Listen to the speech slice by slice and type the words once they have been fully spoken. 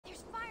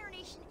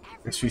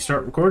Guess we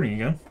start recording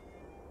again.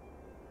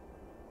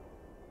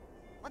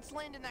 Let's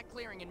land in that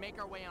clearing and make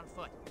our way on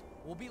foot.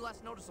 We'll be less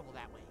noticeable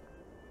that way.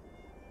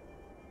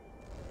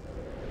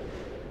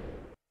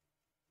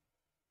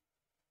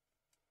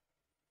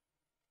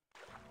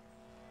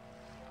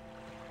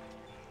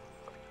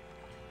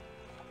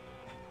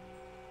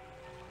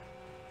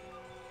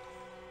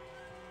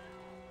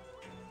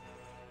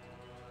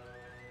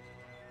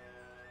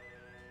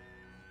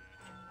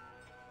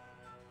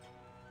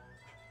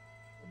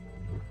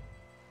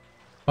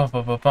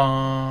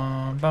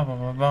 Ba-ba-ba-bum,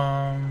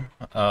 ba-ba-ba-bum.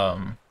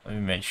 Let me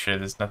make sure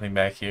there's nothing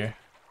back here.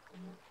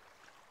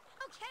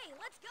 Okay,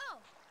 let's go.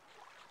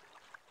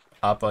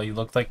 Appa, you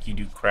look like you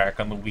do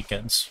crack on the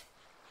weekends.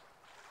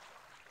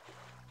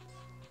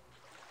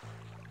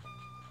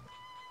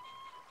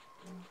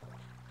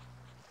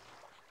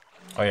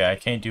 Oh yeah, I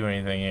can't do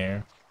anything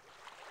here.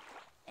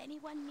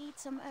 Anyone need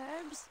some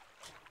herbs?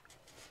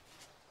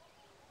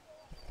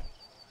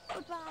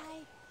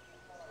 Goodbye.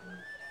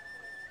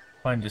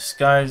 Find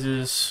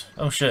disguises.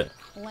 Oh shit.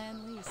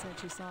 Lan Lee said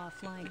she saw a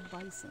flying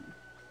bison.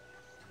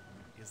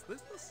 Is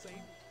this the same?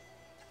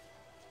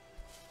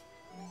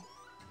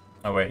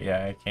 Oh wait,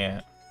 yeah, I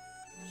can't.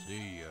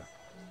 See ya.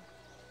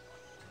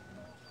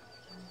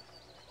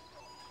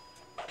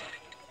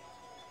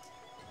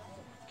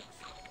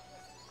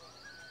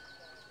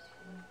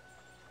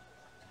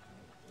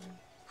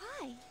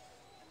 Hi.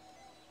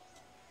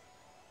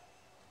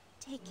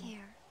 Take care.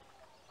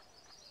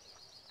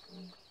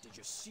 Did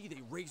you see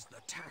they raised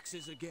the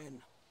taxes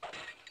again?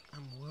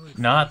 I'm worried.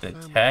 Not for the my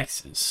family.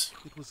 taxes.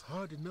 It was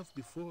hard enough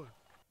before.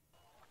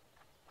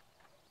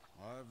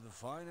 I have the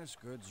finest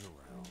goods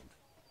around.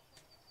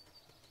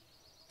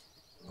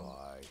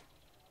 Bye.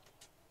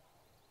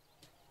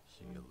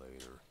 See you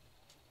later.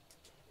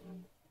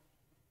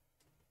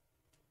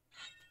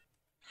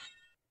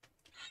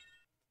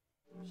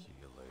 See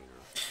you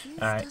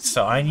later. Alright,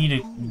 so I need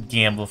to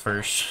gamble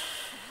first.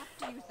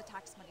 I have to use the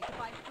tax money to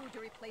buy food to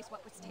replace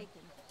what was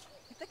taken.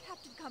 If the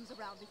captain comes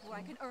around before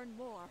I can earn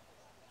more,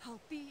 I'll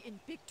be in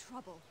big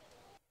trouble.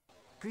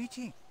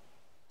 Greeting.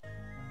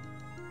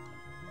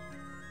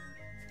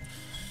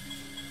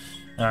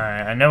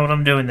 Alright, I know what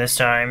I'm doing this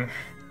time.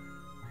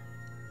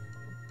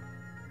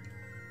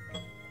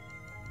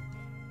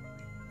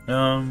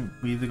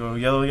 We either go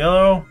yellow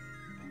yellow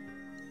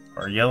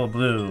or yellow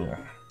blue.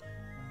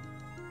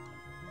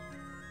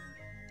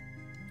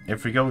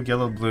 If we go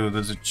yellow blue,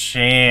 there's a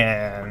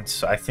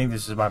chance. I think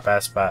this is my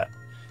best bet.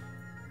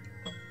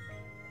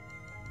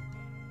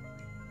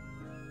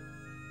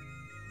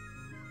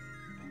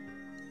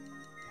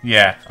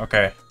 Yeah,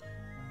 okay.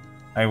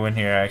 I win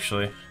here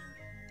actually.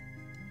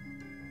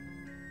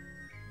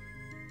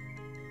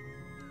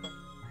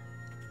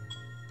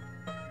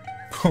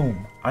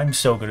 Boom. I'm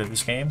so good at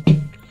this game.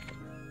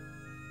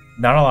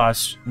 Not a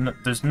lot of,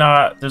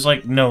 there's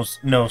like no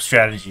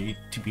strategy,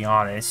 to be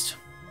honest.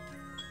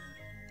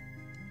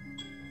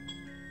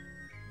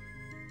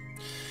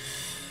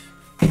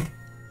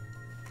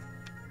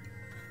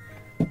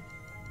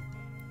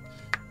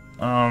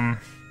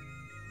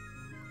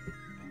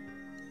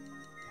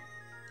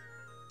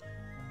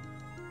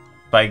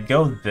 If I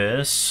go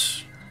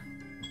this,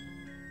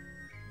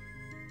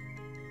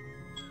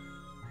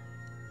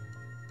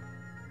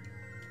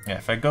 yeah,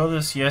 if I go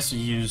this, he has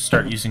to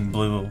start using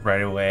blue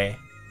right away.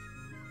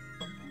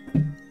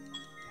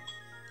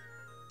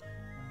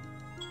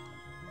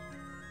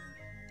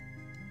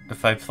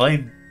 If I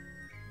play...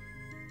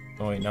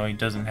 Oh wait, no, he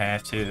doesn't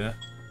have to.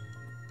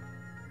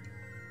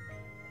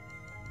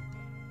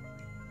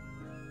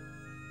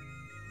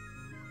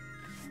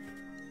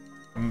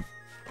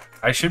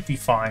 I should be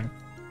fine.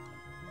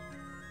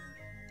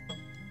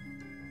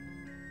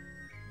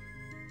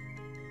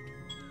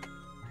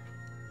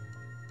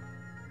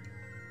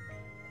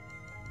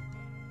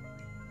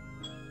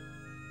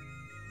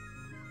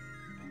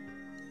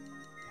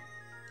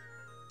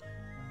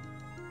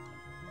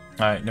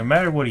 Alright, no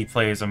matter what he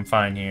plays, I'm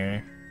fine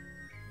here.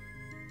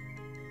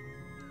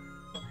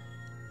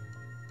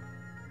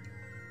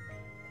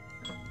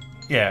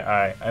 Yeah,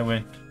 alright, I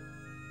win.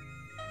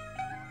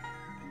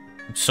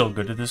 I'm so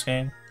good at this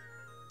game.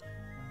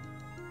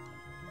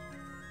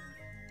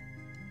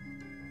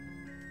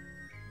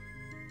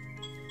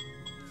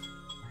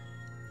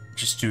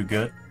 Just too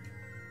good.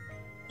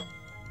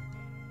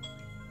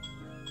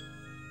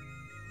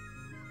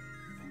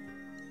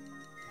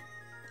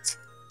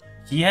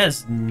 He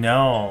has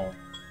no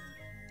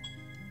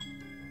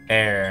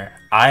air.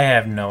 I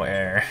have no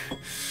air.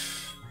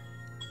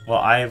 Well,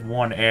 I have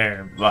one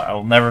air, but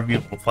I'll never be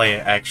able to play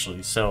it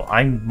actually, so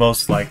I'm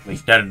most likely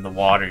dead in the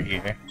water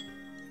here.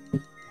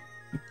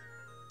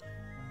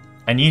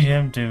 I need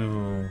him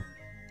to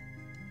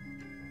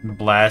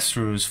blast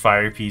through his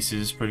fire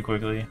pieces pretty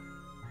quickly.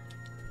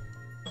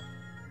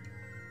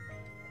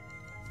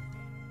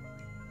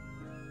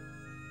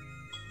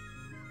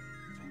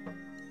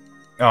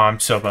 Oh,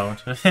 I'm so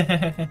boned.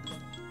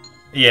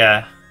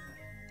 Yeah.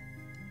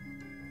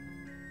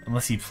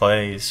 Unless he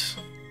plays.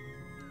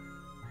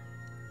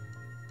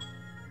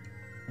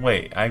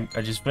 Wait, I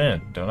just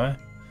win, don't I?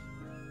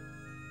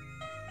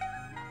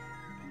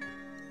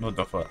 What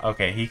the fuck?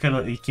 Okay, he could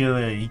have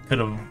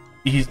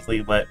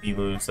easily let me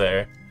lose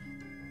there.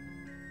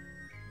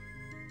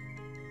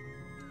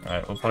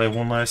 Alright, we'll play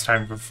one last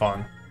time for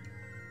fun.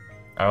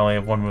 I only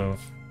have one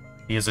move.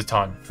 He has a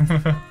ton.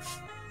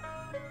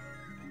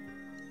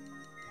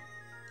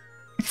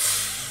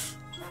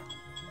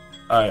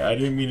 Alright, I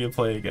didn't mean to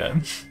play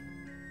again.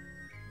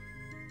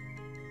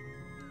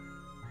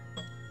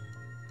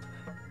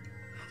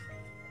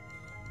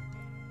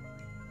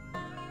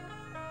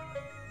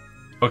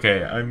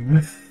 Okay,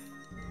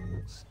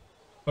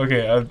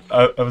 okay,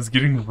 I was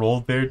getting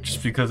rolled there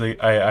just because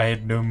I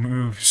had no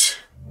moves.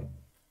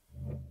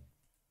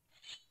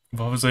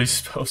 What was I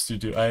supposed to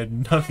do? I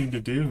had nothing to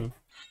do.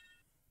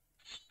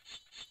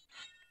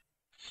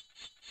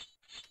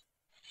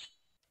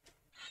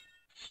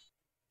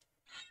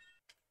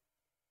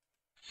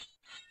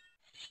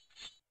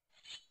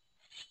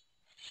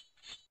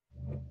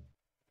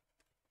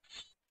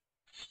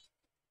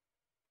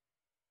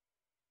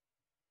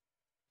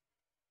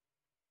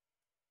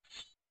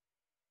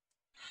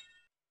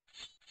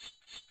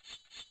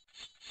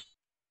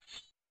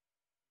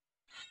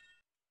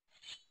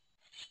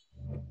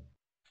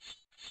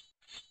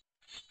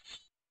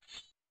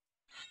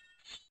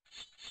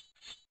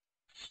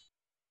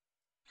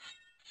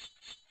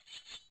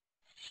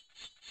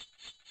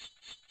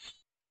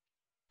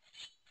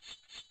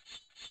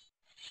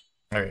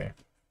 Okay.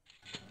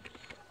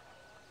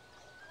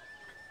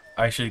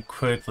 I should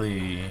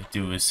quickly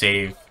do a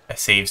save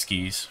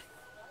skis.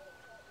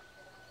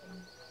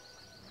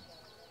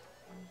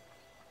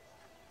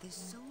 The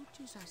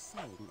soldiers are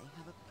saying they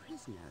have a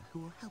prisoner who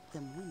will help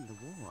them win the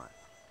war.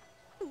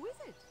 Who is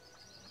it?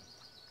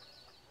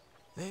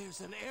 There's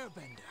an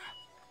airbender.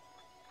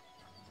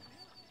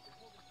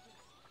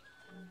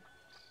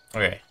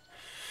 Okay.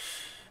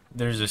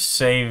 There's a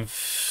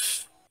save.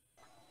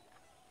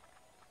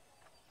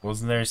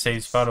 Wasn't there a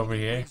save spot over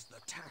here? Raise the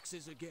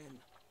taxes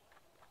again.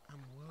 I'm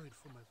worried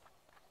for my...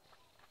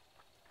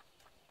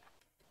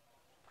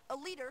 A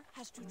leader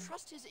has to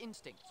trust his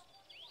instincts.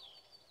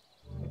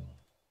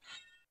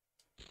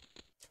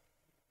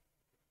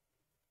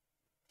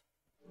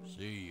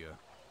 See ya.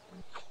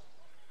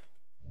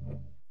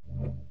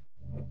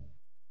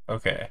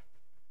 Okay.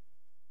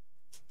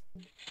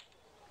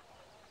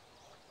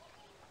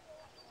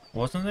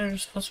 Wasn't there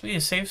supposed to be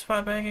a safe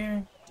spot back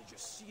here? Did you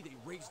see they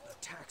raised the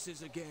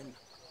taxes again?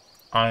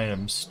 I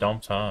am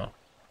stumped, huh?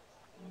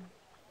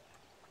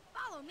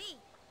 Follow me.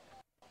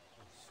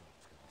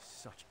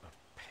 Such a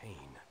pain.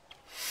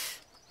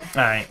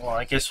 Alright, well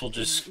I guess we'll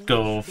just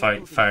go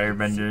fight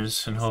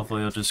firebenders and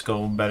hopefully it'll just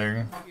go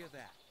better. Hear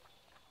that?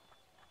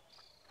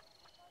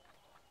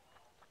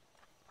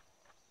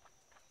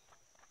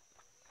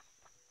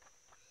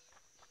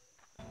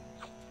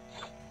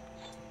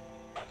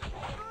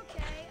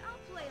 Okay, I'll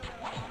play a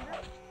little longer.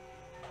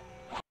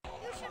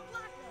 You should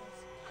block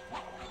those.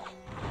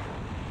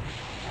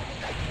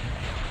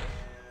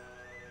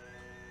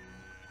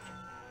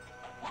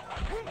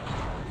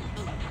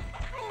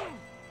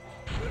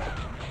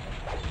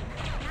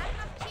 Not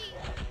enough chi.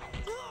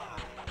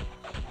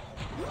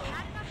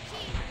 Not enough chi.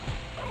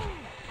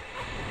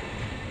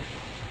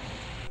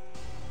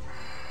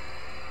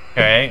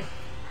 Okay.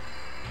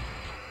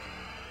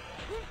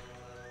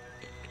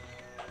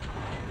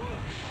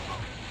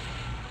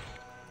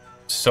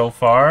 So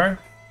far,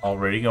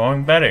 already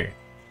going better.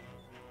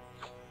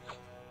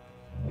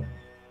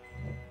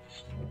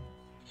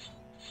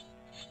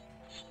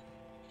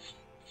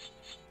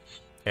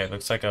 Okay,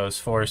 looks like I was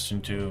forced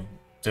into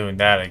doing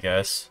that, I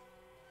guess.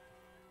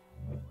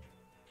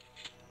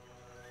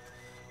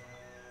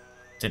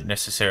 Didn't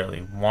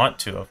necessarily want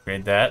to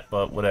upgrade that,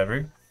 but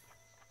whatever.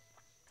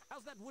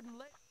 How's that wooden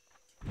leg?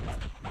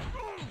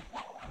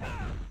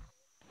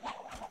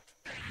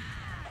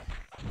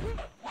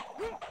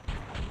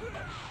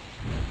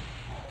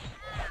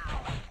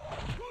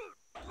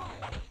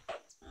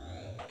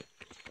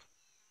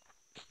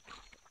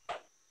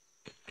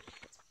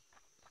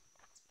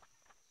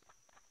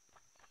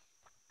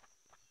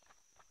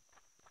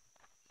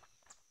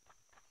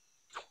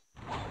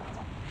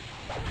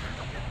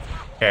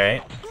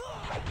 Okay.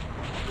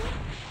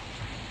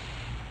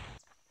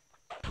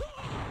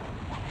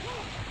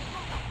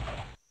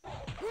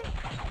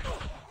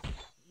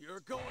 You're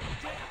going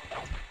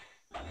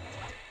down.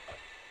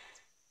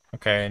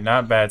 Okay,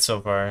 not bad so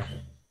far.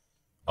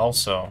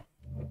 Also,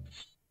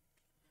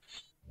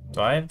 do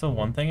I have the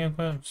one thing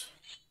equipped?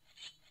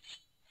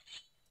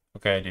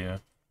 Okay, I do.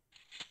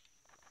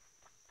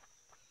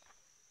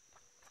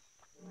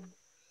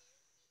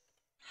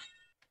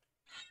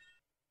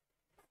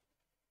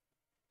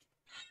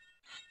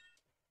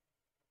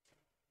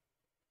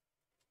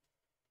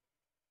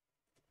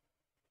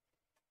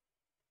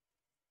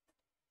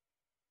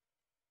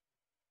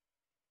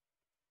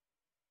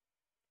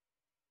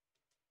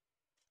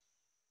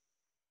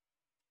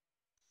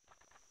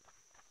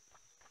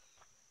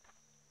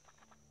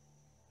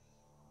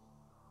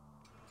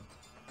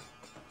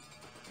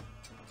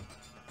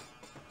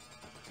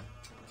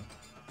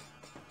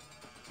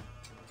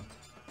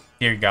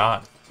 Dear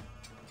God.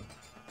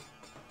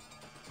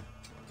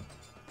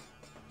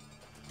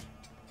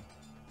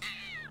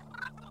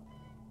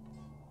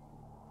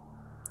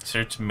 Is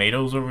there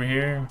tomatoes over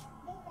here?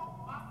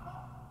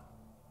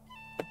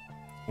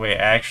 Wait,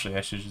 actually,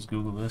 I should just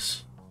Google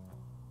this.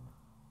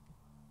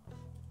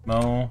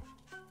 Mo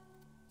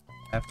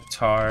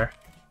Avatar,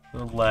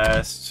 The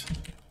Last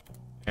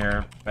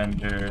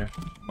Airbender,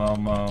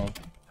 Momo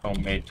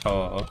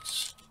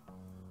Tomatoes.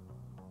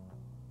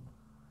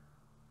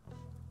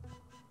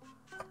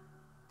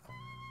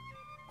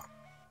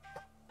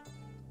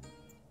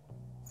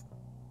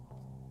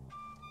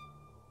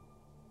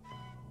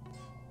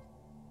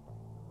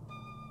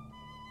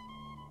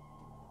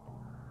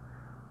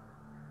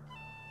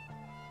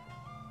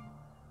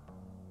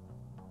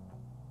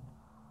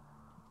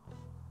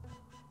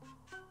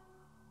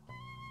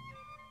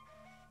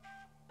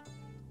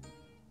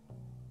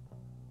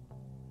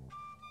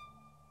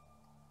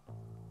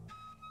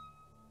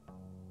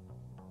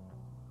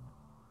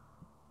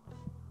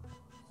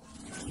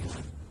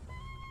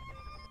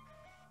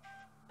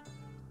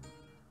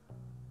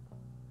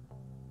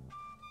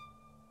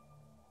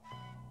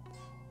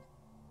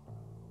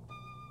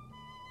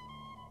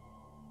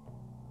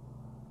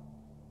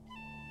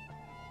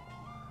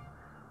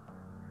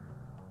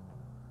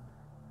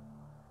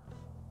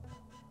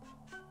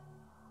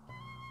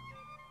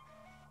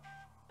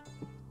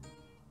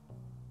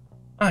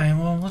 Alright,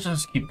 well, we'll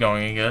just keep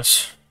going, I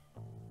guess.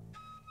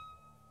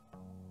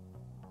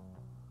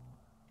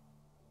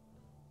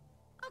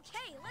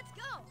 Okay, let's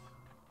go.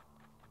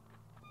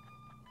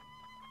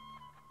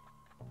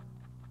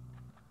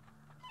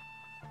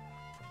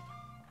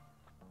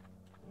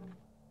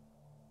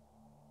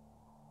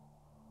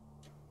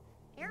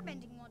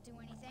 Airbending won't do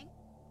anything.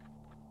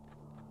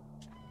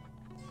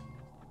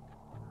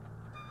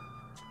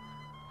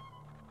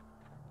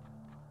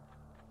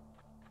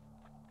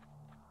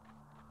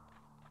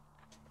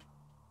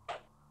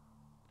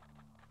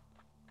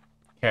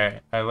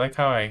 Okay, I like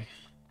how I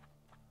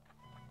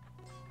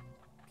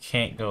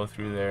can't go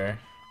through there.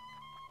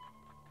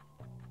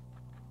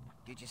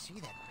 Did you see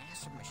that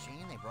massive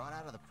machine they brought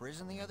out of the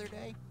prison the other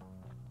day?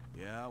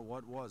 Yeah,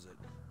 what was it?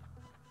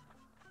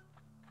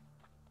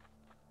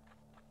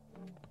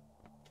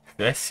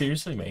 Did I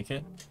seriously make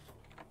it?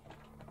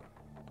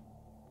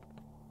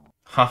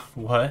 Huh,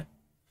 what?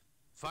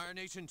 Fire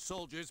Nation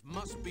soldiers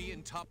must be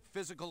in top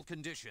physical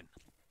condition.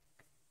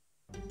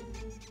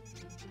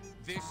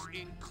 This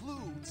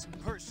includes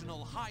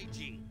personal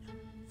hygiene.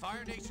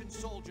 Fire Nation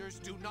soldiers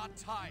do not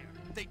tire,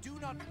 they do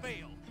not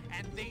fail,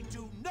 and they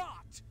do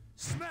not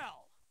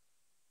smell.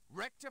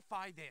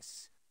 Rectify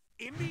this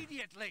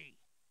immediately.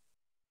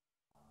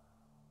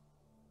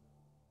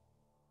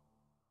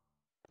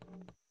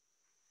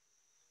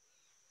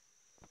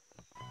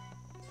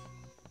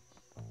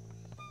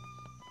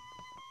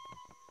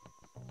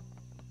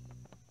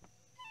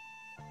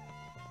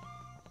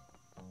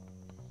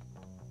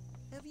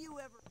 Have you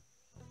ever...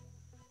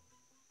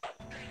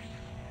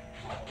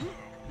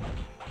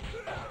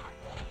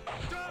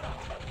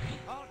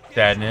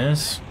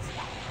 Sadness.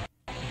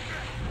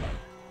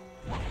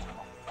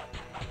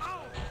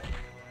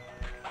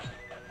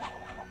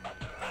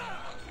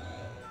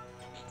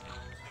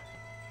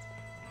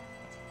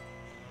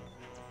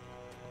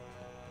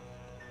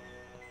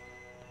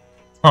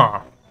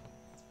 Huh.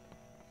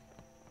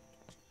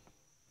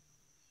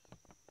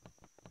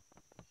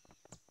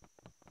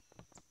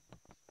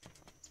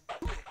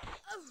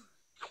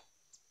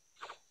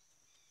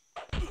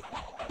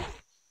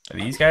 Are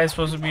these guys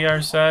supposed to be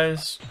our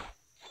size?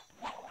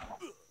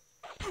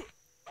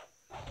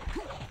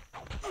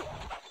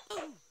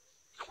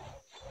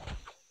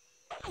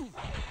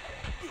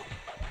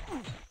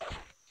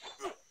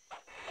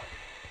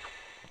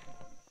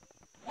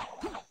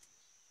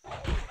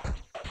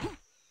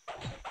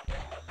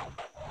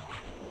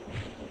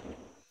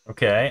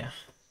 Okay.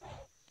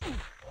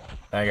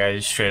 That guy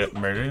is straight up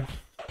murdered.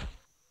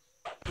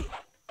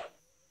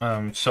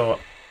 So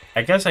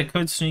I guess I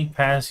could sneak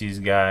past these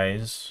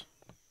guys.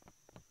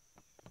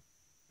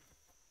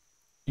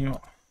 You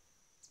know.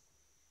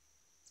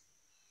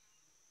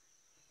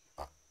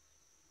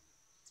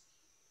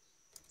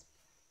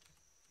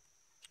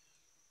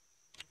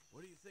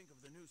 What do you think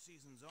of the new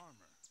season's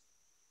armor?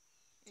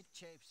 It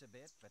chafes a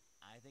bit, but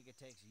I think it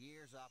takes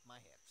years off my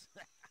hips.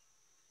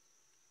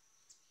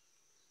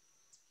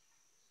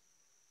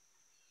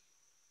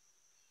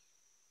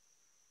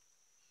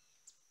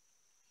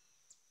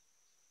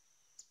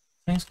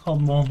 Thing's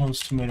called Momo's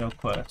Tomato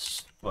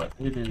Quest, but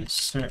it is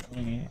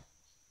certainly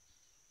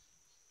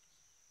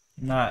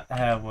not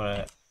have what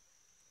I...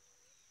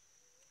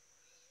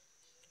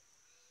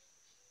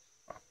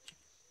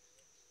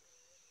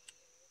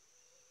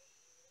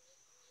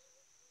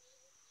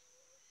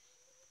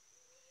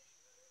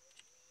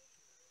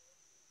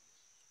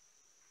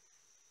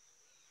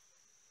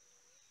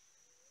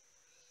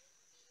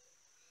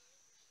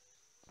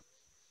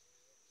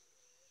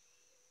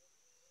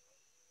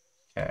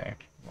 Okay,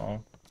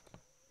 well...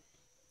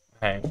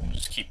 Hey, we'll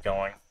just keep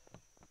going.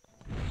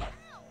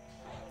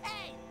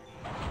 Hey!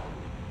 Okay,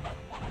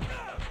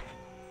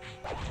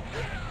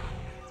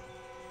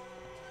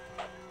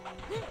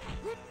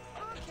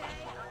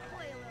 I'll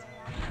play a little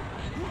longer.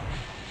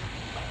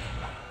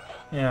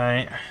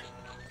 Yeah,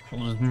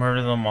 we'll just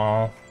murder them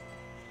all.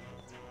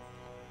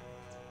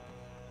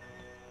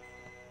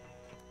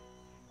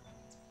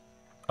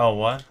 Oh,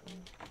 what?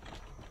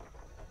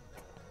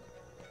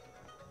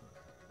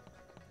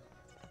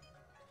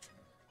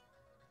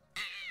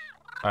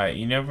 Alright,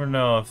 you never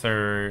know if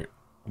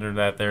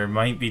there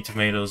might be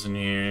tomatoes in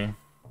here.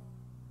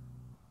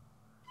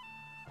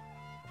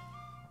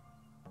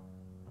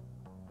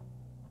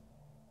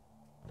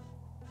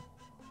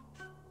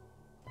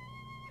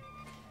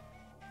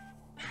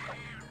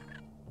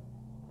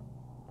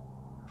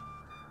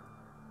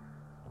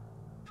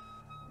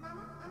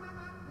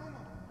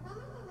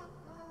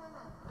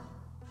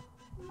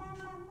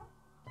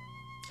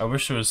 I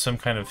wish there was some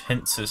kind of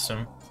hint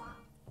system.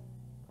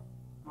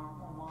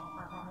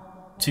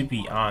 To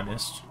be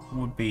honest,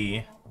 would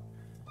be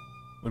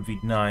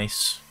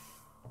nice.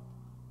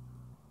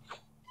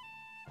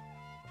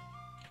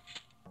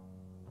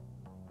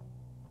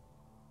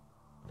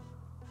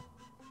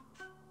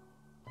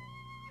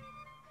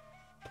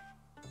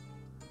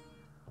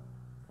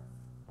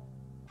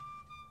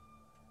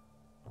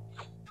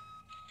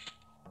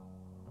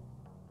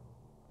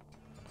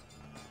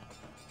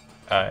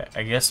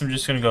 I guess I'm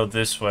just gonna go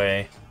this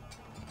way.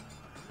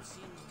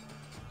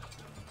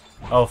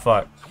 Oh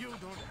fuck. You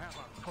don't have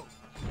a hope.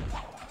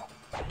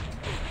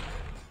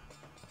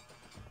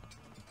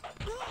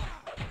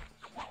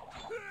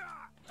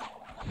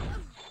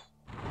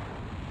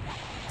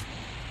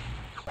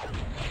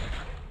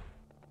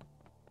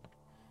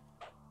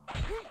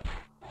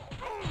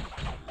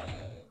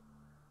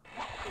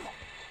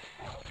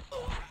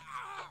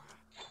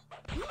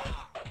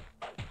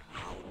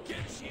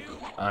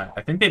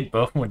 I think they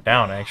both went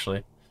down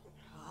actually.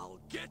 I'll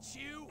get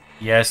you.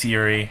 Yes,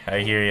 Yuri, I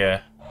hear ya.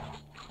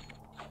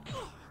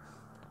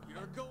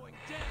 You're going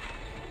down.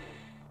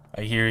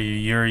 I hear you,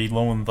 Yuri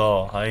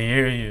Lowenthal. I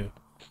hear you.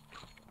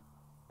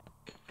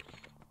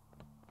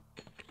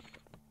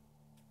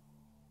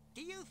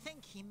 Do you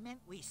think he meant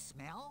we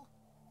smell?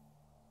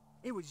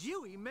 It was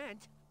you he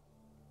meant.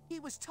 He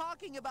was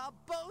talking about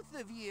both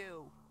of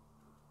you.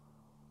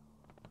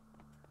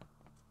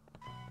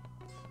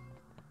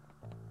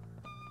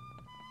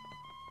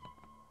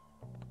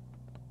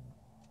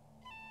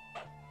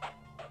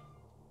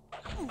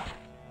 Ooh,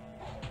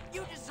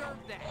 you deserve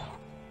that.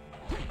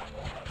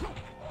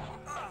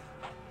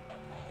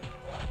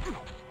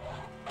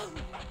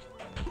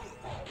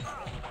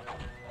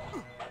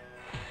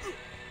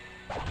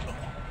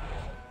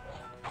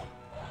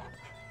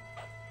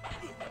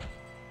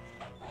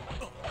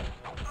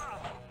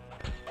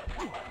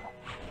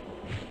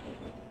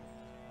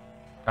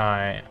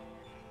 Alright.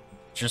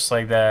 Just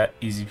like that,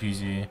 easy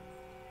peasy.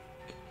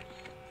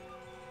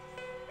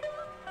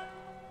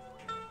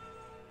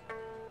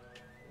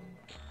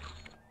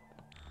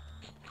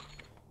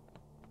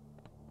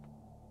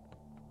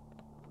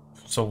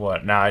 So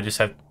what? Now I just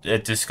have a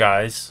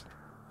disguise.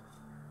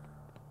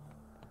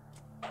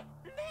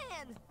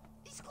 Man,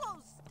 these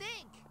clothes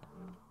stink.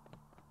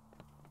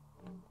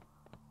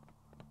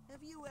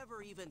 Have you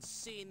ever even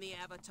seen the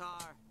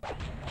Avatar?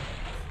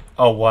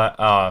 Oh what?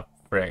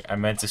 Frick. I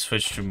meant to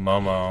switch to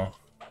Momo.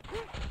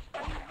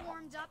 Are you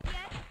warmed up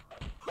yet?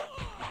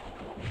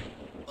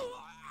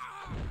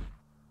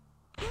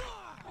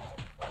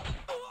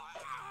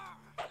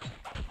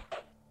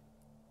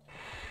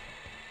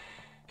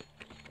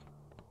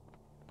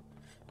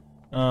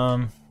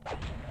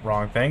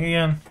 Wrong thing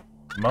again?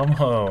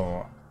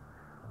 Momo.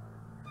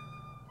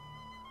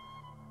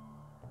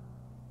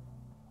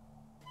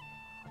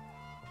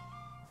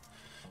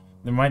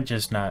 There might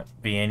just not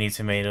be any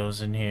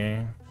tomatoes in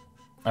here.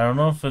 I don't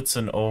know if it's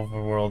an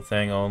overworld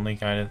thing only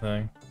kind of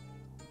thing.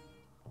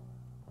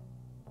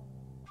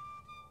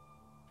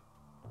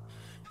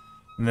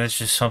 And that's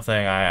just something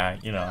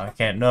I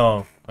can't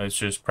know. It's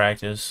just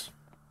practice.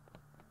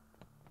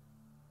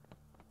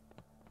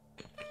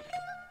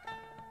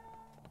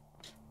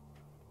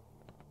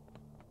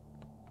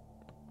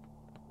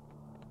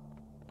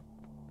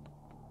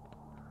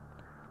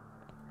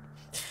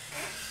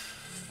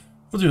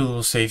 We'll do a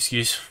little save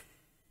skis.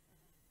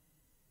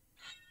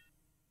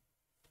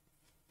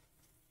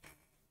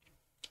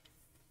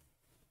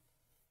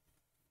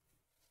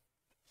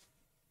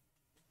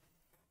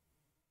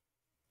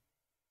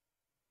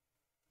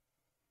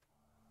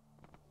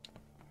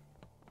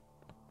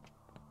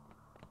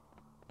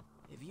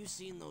 Have you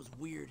seen those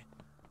weird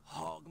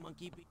hog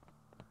monkey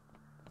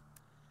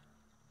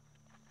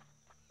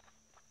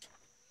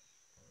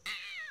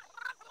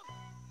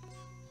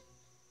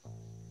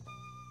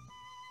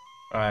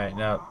Alright,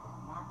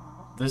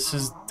 now this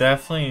is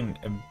definitely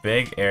a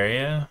big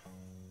area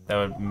that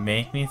would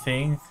make me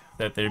think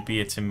that there'd be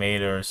a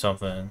tomato or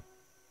something.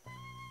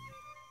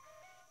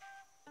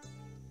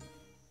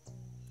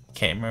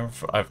 Can't remember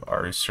if I've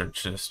already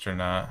searched this or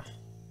not.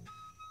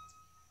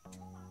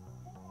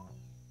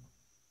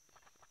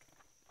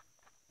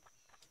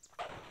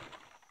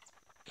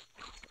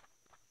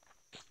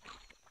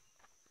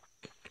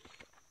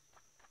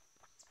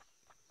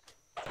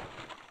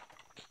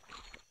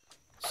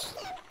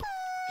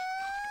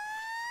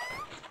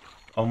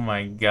 Oh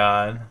my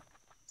god.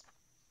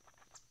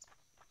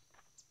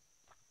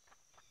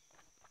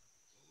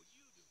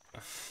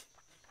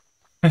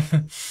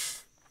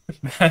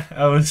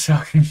 I was so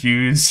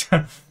confused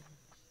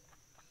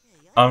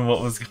on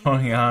what was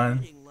going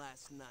on.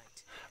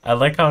 I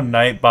like how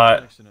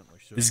Nightbot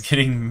is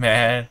getting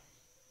mad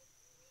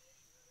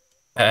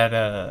at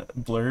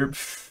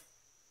Blurb.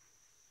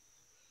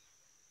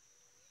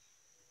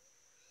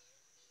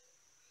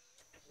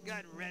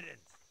 Good riddance.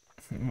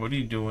 What are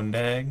you doing,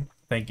 Dag?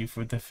 Thank you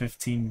for the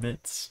 15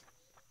 bits.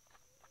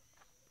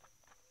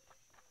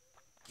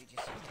 Did you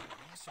see that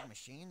massive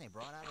machine they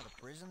brought out of the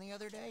prison the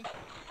other day?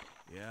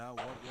 Yeah,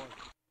 what?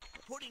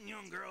 Putting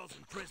young girls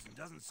in prison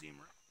doesn't seem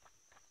right.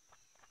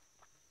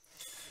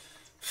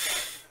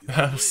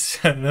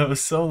 That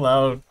was so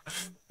loud.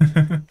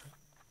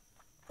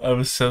 I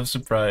was so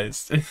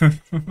surprised.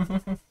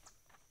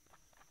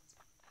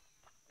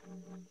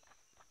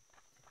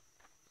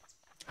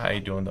 How you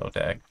doing though,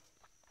 Dag?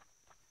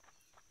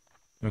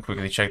 Let me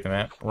quickly check the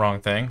map. Wrong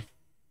thing.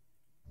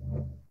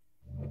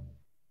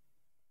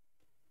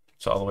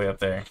 It's all the way up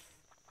there.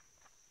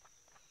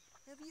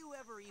 Have you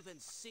ever even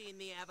seen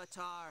the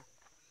Avatar?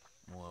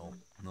 Well,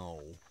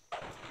 no.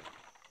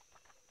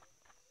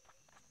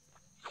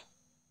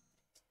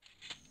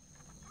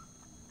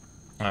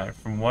 Alright,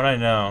 from what I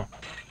know,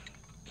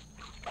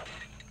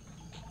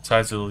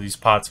 besides all these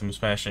pots I'm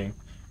smashing,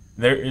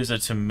 there is a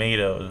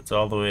tomato that's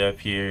all the way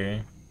up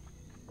here.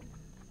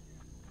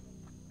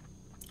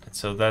 And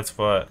so that's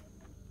what...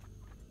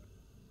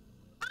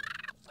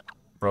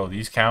 Bro,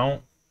 these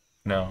count?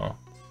 No.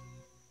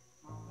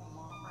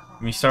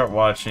 Let me start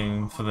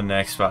watching for the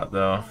next spot,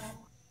 though.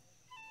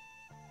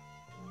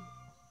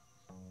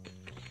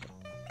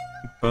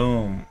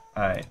 Boom.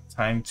 Alright,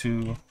 time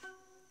to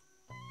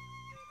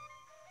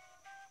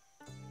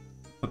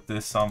put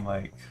this on,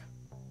 like...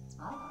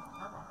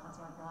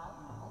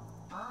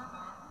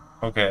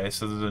 Okay,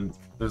 so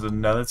there's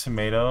another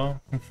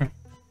tomato.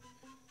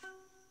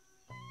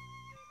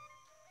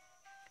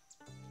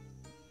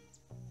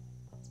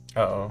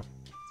 Uh-oh.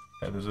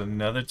 Yeah, there's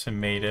another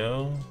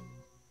tomato.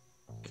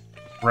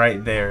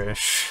 Right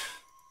there-ish.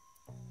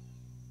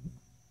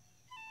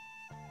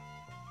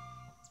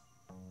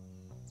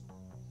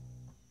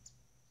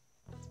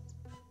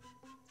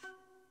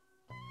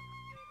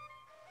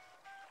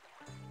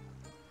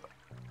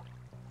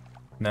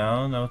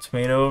 No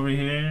tomato over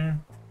here.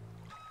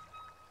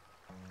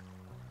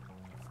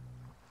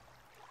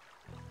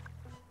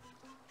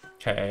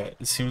 Okay,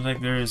 it seems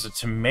like there is a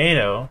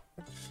tomato.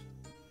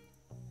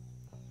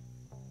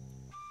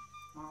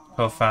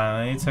 Oh,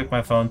 finally, it took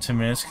my phone 2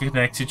 minutes to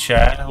connect to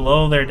chat.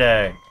 Hello there,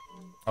 Dag.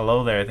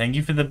 Hello there. Thank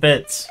you for the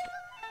bits.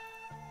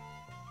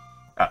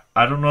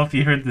 I don't know if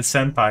you heard the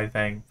senpai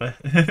thing, but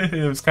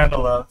it was kind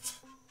of loud.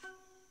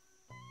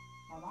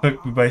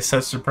 Took me by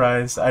such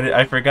surprise.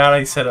 I forgot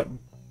I set up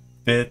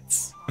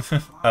bits.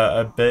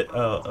 A bit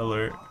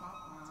alert.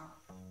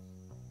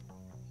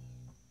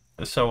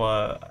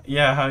 So,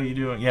 yeah, how you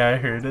doing? Yeah, I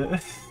heard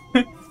it.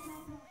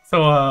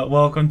 So,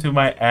 welcome to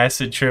my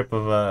acid trip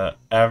of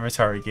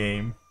Avatar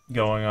game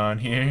going on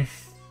here.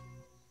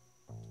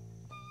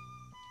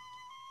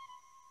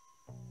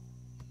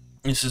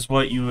 This is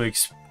what you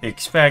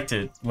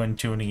expected when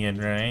tuning in,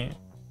 right?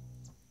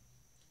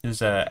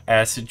 There's a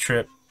acid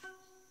trip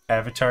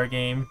Avatar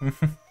game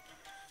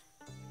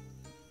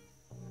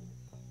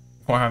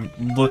where I'm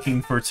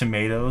looking for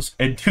tomatoes.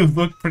 It do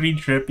look pretty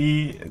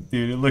trippy,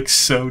 dude. It looks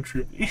so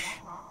trippy.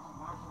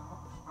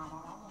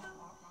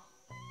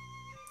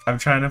 I'm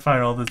trying to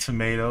find all the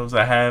tomatoes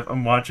I have.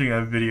 I'm watching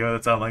a video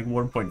that's on like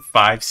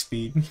 1.5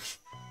 speed.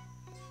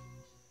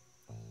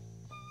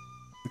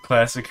 The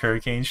classic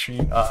hurricane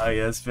stream. Ah,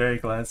 yes, very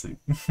classic.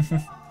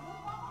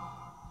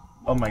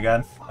 Oh my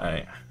god.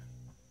 Alright.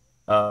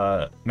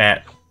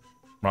 Matt.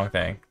 Wrong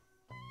thing.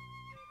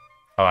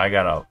 Oh, I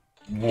got a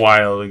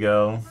while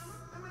ago.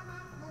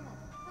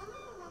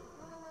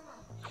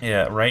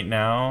 Yeah, right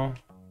now,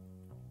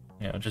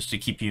 you know, just to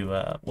keep you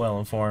well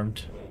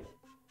informed.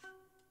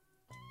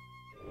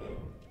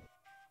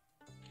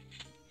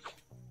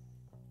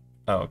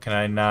 Oh, can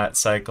I not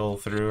cycle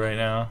through right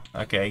now?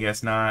 Okay, I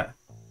guess not.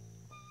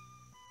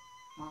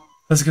 I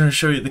was gonna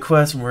show you the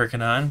quest I'm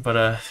working on,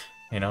 but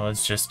you know,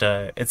 it's just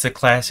it's a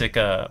classic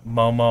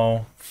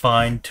Momo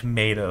find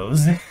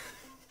tomatoes.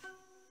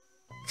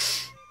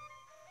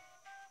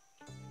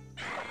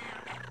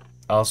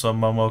 Also,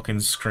 Momo can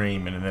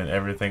scream, and then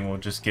everything will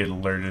just get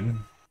alerted.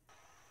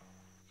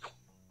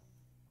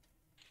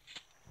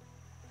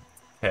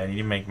 Okay, I need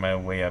to make my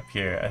way up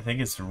here. I think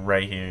it's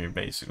right here,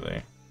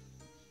 basically.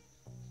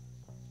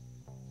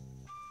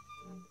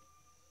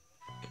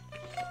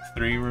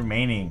 3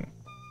 remaining.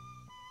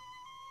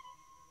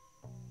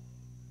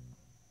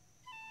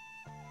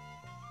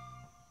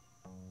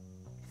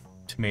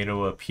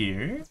 Tomato up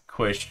here?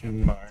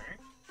 Question mark.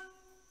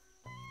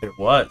 There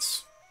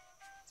was.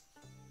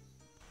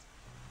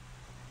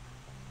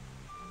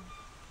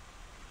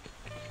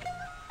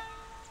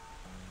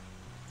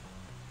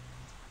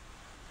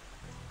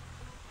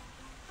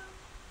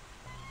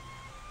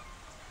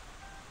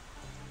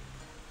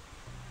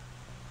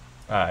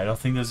 I don't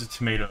think there's a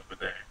tomato over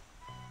there.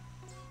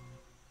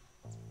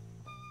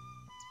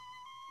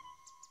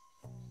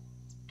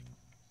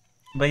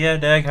 But yeah,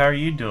 Dag, how are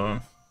you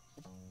doing?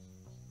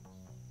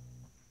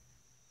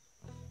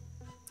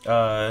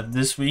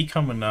 This week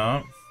coming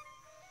up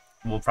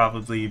will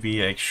probably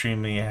be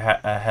extremely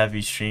a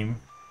heavy stream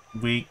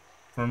week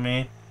for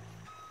me.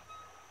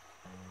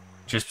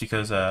 Just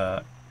because,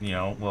 you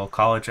know, well,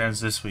 college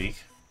ends this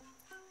week.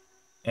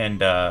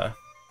 And,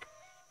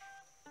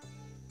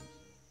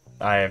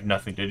 I have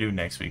nothing to do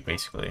next week,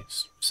 basically.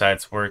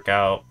 Besides work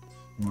out,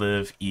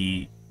 live,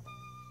 eat,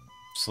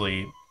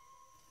 sleep.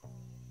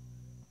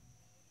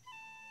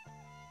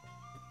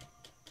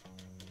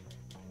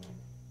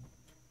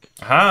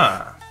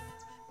 Aha!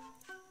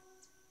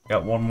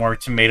 Got one more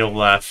tomato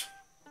left.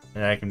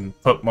 And I can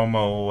put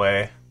Momo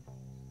away.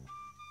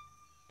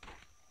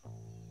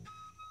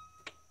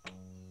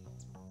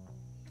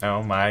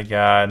 Oh my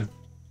god.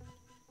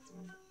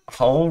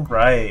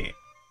 Alright.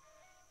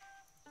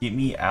 Get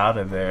me out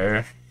of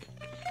there.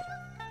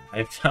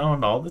 I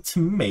found all the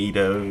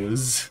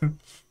tomatoes.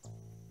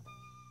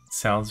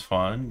 Sounds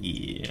fun,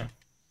 yeah.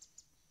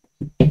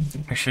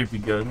 I should be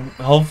good.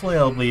 Hopefully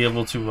I'll be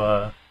able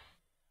to,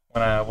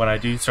 when I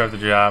do start the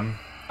job,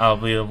 I'll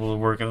be able to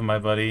work with my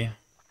buddy.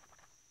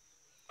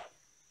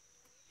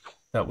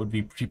 That would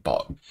be pretty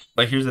bog.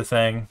 But here's the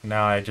thing,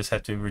 now I just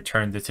have to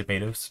return the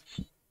tomatoes.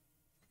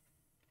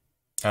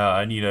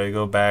 I need to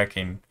go back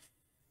and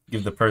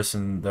give the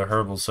person the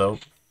herbal soap.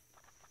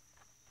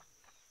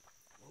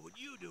 What would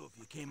you do if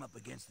you came up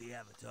against the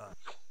Avatar?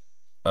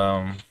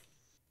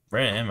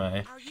 Where am I?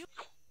 Are you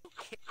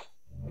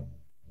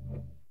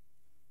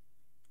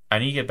I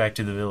need to get back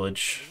to the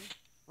village.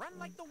 Run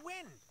like the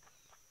wind.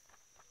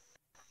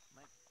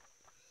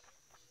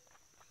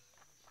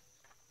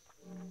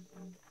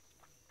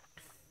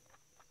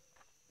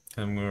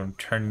 I'm going to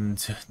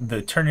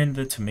turn into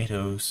the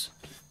tomatoes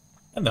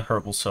and the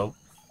herbal soap.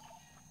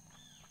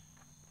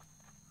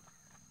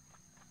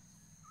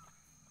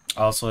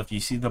 Also, if you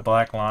see the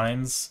black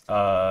lines,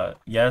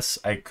 yes,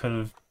 I could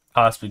have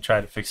possibly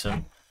tried to fix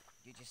them.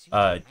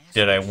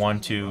 Did I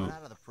want to?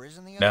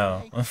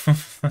 No.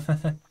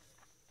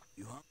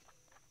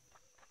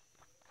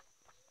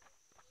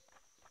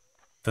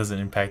 Doesn't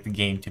impact the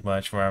game too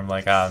much where I'm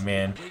like, ah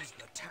man,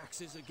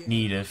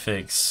 need a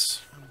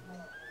fix.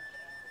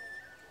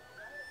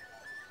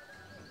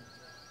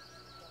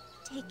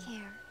 Take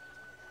care.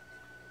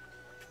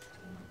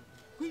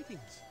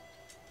 Greetings.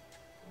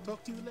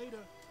 Talk to you later.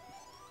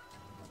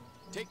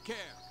 Take care.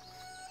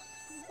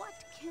 What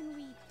can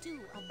we do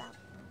about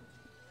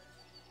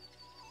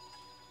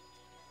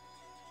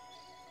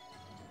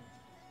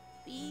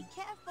Be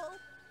careful.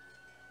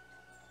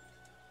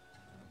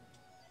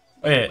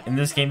 Oh yeah, in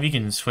this game you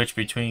can switch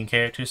between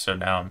characters, so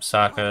now I'm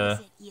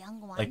Sokka.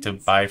 Like to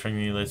buy from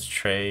you, let's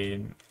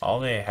trade. All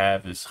they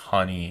have is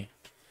honey.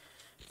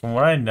 From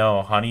what I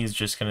know, honey is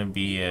just gonna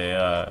be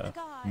a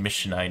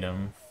mission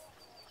item.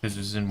 Because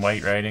it's in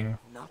white writing.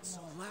 not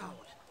so loud?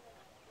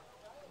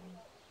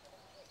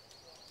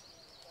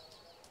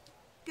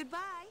 Goodbye.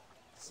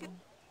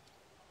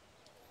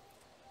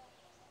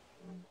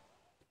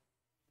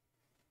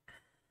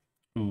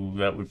 Ooh,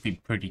 that would be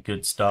pretty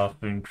good stuff.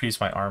 Increase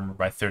my armor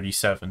by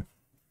 37.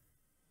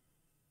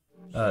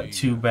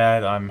 Too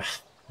bad I'm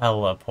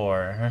hella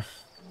poor.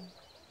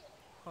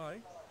 Hi.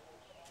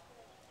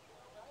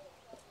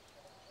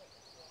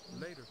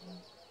 Later.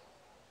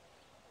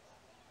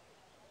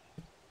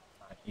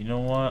 You know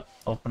what?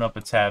 Open up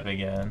a tab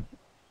again.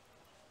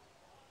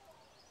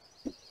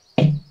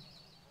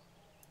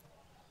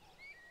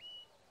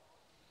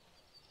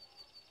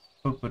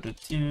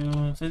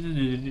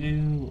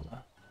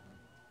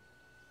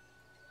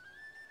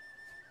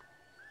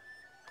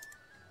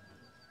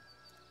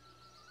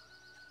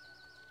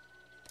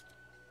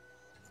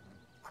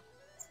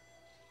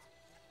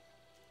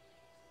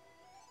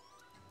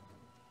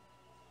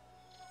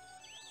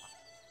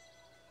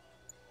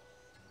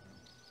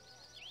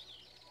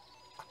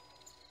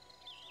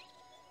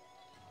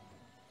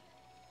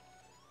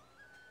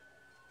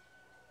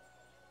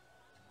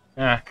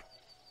 Ah,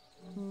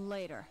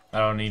 Later. I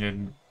don't need to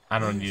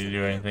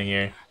do anything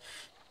here.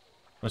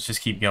 Let's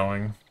just keep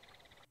going.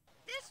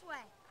 This way.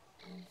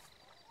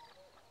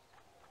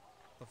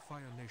 The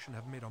Fire Nation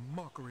have made a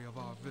mockery of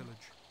our village.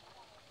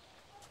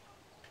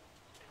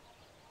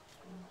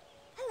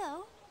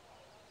 Hello.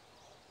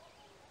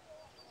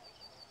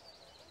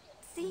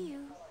 See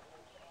you.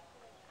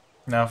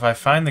 Now, if I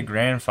find the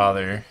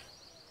grandfather,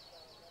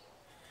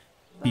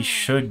 he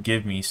should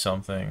give me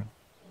something.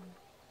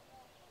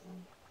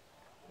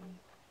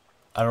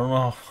 I don't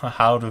know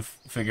how to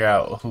figure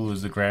out who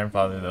is the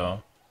grandfather,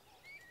 though.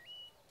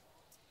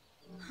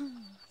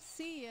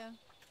 See ya.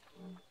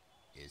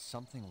 Is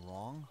something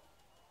wrong?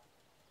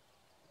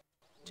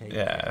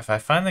 Yeah, if I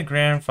find the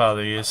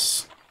grandfather,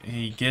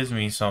 he gives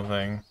me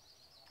something.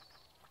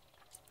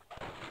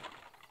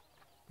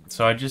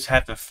 So I just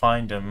have to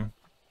find him.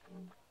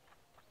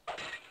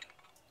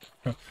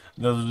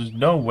 There's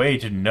no way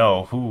to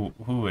know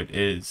who it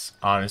is,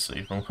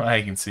 honestly, from what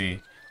I can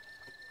see.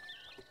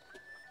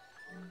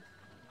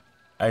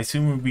 I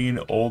assume would be an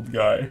old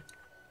guy.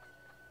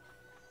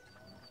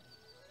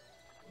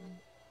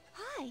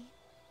 Hi.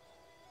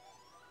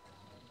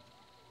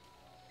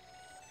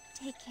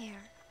 Take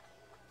care.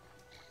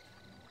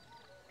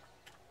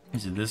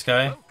 Is it this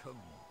guy? Welcome.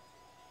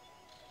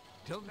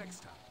 Till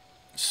next time.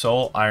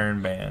 Soul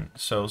Iron Band.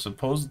 So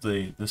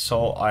supposedly the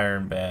Soul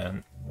Iron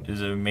Band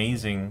is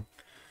amazing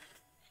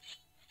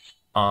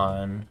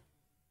on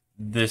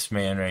this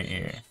man right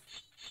here.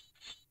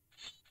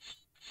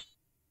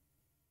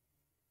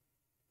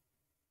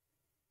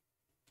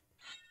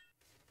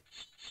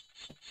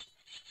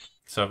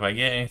 So if I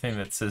get anything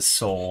that says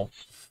soul,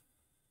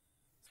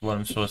 it's what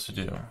I'm supposed to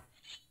do.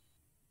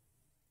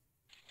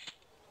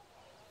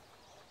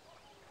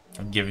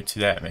 I'll give it to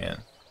that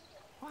man.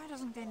 Why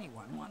doesn't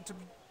anyone want to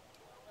be...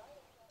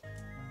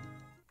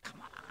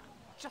 Come on,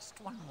 just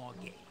one more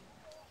game.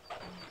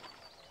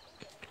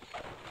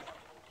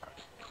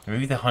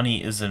 Maybe the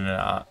honey isn't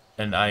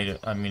an item.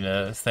 I mean,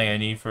 a thing I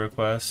need for a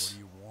quest. What do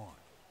you want?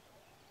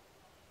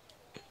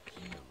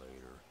 See you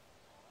later.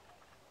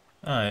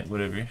 Alright,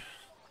 whatever.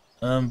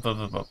 Blah,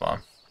 blah, blah, blah.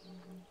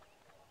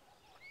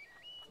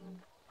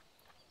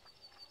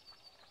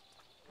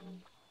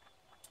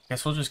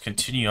 Guess we'll just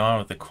continue on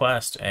with the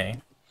quest, eh?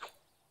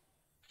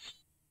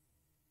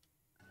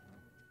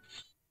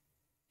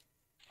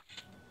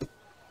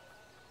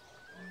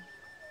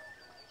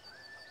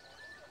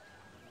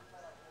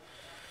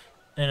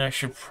 And I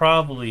should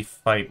probably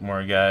fight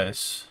more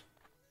guys.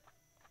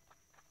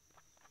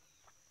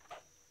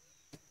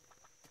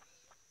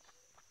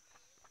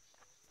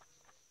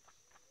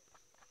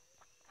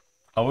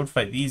 I would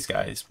fight these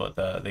guys, but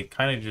they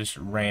kind of just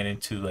ran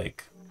into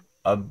like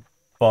a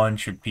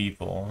bunch of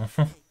people.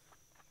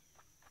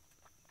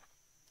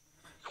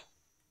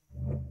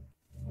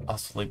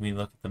 Also, let me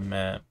look at the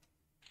map.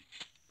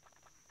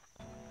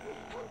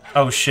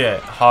 Oh shit,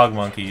 hog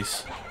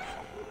monkeys.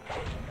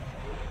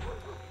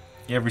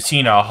 You ever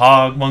seen a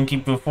hog monkey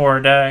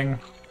before, dang?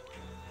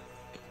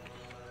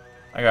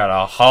 I got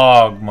a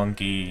hog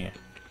monkey.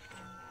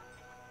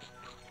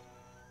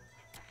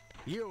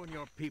 You and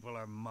your people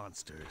are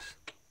monsters.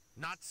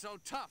 Not so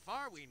tough,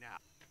 are we now?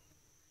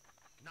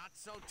 Not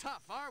so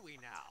tough, are we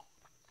now?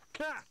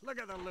 Ha!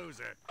 Look at the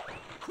loser.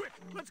 Quick,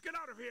 let's get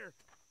out of here.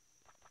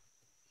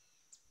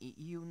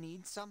 You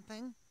need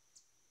something?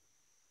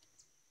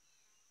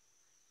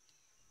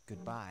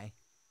 Goodbye.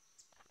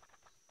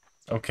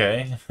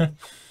 Okay.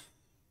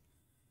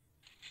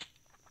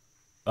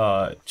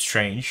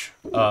 Strange.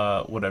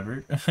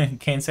 Whatever.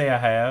 Can't say I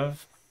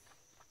have.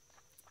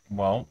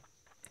 Well,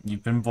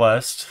 you've been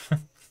blessed.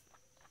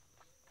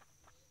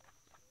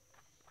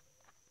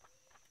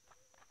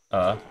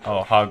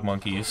 Oh, hog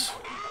monkeys.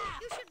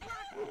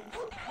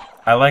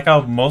 I like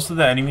how most of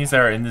the enemies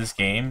that are in this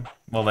game,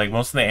 well, like,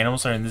 most of the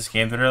animals that are in this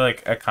game, they're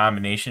like a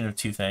combination of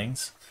two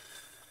things.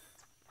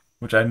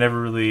 Which I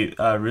never really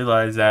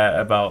realized that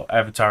about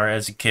Avatar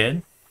as a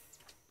kid.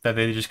 That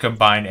they just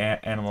combine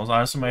animals.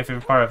 Honestly, my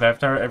favorite part of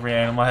Avatar, every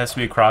animal has to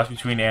be a cross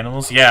between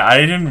animals. Yeah,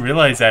 I didn't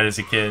realize that as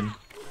a kid.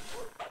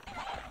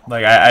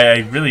 Like, I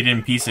really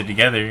didn't piece it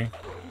together.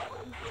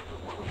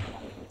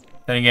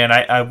 Then again,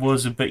 I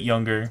was a bit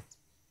younger.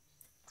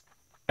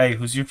 Hey,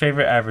 who's your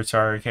favorite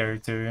Avatar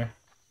character?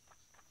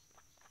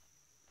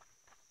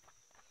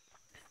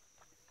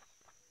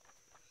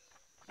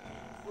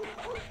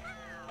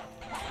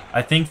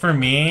 I think for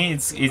me,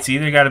 it's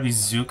either got to be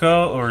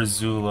Zuko or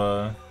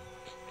Azula.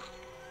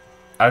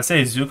 I'd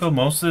say Zuko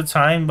most of the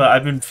time, but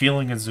I've been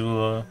feeling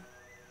Azula.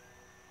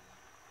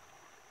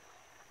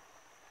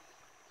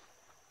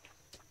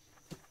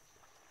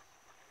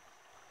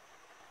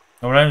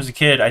 When I was a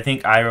kid, I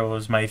think Iroh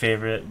was my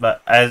favorite,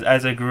 but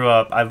as I grew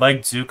up, I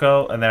liked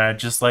Zuko, and then I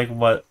just liked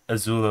what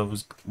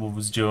Azula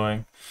was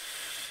doing.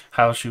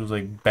 How she was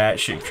like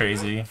batshit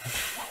crazy,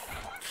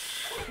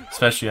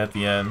 especially at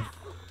the end.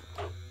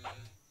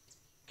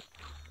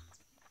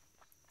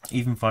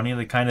 Even funny,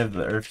 the kind of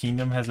the Earth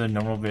Kingdom has a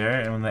normal bear,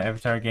 and when the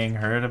Avatar gang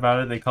heard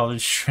about it, they called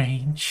it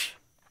strange.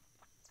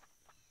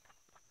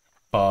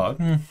 Fuck.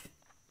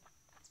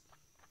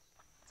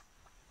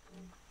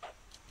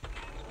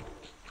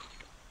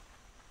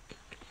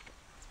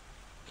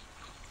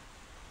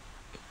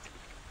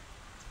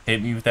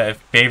 Hit me with that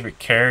favorite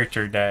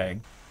character, dag.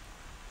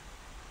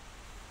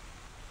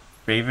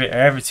 Favorite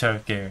Avatar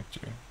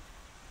character.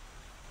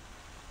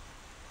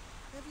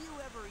 Have you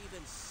ever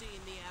even seen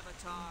the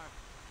Avatar?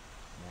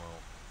 Well,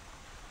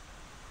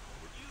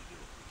 What would you do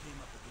if we came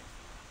up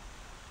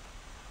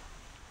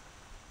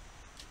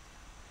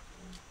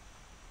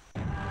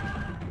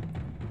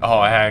against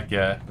Oh, heck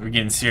yeah. We're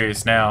getting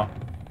serious now.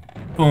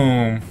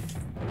 Boom.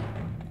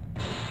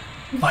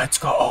 Let's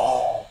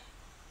go.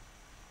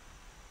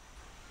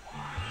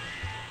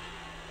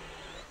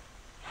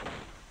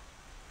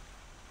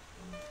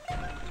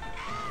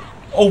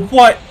 Oh,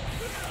 what?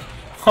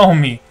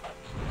 Homie.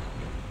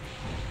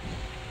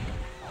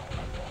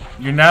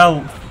 You're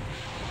now...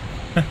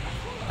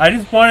 I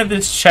just wanted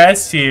this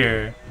chest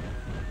here.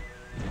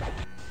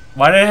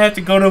 Why did I have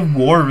to go to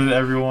war with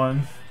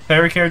everyone?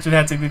 Favorite character that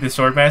had to be the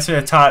Swordmaster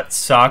that taught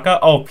Sokka?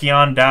 Oh,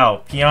 Pion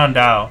Dao. Pion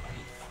Dao.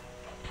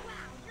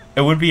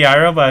 It would be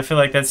Iroh, but I feel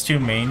like that's too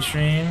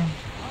mainstream.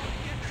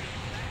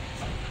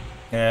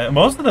 Yeah,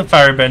 most of the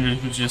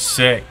Firebenders were just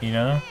sick, you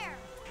know?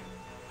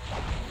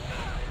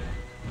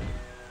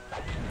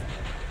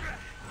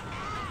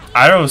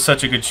 Iroh was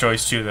such a good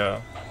choice too,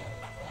 though.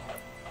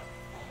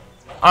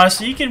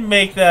 Honestly, you can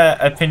make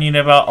that opinion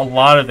about a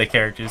lot of the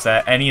characters,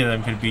 that any of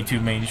them could be too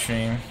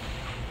mainstream.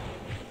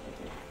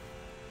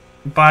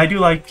 But I do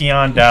like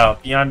Pion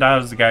Dao. Pion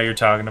Dao is the guy you're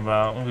talking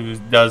about, who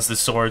does the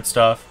sword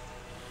stuff.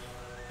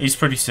 He's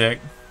pretty sick.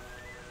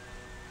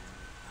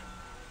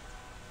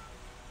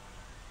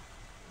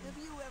 Have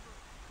you ever...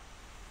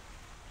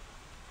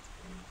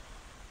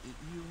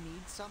 You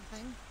need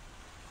something?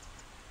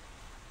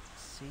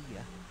 See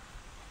ya.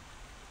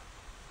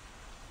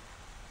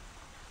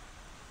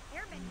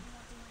 Airbending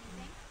won't do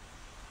anything.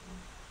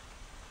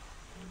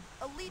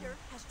 A leader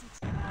has to...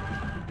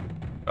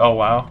 Oh,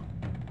 wow.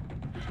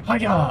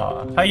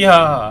 Hiya!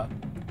 Hiya!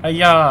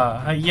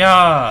 Hiya!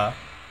 Hiya!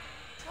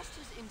 Trust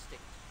his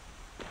instinct.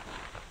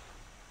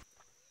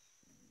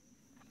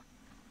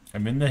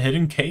 I'm in the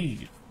hidden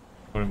cave.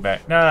 Going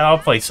back. Nah, I'll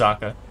play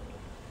Sokka.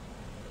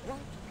 What?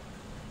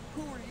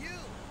 Who are you?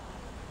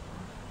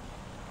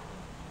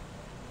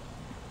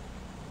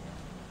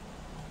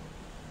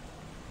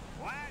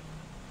 What?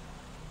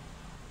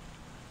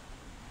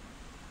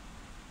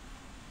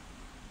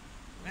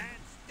 Man,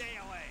 stay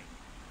away.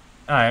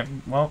 Alright,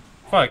 well,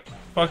 fuck.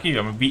 Fuck you,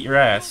 I'm gonna beat your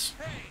ass.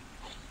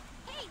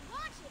 Hey,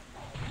 watch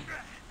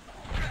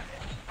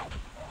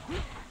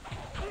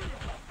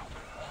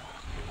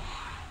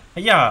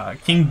it! Yeah,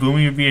 King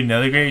Boomy would be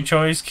another great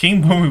choice.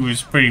 King Boomy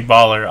was pretty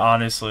baller,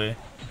 honestly.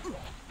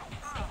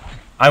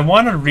 I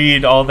want to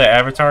read all the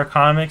Avatar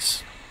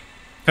comics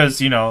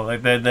because, you know,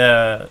 like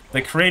the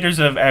creators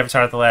of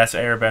Avatar: The Last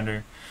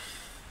Airbender,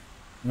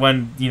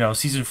 when, you know,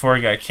 season 4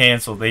 got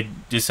canceled, they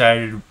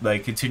decided to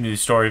like continue the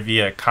story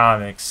via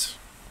comics.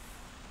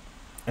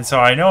 And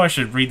so I know I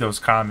should read those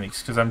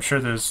comics because I'm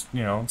sure there's,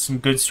 you know, some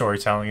good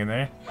storytelling in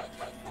there.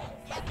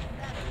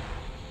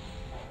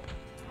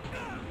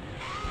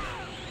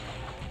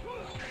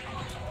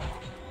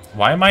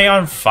 Why am I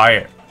on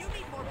fire?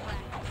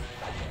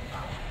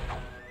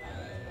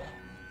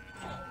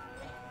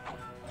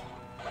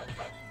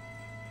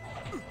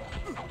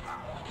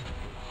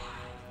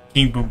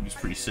 King Boom is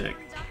pretty sick.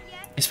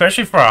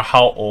 Especially for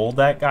how old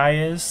that guy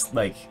is.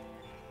 Like,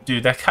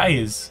 dude, that guy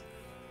is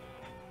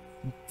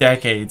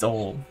decades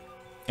old.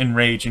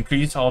 Enrage.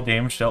 Increase all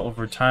damage dealt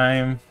over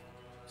time.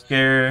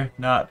 Scare.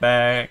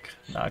 Knockback.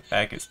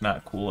 Knockback is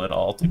not cool at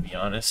all, to be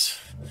honest.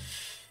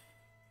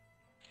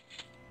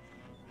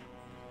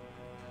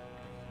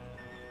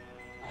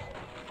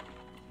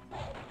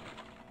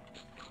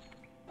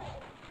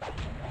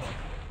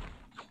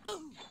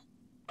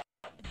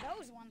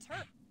 Those ones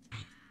hurt.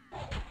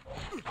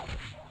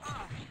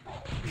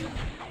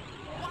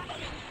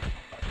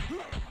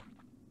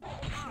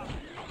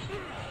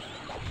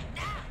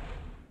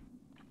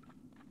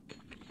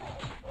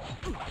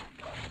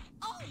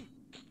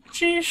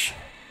 Sheesh.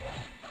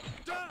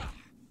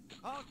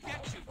 I'll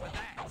get you for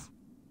that.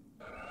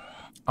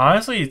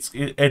 Honestly,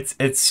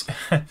 it's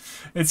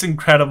it's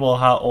incredible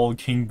how old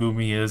King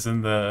Boomy is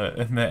in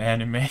the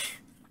anime.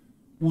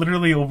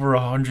 Literally over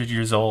 100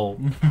 years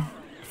old,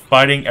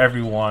 fighting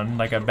everyone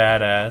like a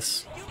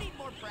badass. You need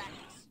more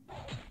practice.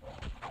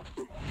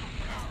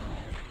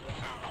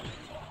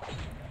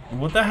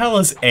 What the hell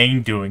is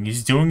Aang doing?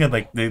 He's doing it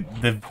like the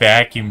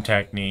vacuum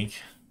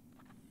technique,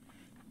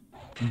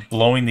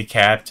 blowing the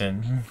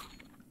captain.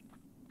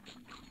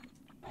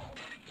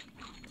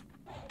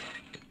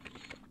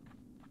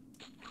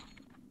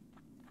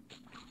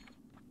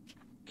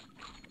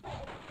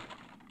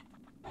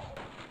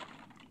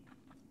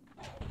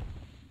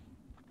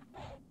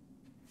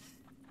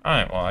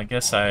 Alright, well, I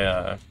guess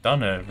I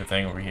done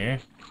everything over here.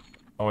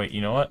 Oh wait, you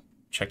know what?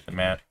 Check the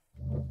map.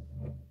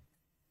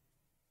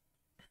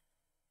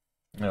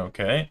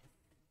 Okay.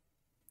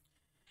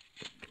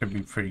 Could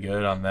be pretty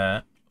good on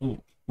that.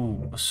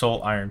 Ooh, a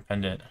soul iron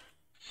pendant.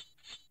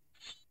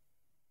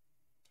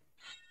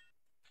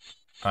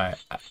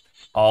 Alright.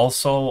 All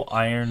soul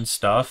iron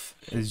stuff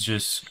is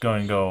just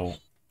gonna go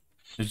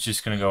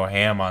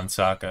ham on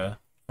Sokka,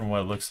 from what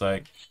it looks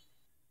like.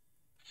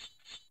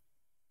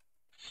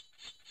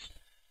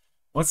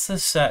 What's the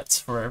sets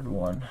for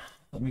everyone?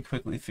 Let me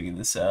quickly figure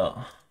this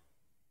out.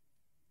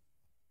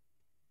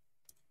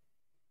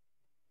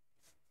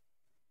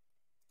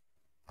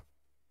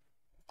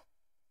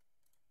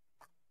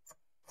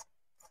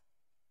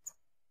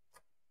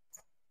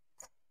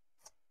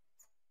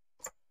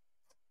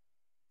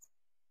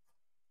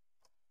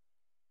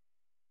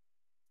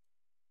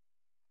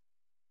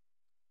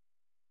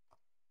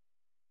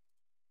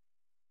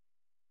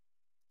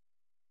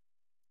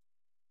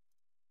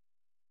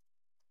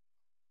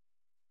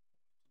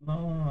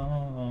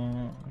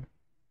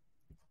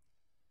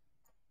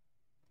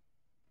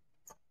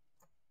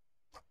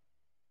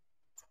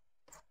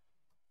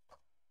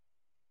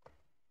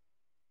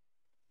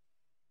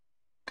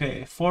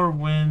 Okay, 4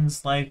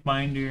 winds, life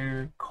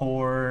binder,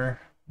 core,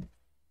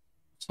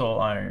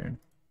 soul iron.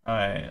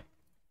 Alright.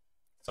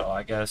 So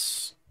I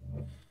guess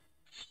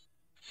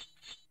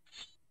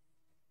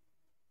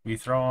we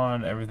throw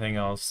on everything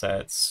else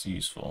that's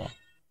useful.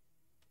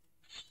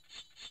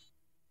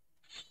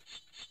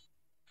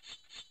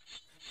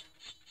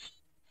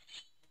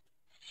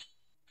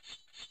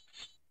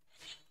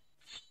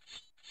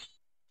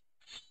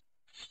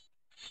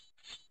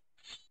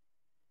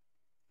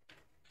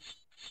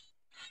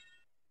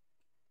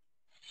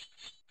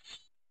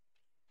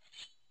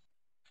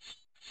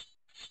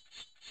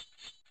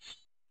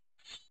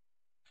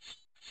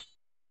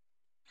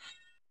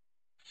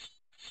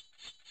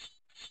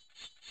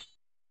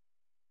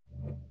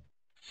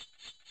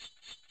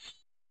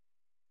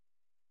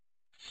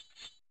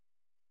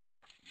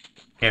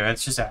 Okay,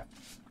 that's just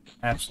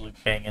absolute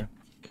banging.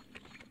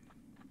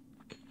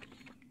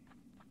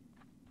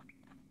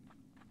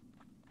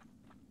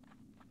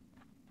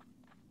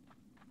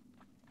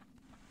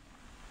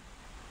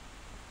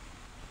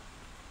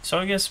 So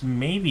I guess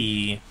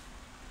maybe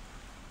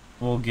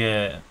we'll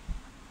get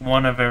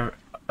one of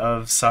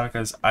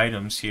Sokka's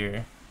items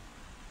here.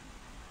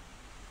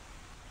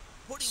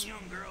 Putting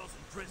young girls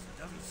in prison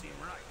doesn't seem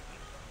right.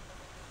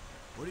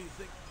 What do you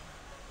think?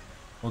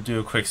 We'll do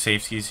a quick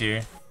safeties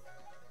here,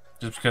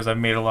 just because I've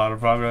made a lot of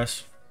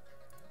progress.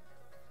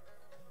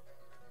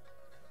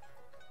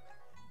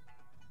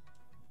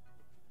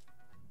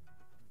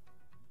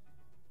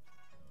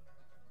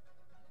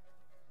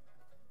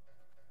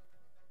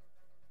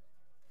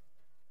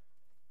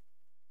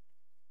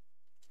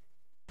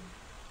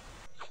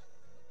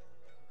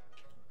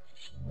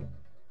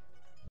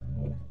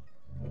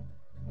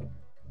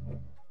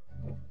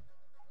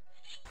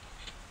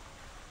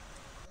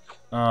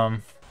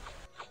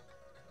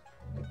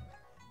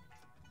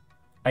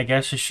 I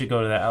guess I should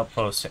go to the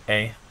outpost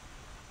A.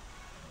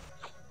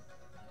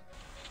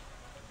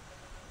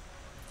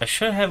 I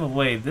should have a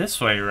way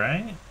this way,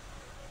 right?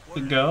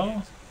 To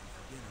go?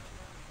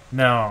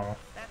 No.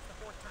 That's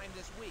the 4th time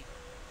this week.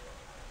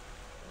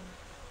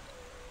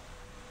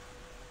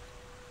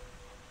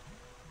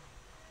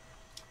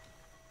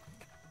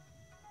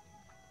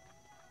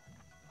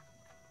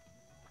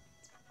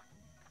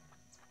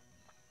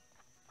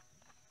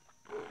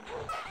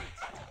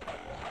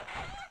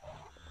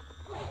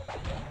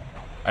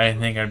 I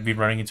didn't think I'd be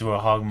running into a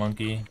hog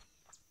monkey.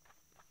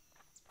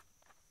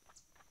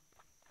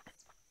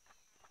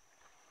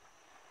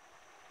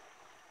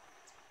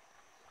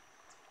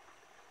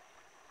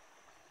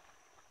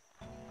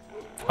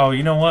 Oh,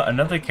 you know what?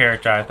 Another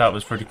character I thought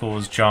was pretty cool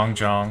was Jong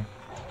Jong.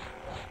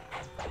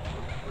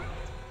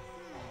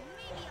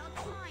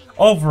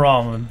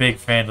 Overall, I'm a big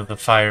fan of the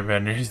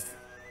firebenders.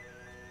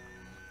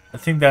 I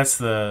think that's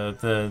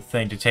the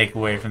thing to take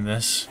away from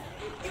this.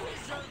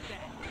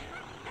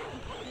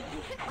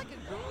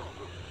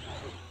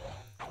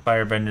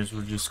 Firebenders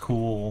were just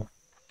cool.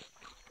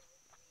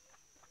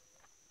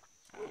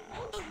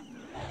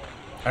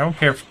 I don't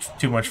care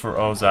too much for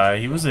Ozai.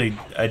 He was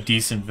a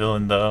decent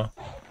villain, though.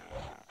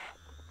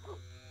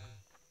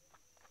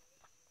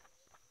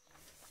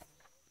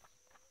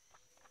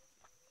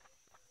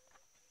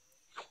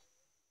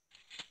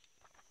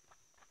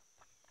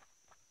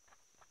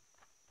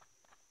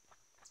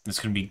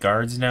 It's gonna be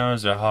guards now?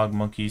 Is a hog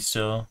monkey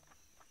still?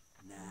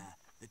 Nah,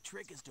 the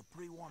trick is to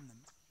pre-warm them.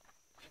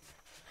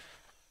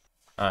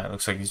 Alright,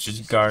 looks like it's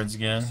just guards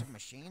again. Massive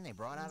machine they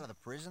brought out of the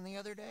prison the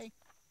other day?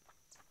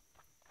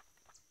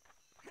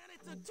 And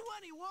it took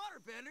 20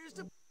 waterbenders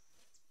to...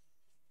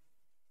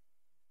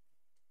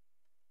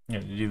 You know,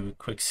 to do a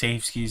quick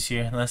save skis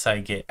here, unless I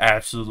get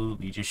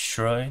absolutely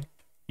destroyed.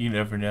 You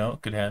never know,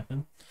 it could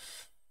happen.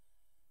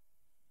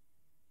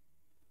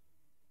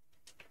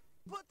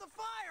 put the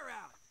fire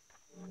out.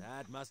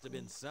 That must have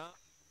been some.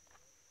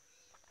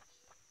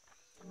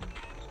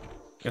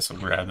 Guess I'll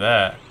grab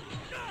that.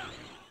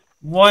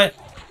 What?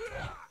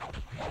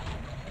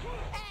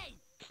 Hey!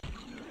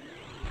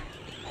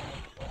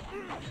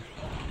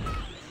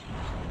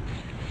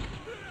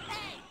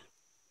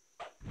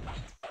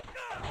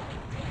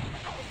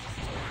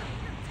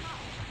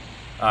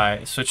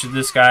 Alright, switch to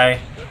this guy.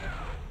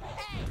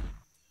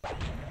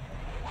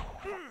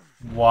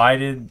 Why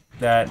did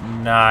that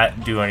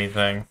not do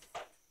anything?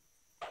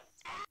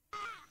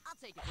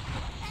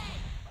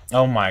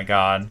 Oh my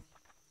god.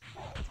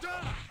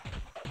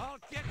 I'll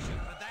get you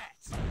for that.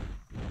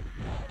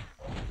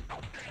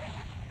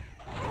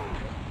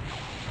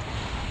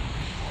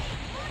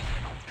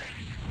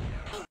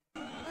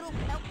 Little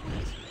help,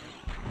 please.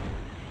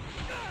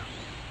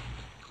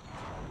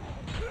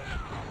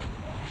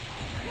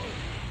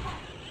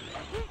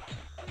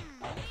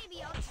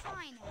 Maybe I'll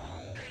try now.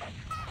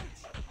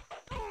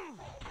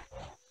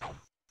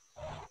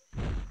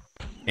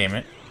 Damn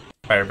it.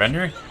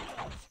 Firebender?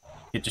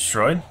 Get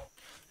destroyed?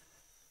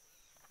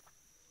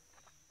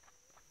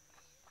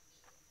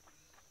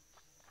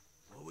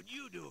 What would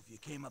you do if you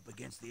came up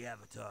against the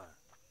Avatar?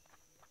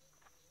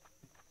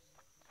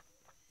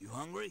 You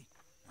hungry?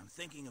 I'm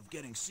thinking of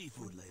getting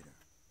seafood later.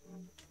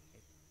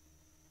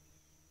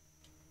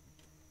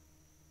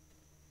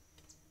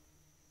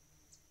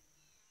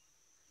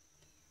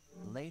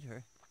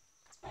 later.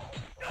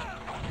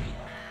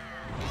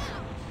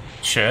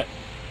 Shit.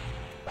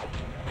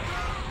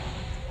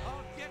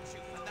 I'll get you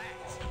for that.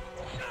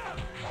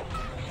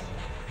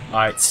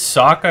 Alright,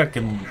 Sokka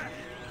can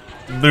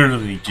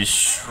literally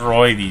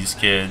destroy these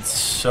kids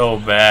so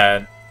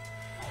bad.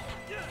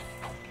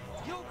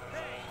 You'll pay.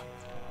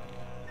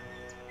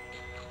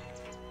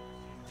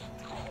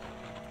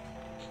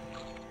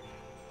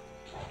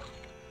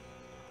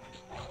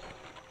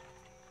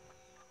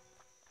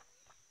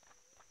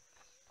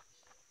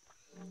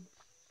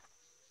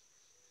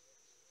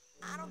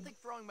 I don't think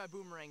throwing my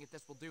boomerang at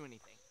this will do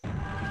anything.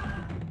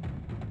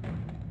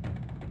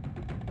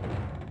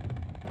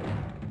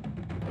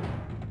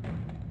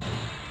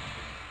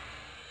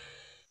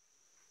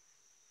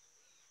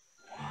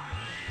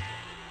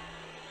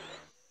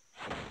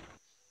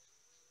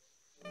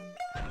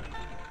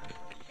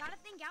 Gotta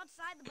think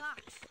outside the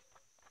box.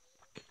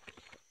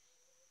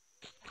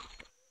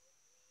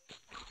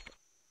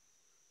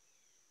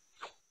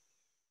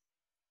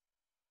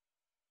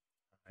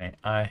 Alright,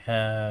 I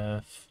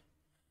have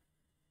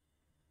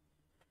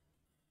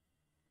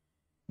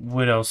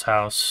Widow's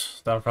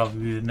house. That'll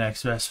probably be the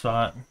next best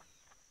spot.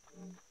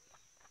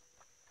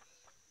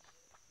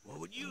 What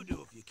would you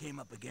do if you came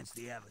up against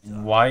the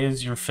Avatar? Why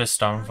is your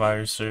fist on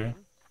fire, sir?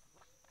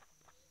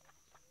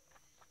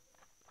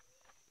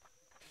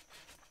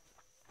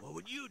 What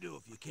would you do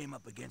if you came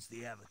up against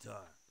the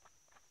Avatar?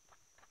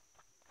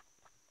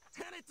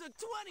 And it took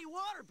 20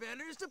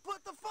 waterbenders to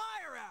put the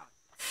fire out!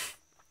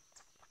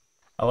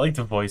 I like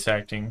the voice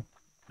acting.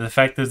 The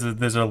fact that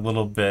there's a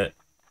little bit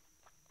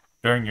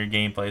during your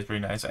gameplay is pretty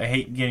nice. I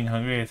hate getting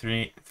hungry at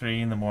 3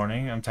 in the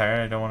morning. I'm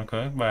tired. I don't want to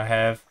cook, but I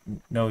have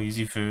no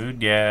easy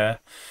food. Yeah.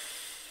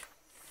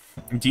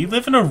 Do you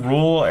live in a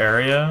rural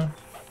area?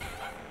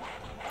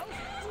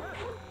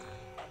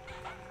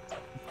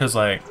 Because,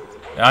 like,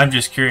 I'm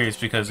just curious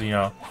because, you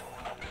know,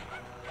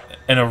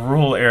 in a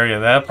rural area,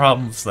 that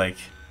problem's, like,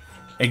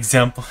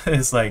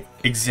 is, like,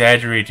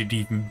 exaggerated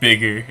even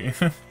bigger.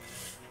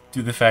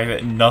 Due to the fact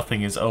that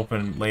nothing is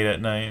open late at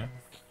night.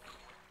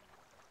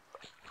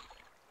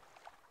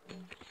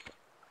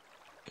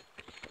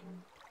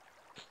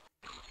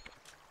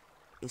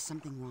 Is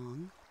something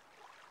wrong?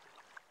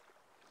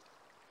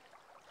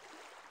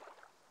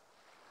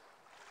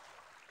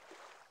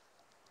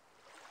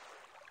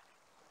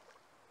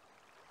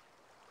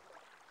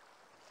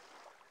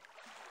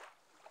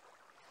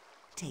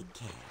 Take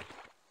care.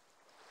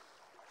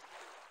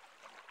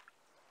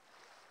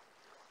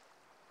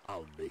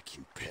 I'll make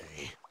you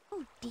pay.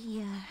 Oh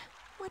dear,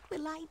 what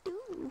will I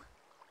do?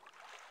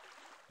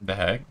 The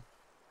heck?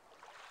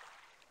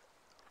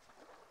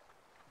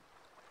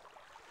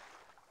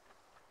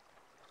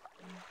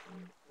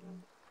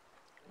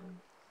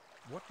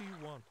 What do you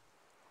want?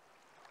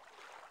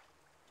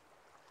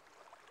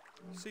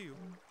 See you.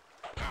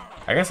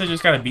 I guess I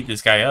just gotta beat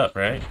this guy up,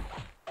 right?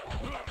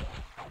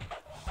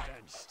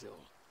 Stand still.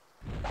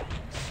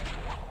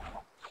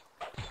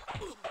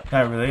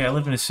 Not really. I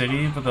live in a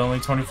city, but the only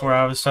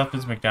 24-hour stuff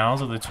is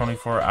McDonald's or the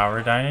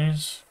 24-hour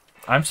diners.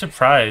 I'm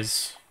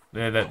surprised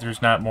that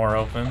there's not more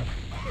open.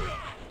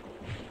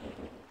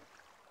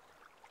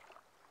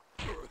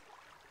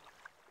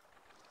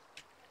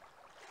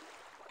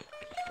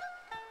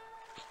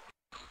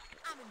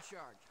 I'm in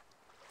charge.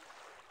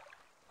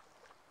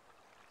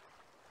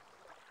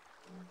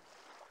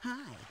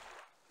 Hi.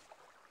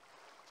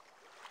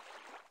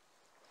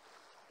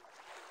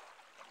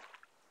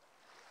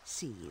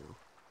 See you.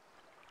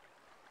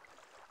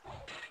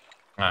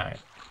 Alright.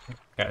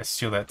 Gotta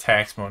steal that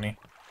tax money.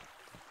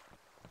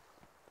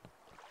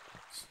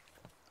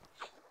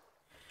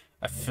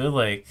 I feel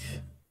like...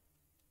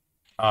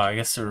 Oh, I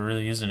guess there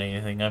really isn't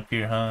anything up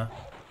here, huh?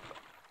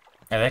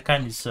 Yeah, that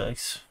kind of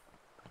sucks.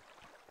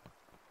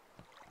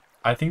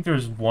 I think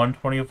there's one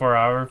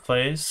 24-hour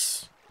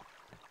place.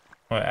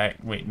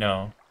 Wait,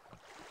 no.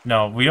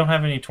 No, we don't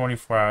have any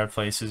 24-hour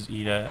places to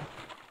eat at.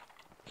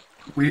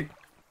 We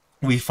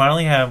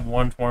finally have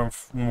one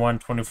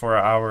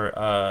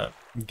 24-hour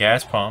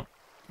gas pump.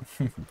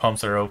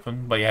 Pumps are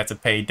open, but you have to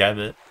pay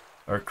debit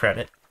or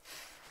credit.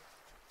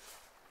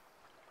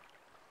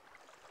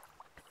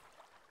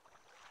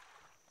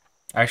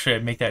 Actually,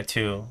 I'd make that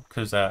too,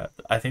 because I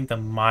think the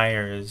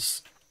Meyer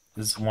is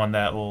one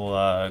that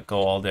will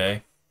go all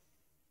day.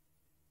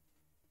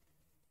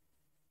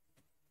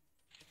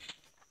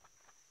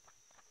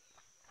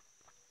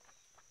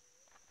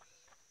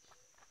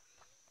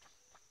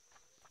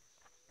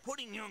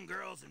 Putting young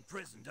girls in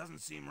prison doesn't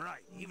seem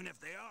right, even if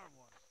they are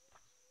one.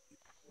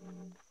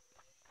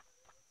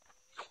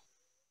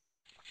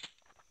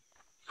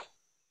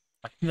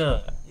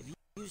 Have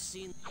you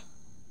seen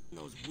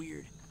those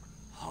weird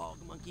hog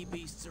monkey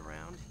beasts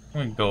around?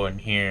 I'm gonna go in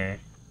here.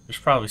 There's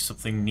probably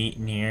something neat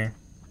in here.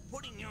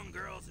 Putting young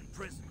girls in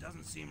prison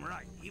doesn't seem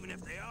right, even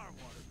if they are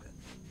waterbenders.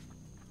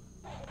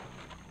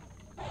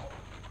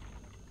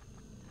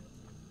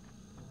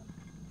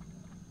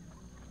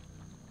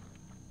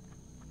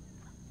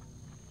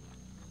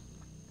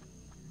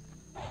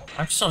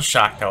 I'm so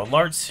shocked though. A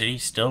large city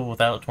still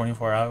without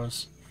 24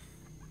 hours.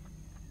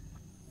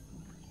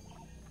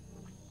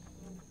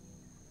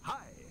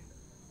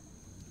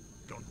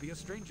 Don't be a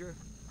stranger.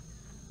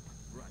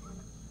 Right.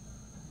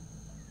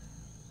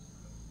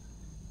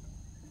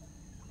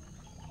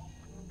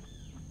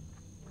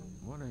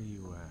 What are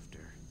you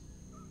after?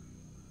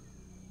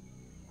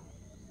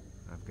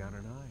 I've got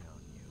an eye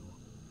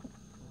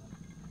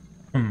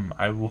on you.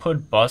 I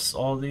would bust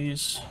all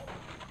these.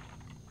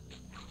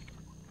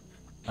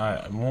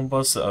 I won't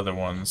bust the other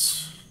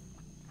ones.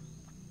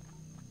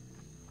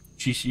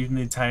 Sheesh, even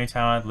the tiny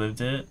town I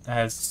lived in, it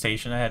has a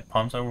station that had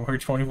pumps that work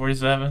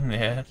 24/7.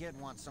 Yeah. Kid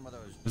wants some of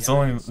those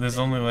There's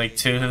only like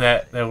 2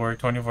 that work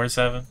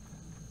 24/7.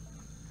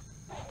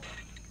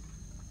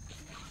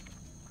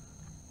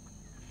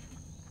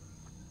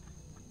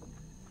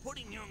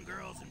 Putting young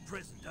girls in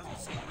prison doesn't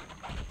seem...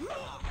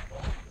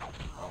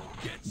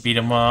 Beat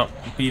him up.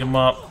 Beat him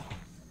up.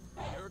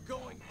 You're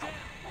going down.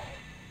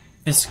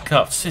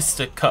 Fisticuffs.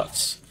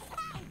 Fisticuffs.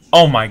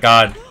 Oh my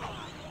god.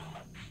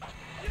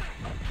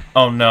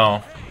 Oh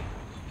no.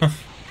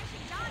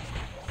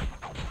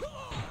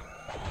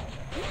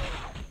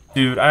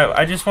 Dude,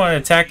 I just want to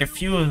attack a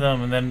few of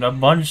them and then a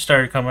bunch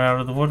started coming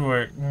out of the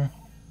woodwork.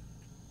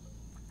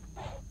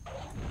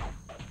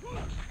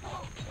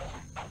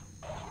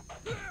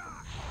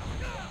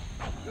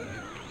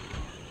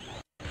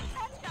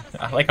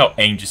 I like how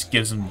Aang just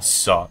gives him the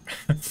sock.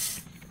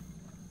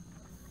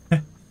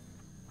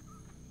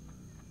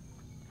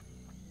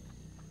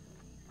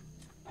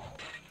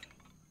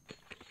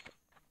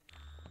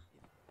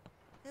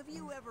 Have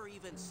you ever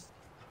even...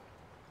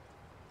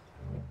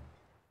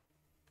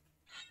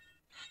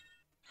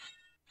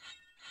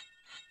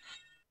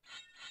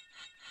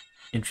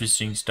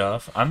 Interesting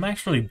stuff. I'm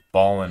actually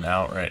balling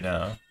out right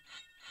now.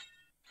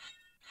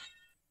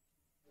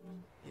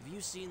 Have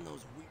you seen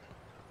those weird...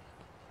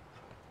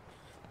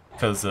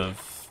 Because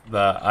of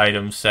the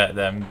item set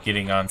that I'm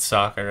getting on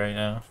Sokka right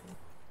now.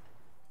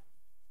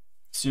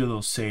 See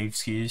those save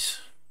skis.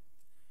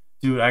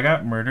 Dude, I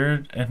got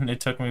murdered and it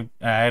took me...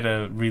 I had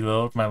to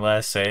reload my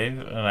last save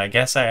and I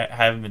guess I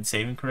haven't been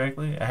saving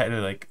correctly. I had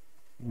to like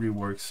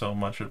rework so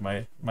much of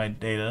my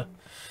data.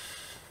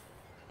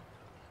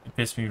 It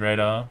pissed me right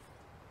off.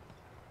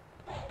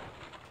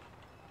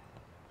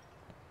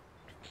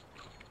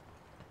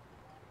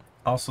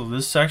 Also,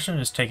 this section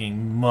is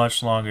taking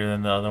much longer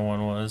than the other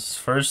one was.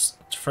 First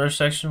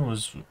section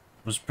was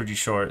pretty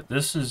short.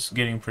 This is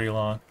getting pretty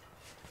long.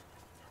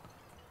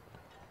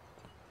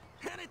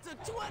 And it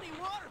took 20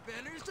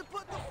 waterbenders to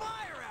put the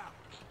fire out!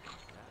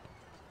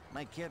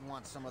 My kid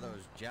wants some of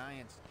those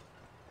giants.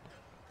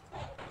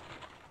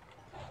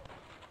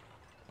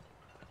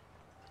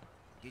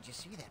 Did you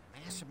see that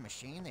massive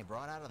machine they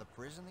brought out of the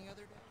prison the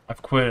other day?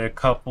 I've quit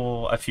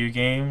a few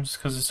games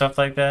because of stuff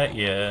like that.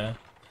 Yeah.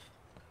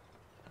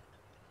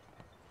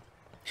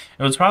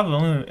 It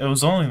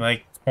was only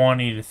like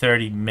 20 to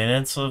 30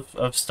 minutes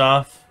of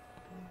stuff.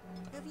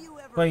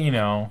 But you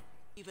know,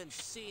 Even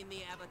seen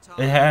the Avatar?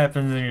 it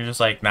happens and you're just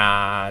like,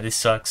 nah, this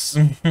sucks.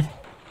 We're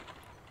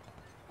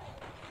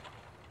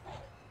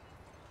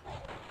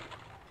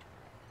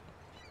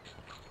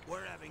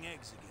having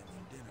eggs again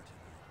for dinner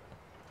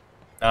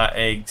tonight. Not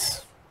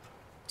eggs.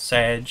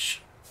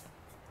 Sage.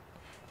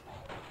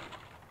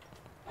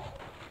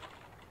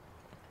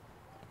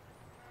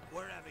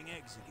 We're having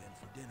eggs again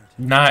for dinner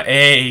tonight. Not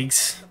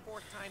eggs. The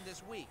 4th time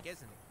this week,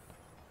 isn't it?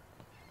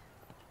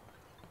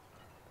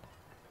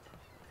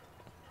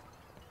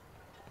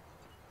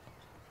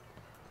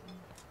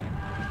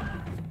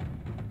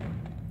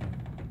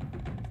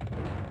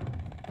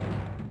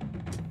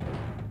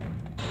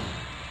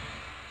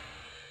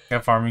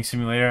 Got Farming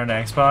Simulator on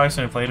Xbox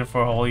and I played it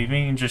for a whole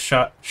evening and just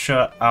shut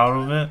out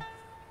of it.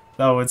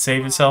 That would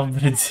save itself,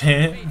 but it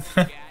didn't.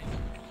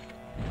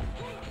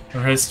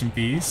 Rest in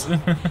peace.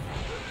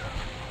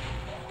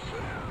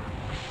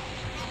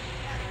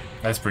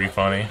 That's pretty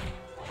funny.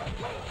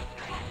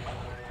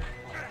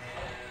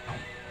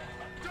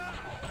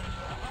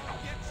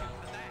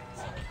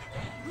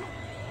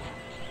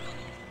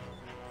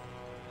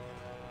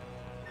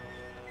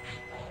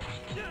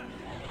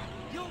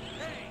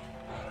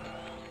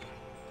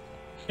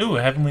 Ooh,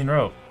 a heavenly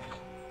rope.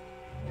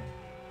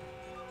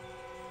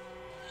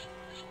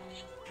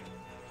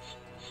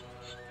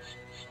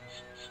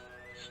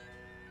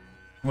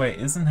 Wait,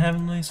 isn't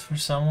heavenlies for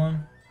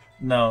someone?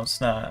 No, it's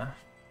not.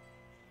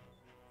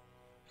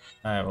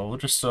 Alright, well, we'll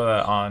just throw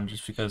that on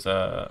just because,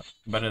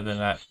 better than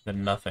that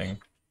than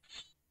nothing.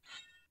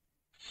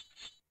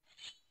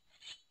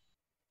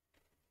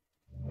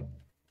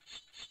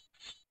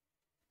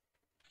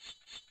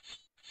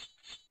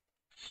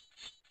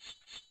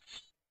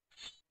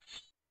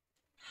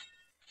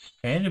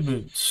 Panda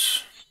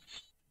boots.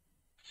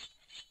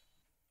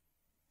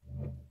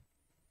 What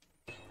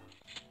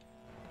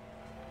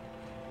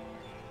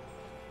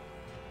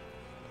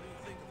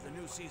do you think of the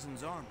new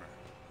season's armor?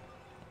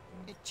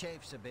 It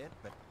chafes a bit,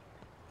 but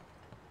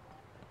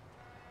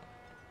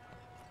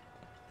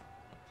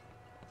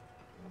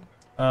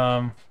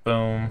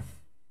Boom.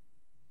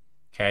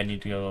 Okay, I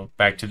need to go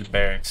back to the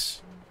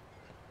barracks.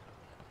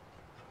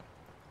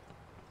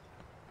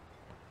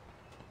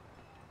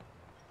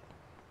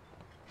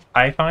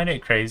 I find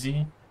it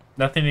crazy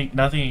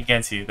nothing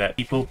against you that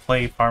people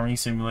play Farming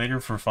Simulator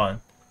for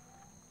fun.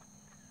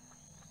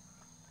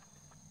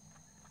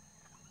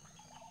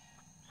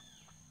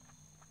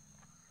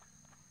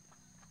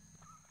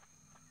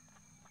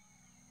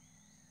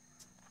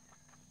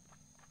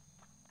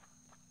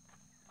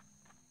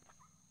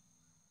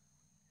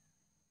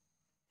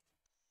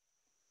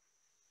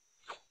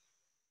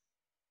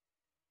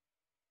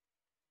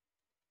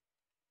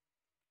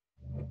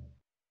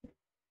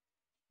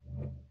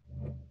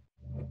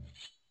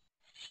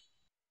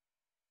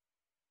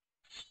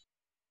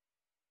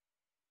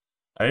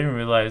 I didn't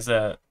realize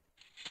that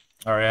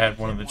I already had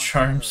one of the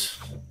charms.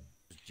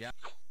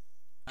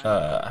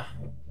 There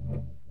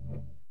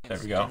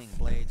we go.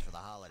 Blades for the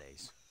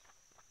holidays.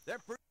 They're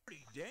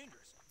pretty dangerous.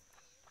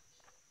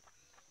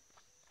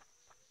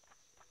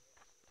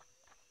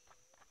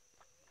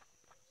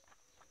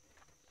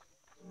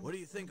 What do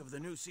you think of the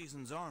new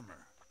season's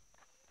armor?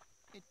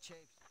 It chafes.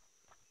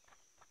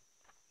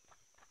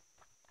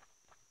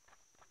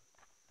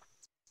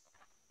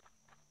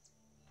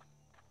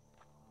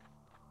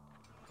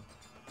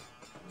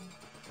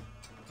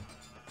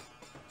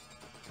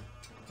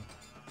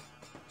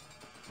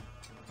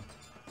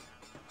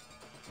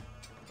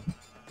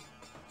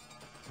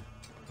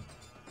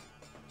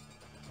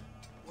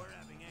 We're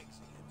having eggs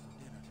again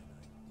for dinner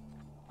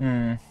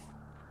tonight.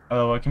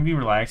 Although it can be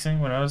relaxing.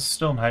 When I was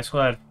still in high school,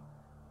 I had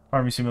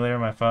Farming Simulator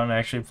on my phone. I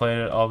actually played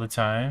it all the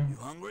time. You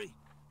hungry?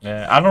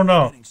 Yeah, I don't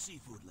know. Getting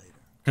seafood later.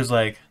 Cause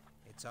like,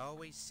 It's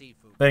always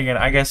seafood. then again,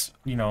 I guess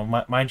you know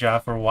my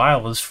job for a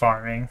while was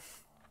farming.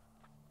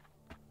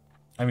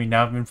 I mean,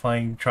 now I've been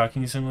playing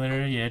Trucking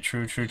Simulator. Yeah,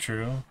 true.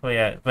 But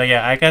yeah,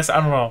 I guess I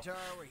don't know.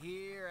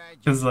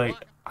 Cause like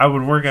I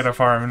would work at a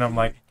farm, and I'm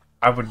like,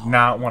 I would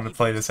not want to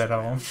play this at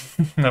home.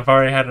 I've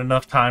already had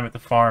enough time at the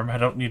farm. I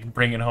don't need to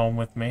bring it home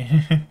with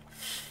me.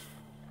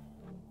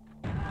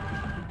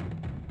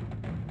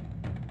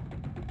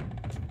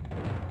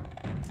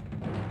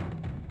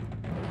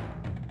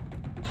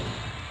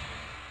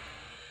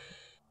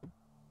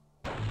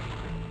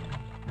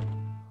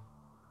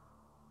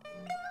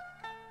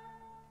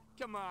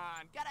 Come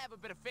on, gotta have a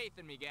bit of faith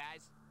in me,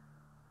 guys.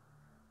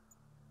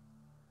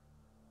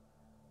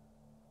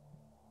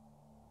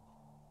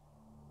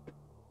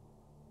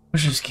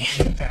 Wish this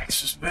game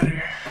packs was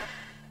better.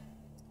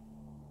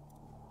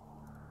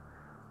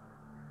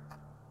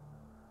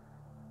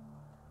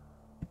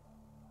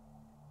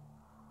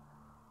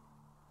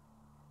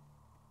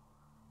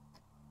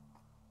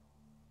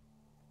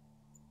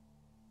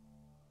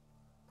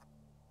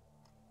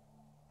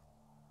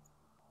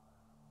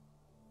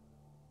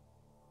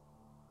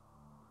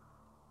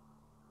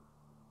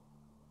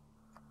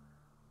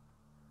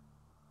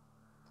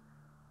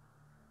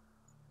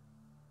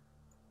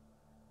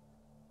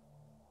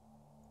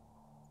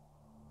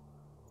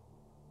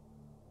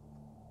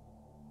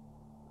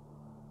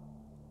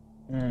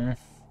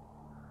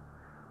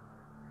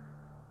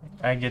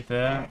 I get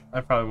that.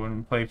 I probably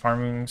wouldn't play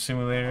Farming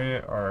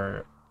Simulator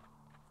or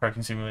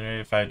Trucking Simulator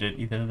if I did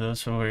either of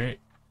those for it.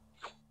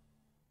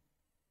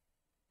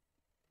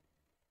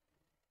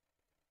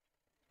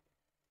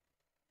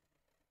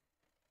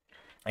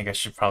 I guess I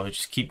should probably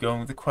just keep going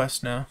with the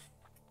quest now.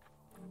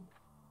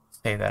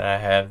 Say that I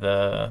have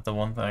the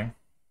one thing.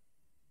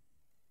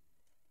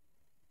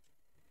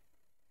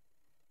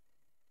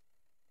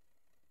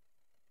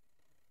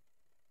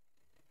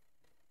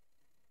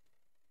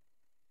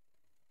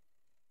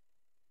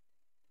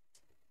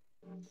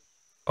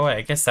 Oh wait,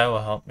 I guess that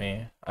will help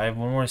me. I have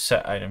one more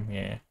set item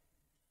here.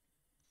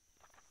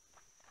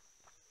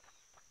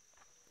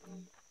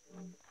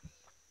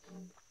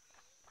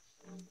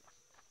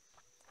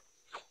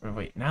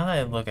 Wait, now that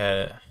I look at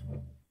it,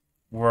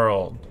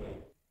 world.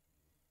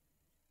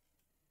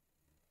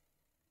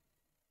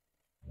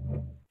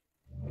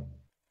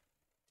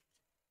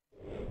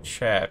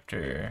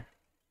 Chapter.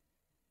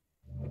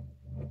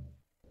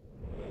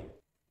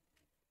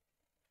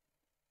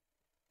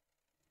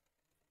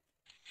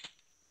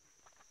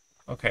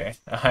 Okay,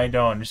 I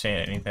don't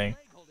understand anything.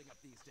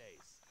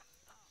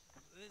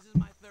 This is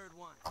my third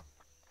one.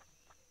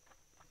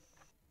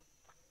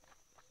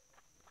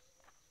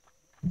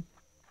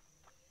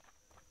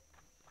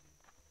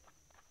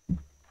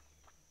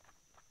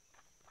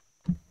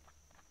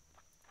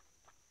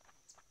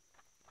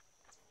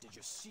 Did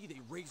you see they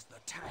raised the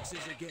taxes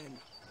again?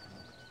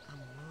 I'm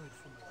worried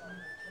for my...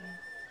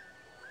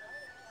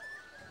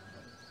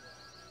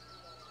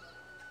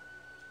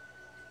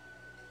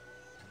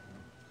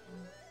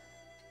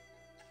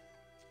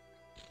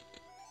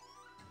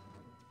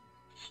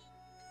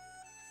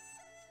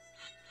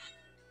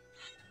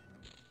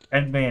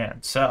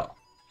 Advance, sell.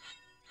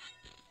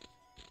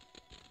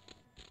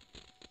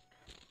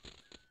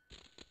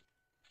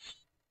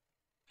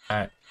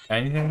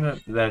 Anything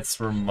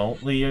that's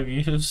remotely of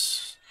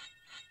use,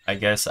 I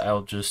guess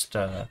I'll just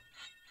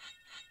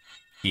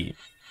keep.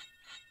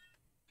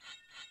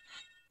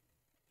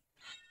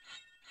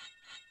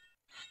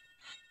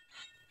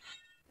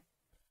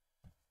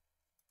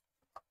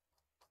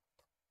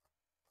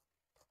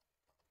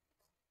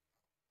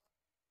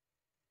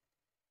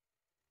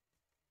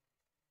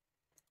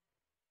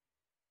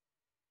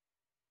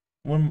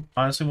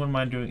 Honestly, wouldn't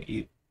mind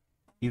doing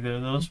either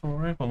of those for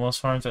work, but most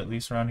farms, at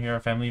least around here, are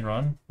family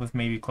run with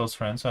maybe close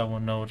friends, so I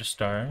wouldn't know where to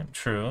start.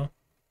 True.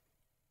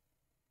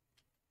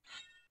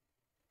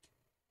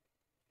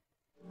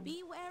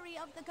 Be wary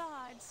of the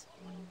guards.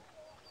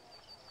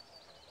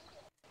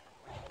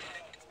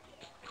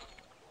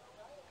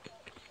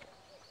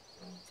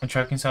 The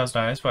trucking sounds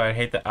nice, but I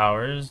hate the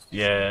hours.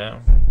 Yeah.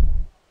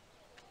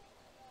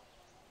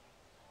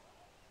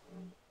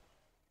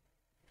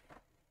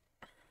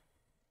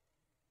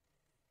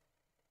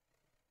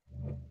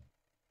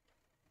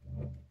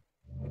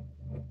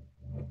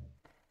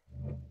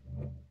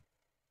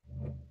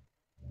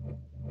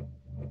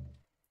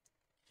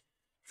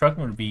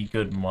 Trucking would be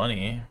good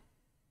money,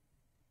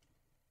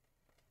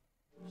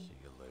 See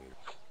you later.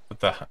 but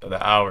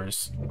the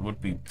hours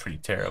would be pretty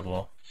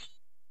terrible.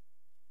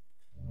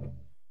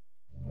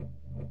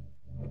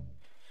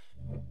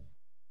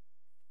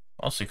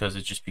 Also because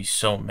it'd just be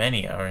so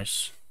many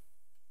hours.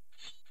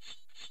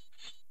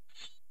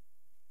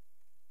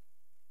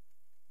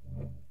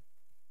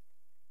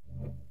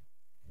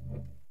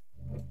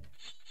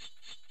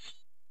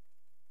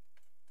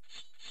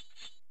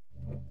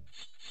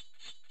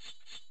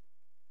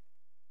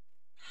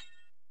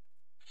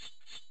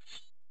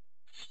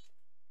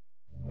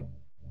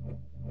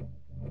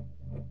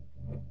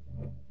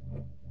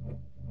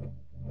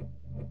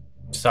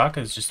 Sokka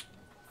is just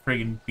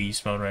friggin'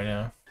 beast mode right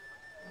now.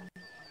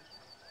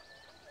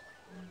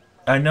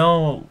 I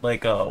know,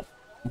 like,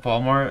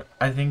 Walmart,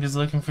 I think, is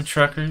looking for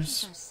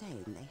truckers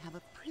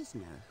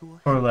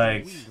for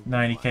like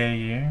 90K a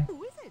year.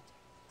 Who is it?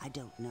 I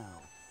don't know.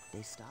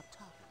 They stopped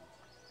talking.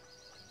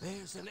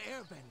 There's an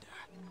airbender.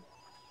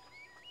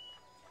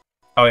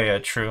 Oh yeah,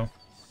 true.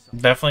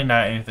 Definitely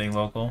not anything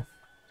local.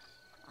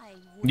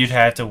 You'd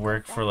have to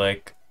work for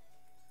like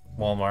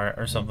Walmart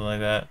or something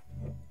like that.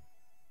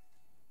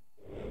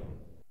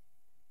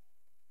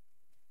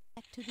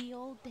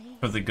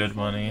 For the good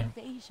money.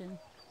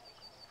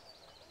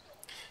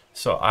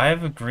 So I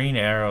have a green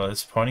arrow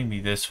that's pointing me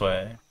this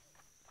way.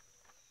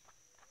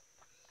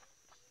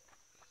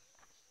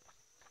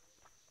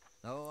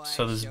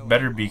 So this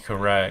better be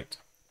correct.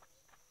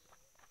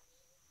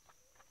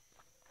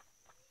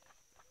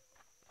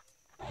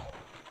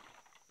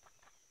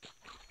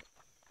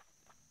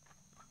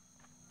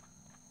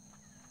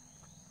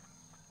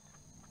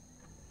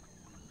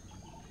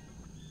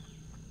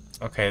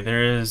 Okay,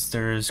 there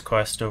is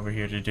quest over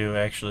here to do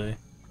actually.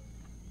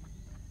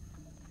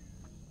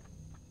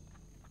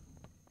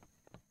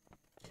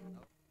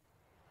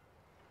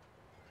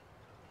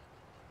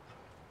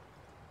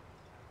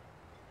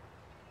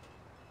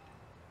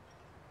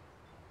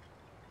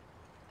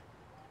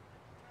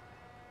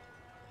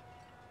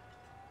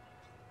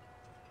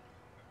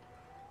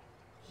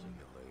 See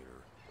you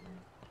later.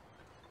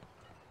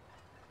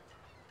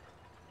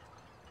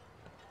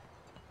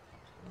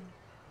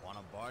 Wanna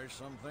buy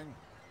something?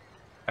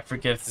 I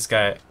forget if this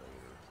guy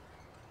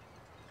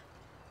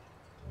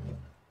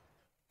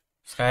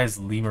has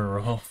lemur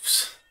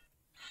robes.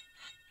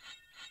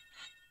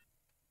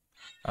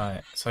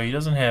 Alright, so he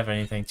doesn't have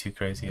anything too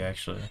crazy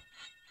actually.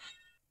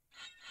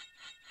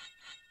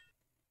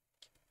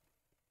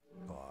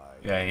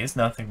 Yeah, he's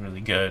nothing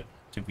really good,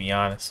 to be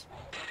honest.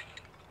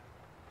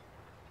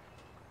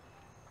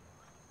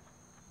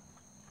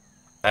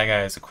 That guy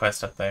has a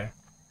quest up there.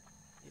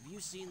 Have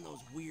you seen those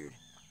weird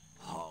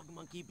hog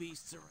monkey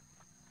beasts around?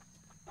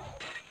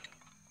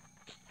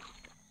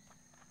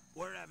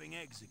 We're having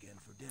eggs again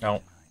for dinner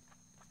Nope. tonight.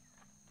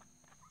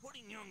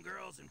 Putting young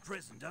girls in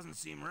prison doesn't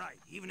seem right,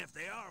 even if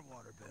they are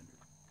waterbenders.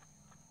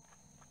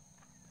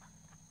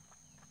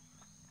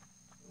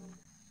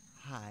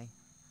 Hi.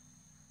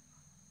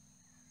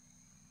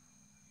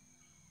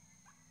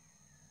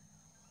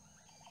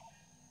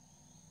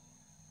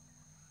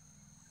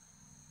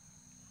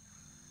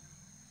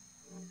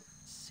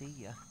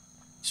 See ya.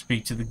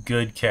 Speak to the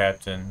good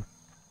captain.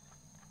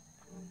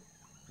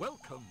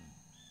 Welcome.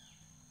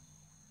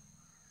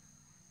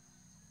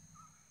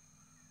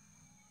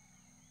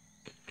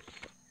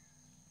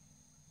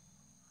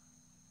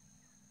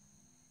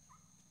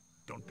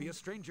 Don't be a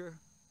stranger.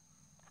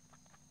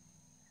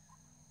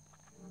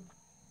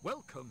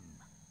 Welcome.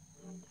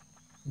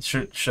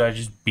 Should I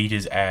just beat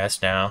his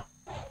ass now?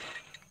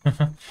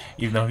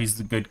 Even though he's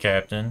the good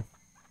captain.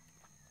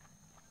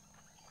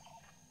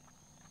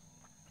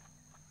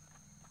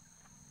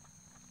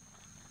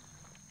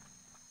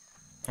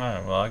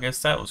 Alright, well, I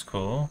guess that was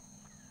cool.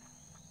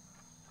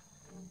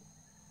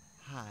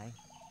 Hi.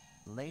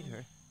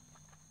 Later.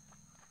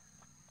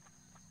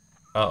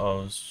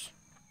 Uh-oh.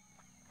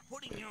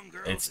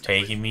 It's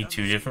taking me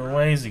two different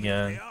ways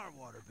again.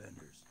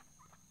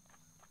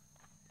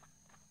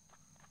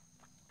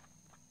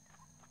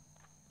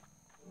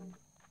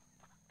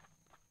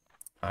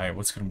 Alright,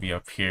 what's gonna be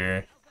up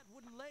here?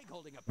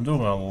 I'm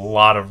doing a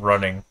lot of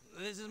running.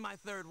 This is my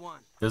third one.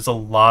 There's a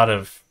lot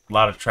of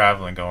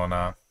traveling going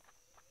on.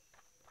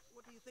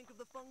 What do you think of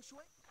the feng shui?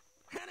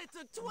 And it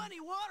took 20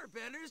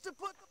 waterbenders to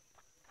put the...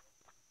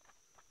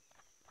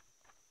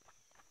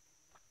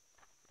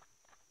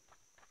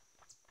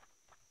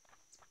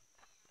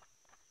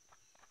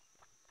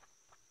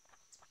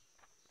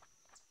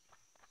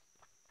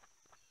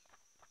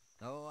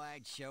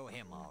 I'd show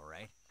him all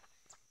right.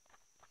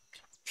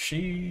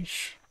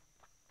 Sheesh.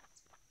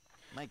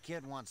 My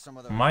kid wants some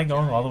of those. Am I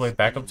going all the way giant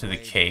back up to spinning the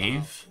blades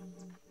cave?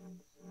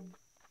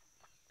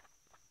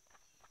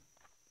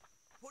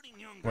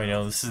 Wait,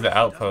 no, this is the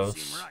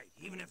outpost. Right,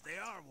 even if they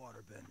are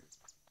waterbenders.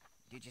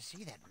 Did you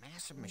see that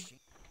massive machine?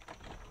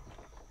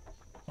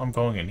 I'm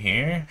going in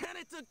here? And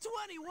it took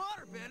 20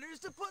 waterbenders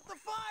to put the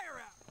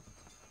fire out.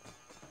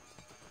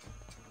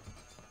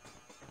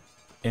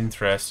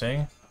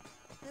 Interesting.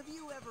 Have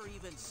you ever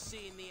even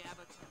seen the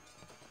Avatar?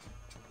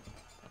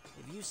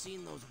 Have you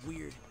seen those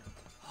weird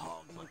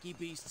hog monkey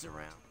beasts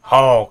around?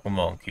 Hog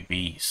monkey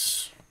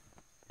beasts.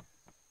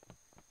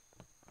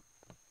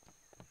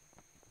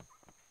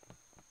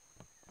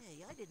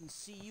 Hey, I didn't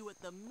see you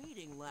at the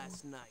meeting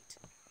last night.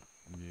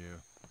 Yeah.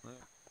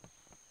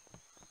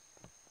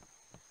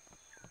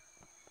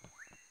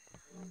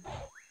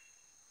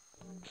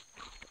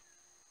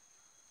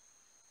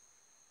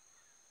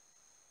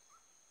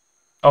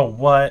 Oh,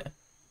 what?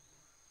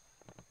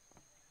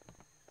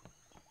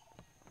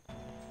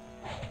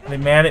 They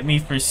mad at me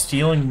for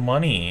stealing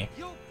money.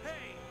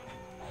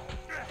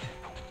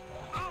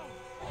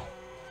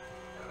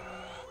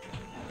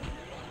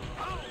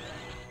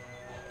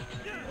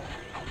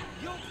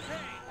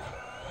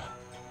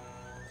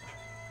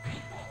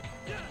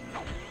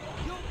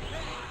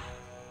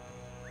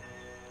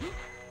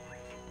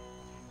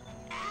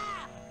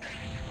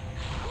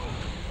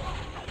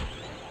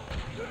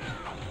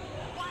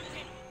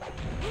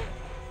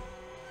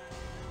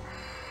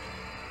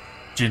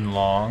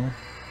 Jinlong.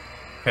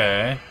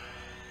 Okay.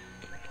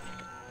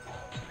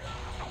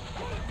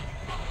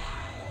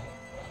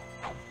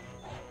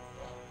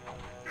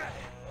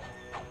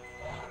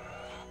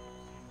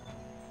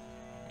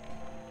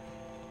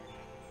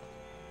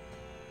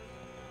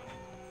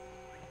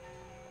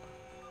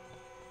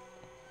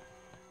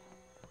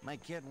 My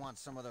kid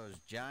wants some of those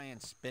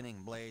giant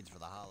spinning blades for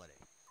the holiday.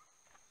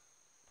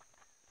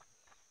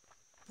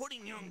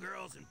 Putting young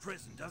girls in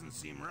prison doesn't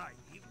seem right.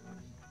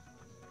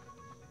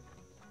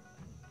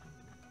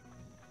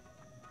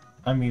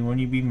 I mean, when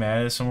you be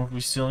mad at someone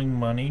for stealing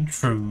money,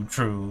 true,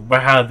 true.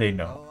 But how'd they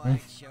know? Oh, I'd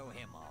show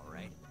him all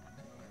right.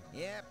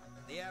 Yep,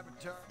 the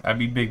Avatar. I'd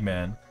be big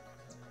man.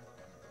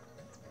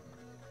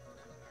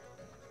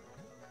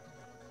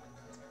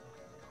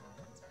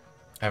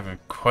 I have a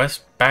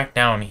quest back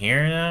down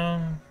here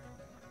now?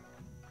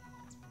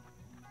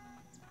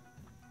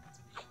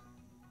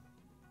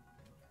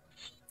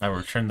 I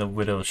return the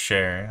widow's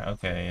share.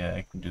 Okay, yeah,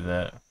 I can do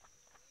that.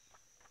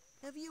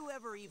 Have you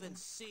ever even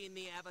seen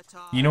the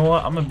Avatar? You know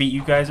what? I'm gonna beat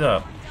you guys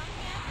up.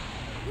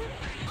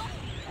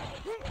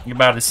 You're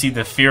about to see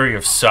the fury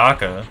of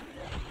Sokka.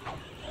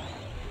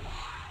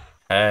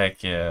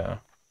 Heck yeah.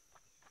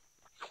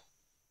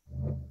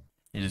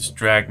 You just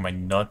dragged my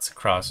nuts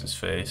across his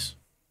face.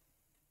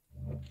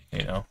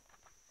 You know.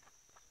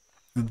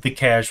 The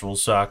casual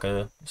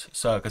Sokka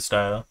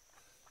style.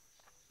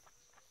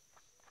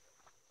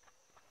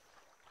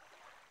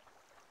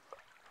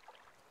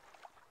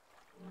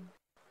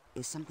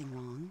 Is something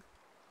wrong?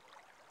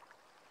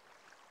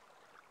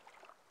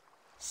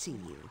 See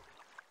you.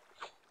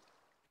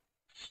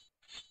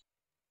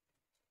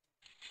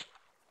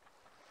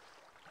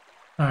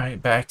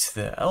 Alright, back to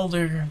the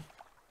Elder.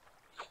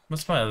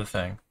 What's my other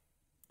thing?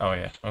 Oh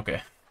yeah,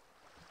 okay.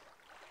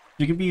 If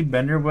you could be a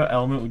bender, what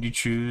element would you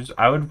choose?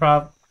 I would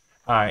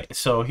Alright,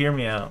 so hear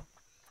me out.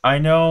 I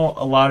know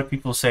a lot of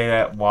people say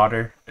that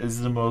water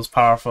is the most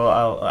powerful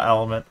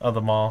element of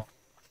them all.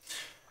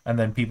 And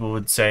then people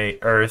would say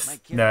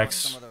Earth next.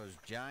 Some of those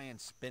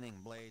giant spinning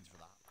blades for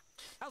the...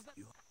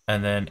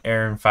 And then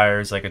air and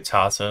fire is like a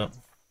toss-up.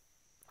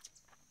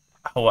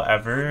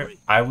 However,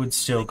 I would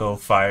still go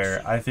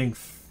fire. I think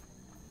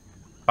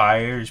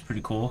fire is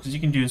pretty cool because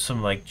you can do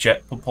some like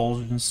jet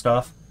propulsion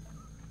stuff.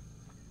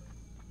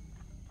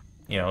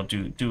 You know,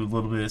 do a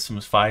little bit of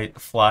some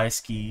fly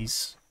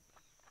skis.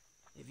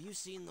 Have you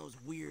seen those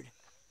weird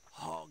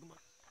hog?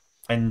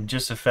 And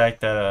just the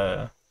fact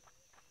that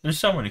there's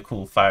so many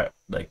cool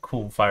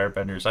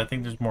firebenders. I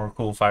think there's more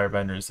cool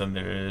firebenders than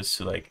there is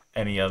to like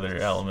any other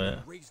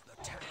element. Raise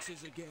the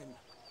taxes again.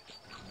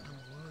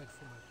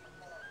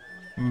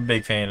 I'm a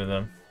big fan of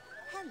them.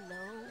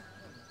 Hello.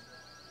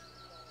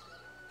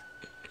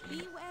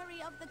 Be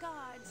wary of the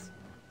guards.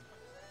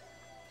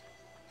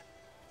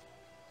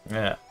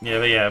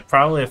 Yeah,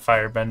 probably a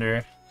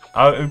firebender.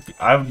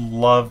 I would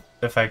love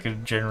if I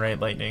could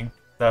generate lightning.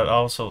 That would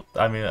also,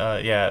 I mean,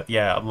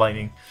 yeah,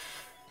 lightning.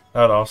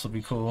 That would also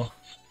be cool.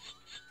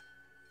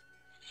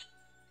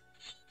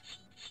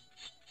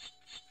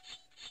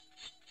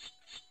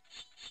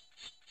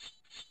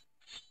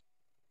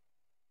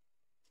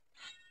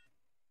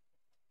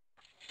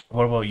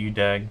 What about you,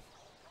 Dag?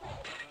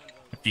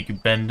 If you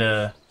could bend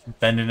an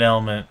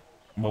element,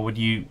 what would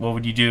you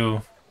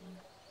do?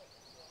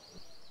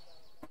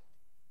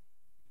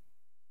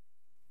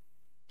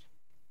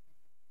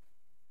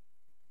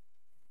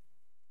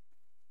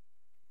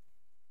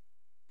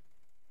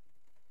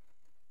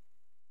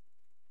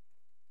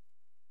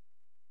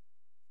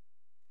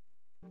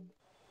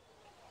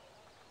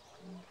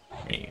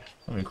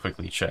 Let me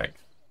quickly check.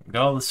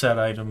 Got all the set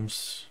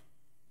items.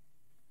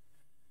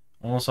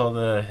 Almost all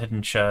the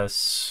hidden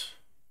chests.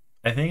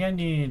 I think I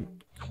need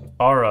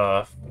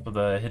aura for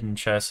the hidden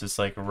chest is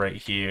like right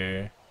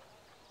here.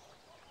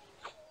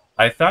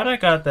 I thought I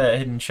got that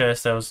hidden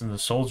chest that was in the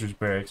soldiers'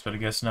 barracks, but I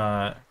guess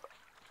not.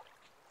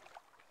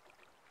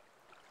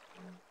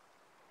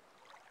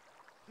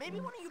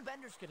 Maybe one of you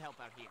benders could help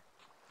out here.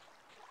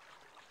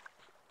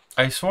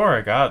 I swore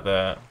I got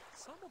that.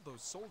 Some of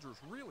those soldiers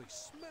really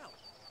smell.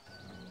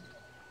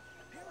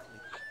 Apparently,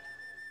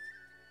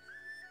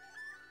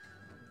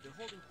 they're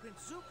holding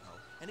Prince Zuko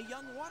and a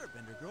young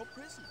waterbender girl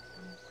prisoner.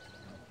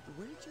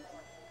 Where did you...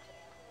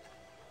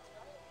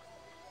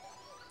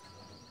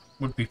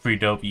 Would be pretty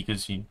dope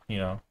because you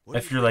know,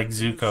 if you're like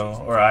Zuko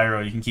or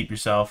Iroh, you can keep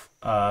yourself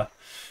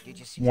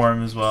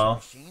warm as well.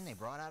 Machine they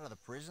brought out of the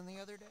prison the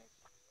other day?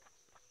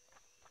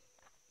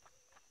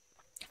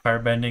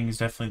 Firebending is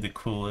definitely the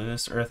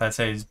coolest. Earth, I'd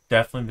say, is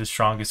definitely the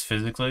strongest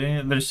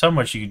physically. There's so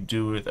much you can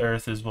do with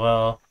Earth as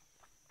well.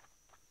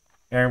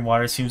 Air and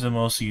water seems the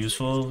most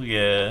useful.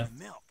 Yeah.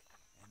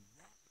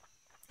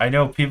 I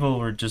know people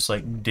were just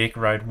like dick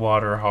ride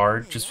water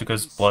hard just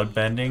because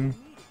bloodbending.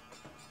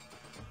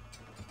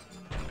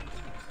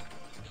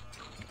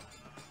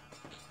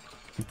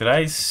 Did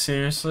I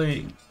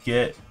seriously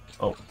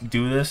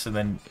do this and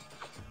then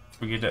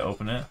forget to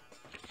open it?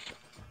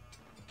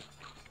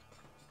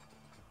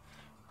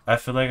 I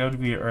feel like I would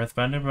be an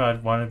earthbender, but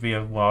I'd want to be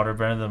a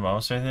waterbender the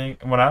most, I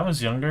think. When I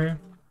was younger,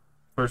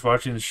 first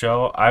watching the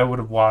show, I would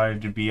have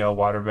wanted to be a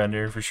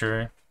waterbender for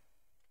sure.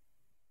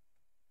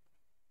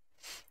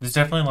 There's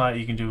definitely a lot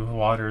you can do with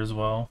water as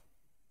well.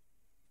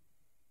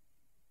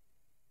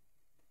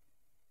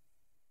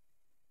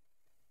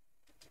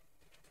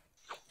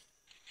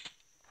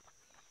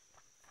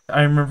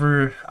 I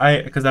remember,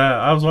 because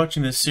I was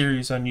watching this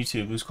series on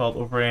YouTube. It was called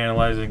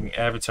Overanalyzing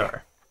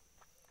Avatar.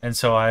 And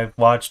so I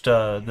watched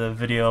the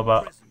video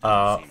about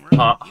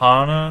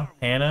Hannah,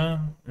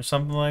 or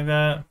something like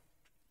that.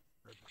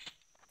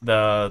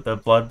 The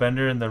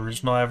bloodbender in the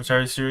original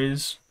Avatar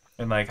series.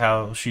 And like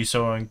how she's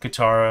showing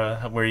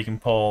Katara where you can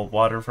pull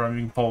water from.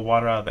 You can pull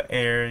water out of the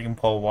air. You can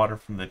pull water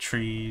from the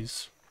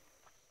trees.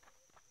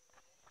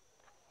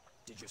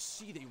 Did you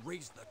see they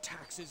raised the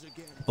taxes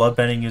again?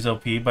 Bloodbending is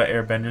OP, but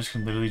airbenders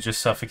can literally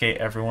just suffocate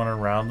everyone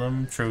around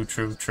them. True,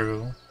 true,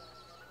 true.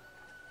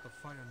 The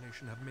Fire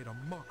Nation have made a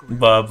mockery.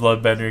 But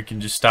bloodbender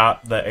can just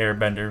stop the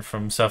airbender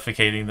from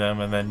suffocating them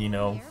and then, you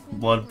know,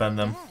 bloodbend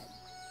them.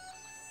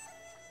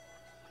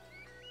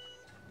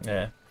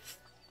 Yeah.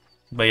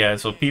 But yeah,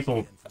 so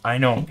people, I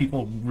know,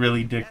 people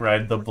really dick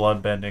ride the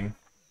bloodbending.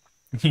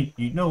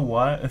 You know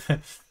what?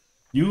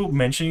 You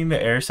mentioning the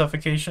air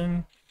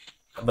suffocation,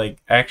 like,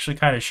 actually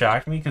kind of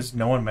shocked me because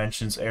no one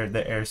mentions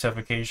the air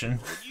suffocation.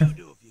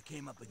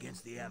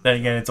 Then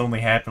again, it's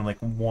only happened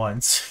like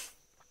once.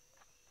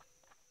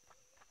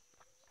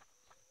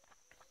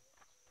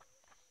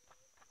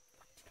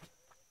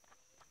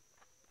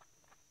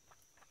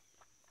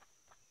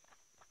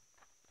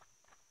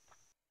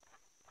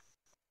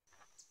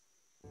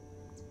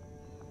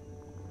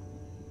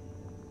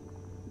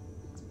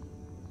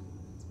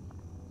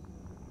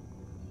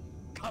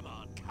 Come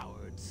on,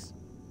 cowards.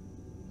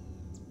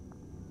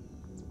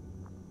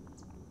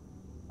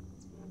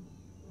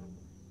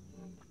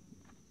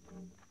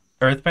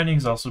 Earthbending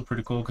is also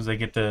pretty cool because they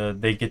get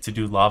to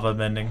do lava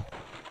bending.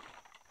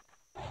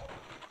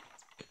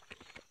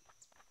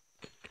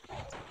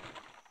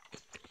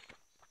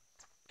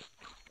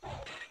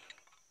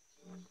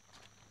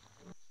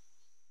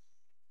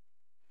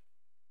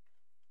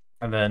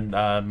 And then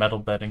metal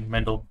bending.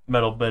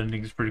 Metal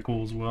bending is pretty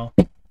cool as well.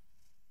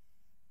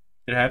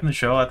 Did it happen in the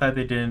show? I thought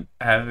they didn't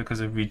have it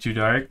because it would be too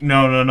dark.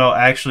 No.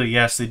 Actually,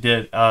 yes, they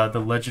did.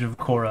 The Legend of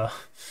Korra.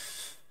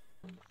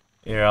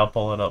 Here, I'll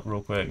pull it up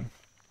real quick.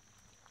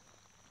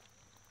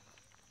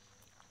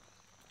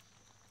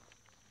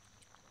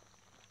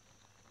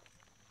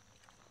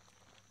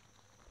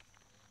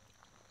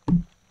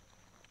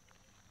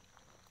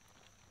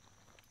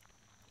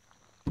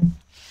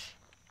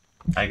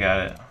 I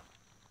got it.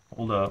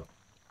 Hold up.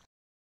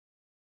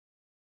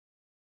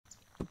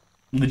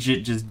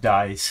 Legit just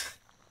dies.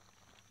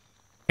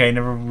 Okay, I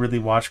never really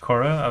watched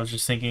Korra. I was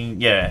just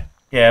thinking, yeah,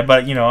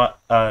 but you know,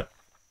 I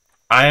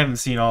haven't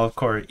seen all of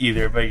Korra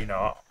either. But you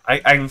know, I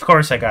of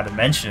course I got to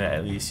mention it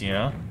at least, you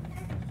know.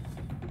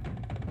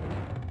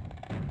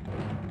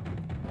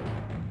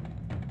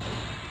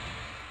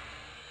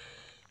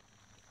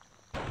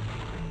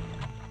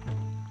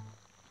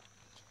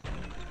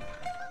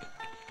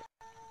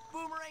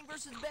 Boomerang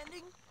versus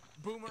bending?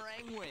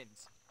 Boomerang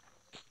wins.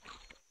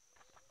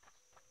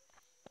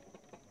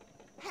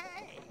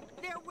 Hey,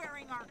 they're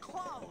wearing our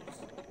clothes.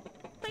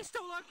 They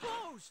stole our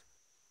clothes.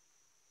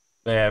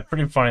 Yeah,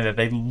 pretty funny that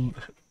they.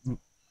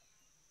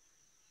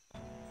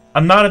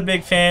 I'm not a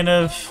big fan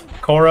of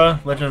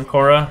Korra, Legend of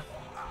Korra.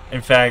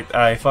 In fact,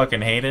 I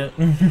fucking hate it.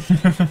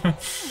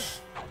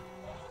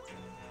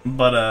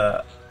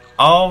 But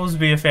I'll always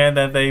be a fan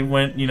that they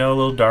went, you know, a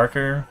little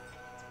darker.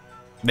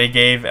 They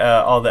gave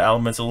all the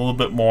elements a little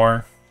bit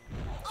more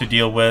to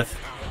deal with.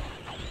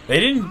 They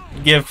didn't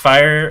give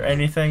fire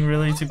anything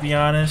really, to be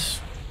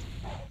honest.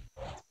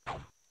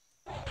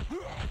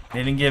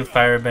 They didn't give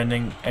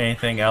firebending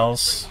anything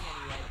else.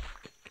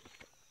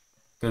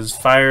 Because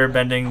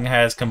firebending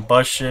has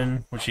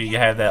combustion, which you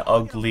have that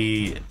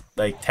ugly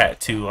like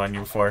tattoo on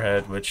your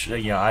forehead, which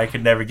I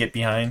could never get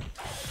behind.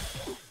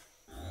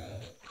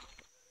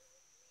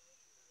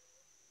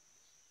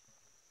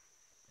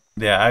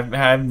 Yeah,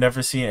 I've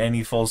never seen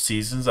any full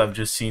seasons. I've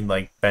just seen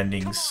like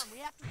bendings.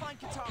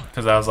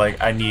 Because I was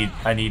like, I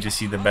need to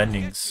see the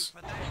bendings.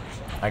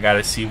 I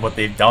gotta see what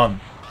they've done.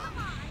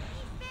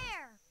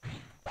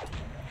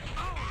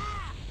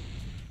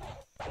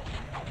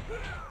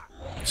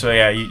 So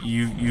yeah,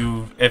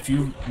 you if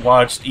you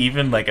watched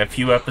even like a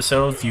few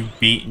episodes, you've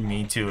beaten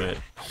me to it.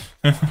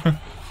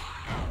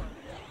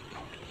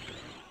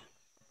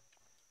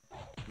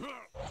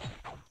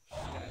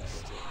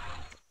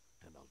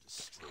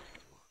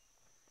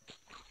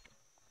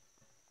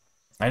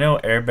 I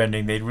know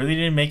airbending, they really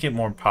didn't make it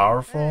more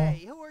powerful.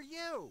 Hey, who are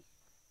you?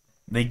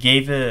 They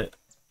gave it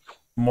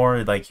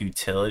more like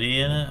utility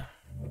in it.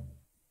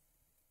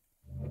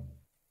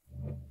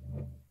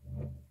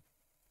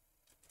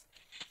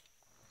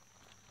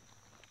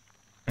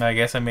 I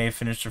guess I may have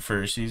finished the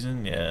first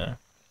season, yeah.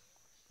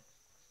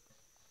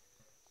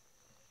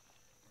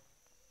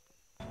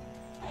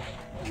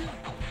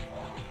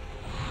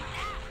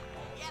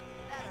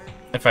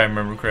 If I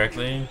remember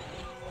correctly.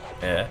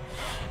 Yeah.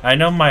 I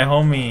know my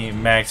homie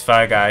Max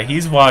Fi Guy,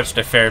 he's watched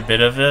a fair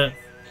bit of it.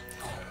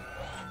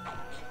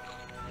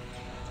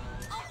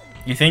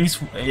 He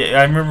thinks,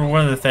 I remember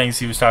one of the things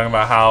he was talking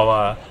about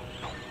how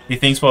he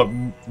thinks what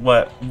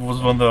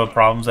was one of the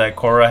problems that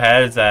Korra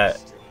had is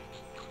that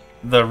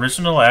the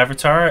original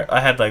Avatar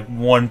had like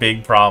one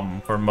big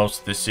problem for most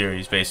of the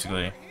series,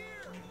 basically.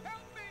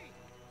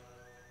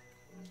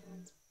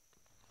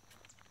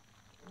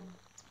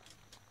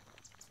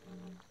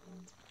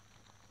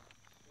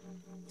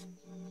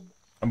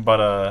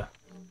 But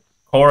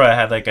Korra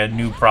had like a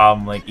new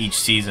problem like each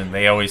season.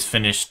 They always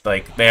finished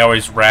like they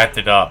always wrapped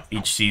it up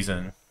each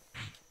season.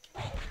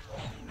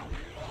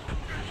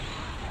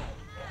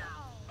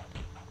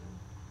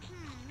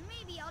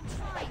 Maybe I'll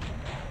try.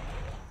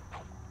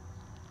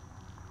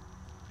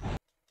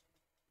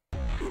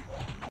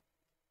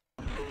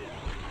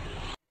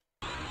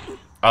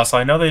 Also,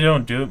 I know they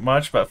don't do it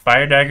much, but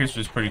Fire Daggers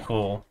was pretty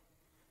cool.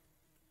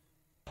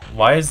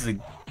 Why is the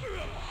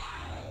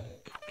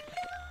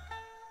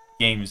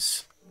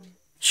game's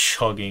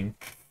chugging?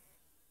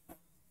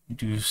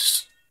 Do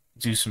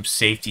some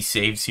safety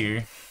saves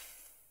here.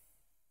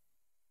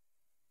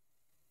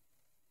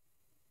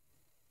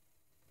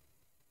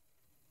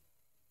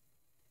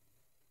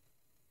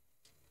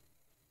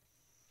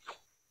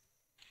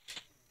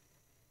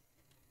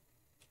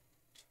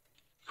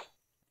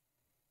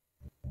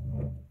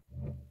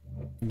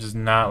 I'm just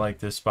not like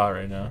this spot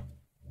right now.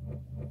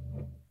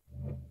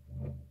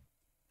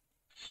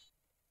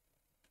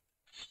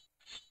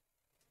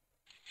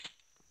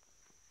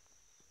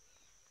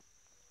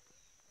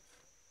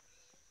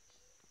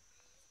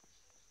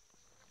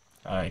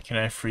 Alright, can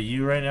I free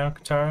you right now,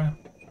 Katara?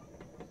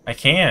 I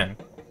can!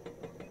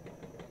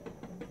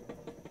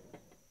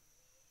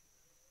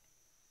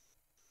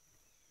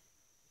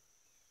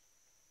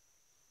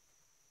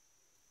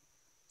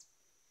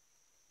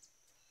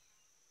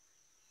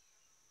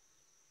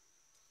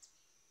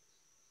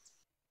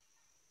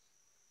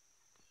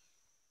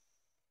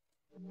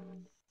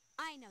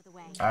 I know the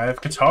way. I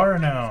have Katara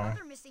now!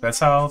 That's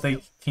how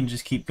they can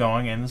just keep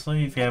going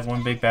endlessly. If you have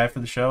one big bad for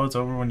the show, it's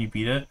over when you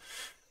beat it.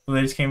 Well,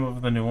 they just came up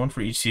with a new one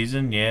for each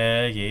season.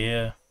 Yeah,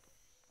 yeah.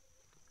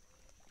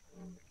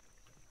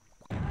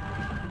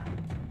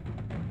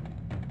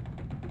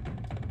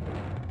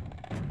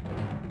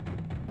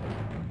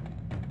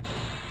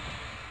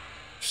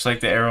 Just like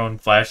the Arrow and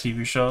Flash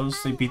TV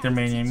shows, they beat their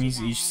main enemies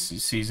each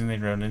season they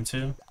run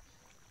into.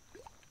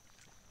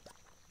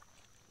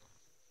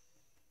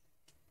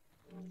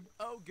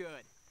 Oh,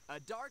 good. A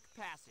dark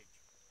passage.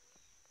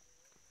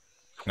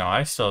 No,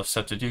 I still have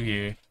stuff to do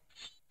here.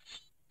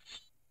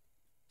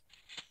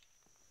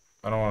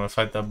 I don't want to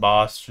fight the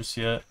boss just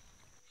yet.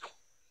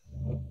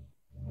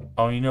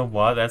 Oh, you know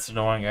what? That's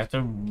annoying. I have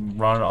to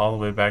run all the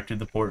way back to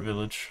the port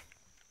village.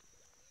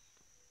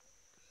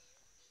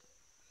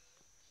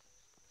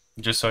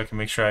 Just so I can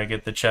make sure I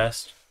get the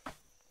chest.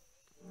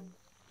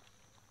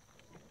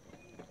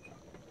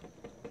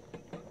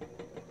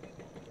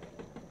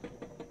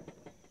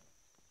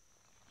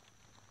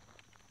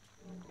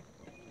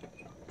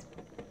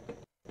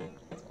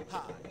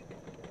 Hi.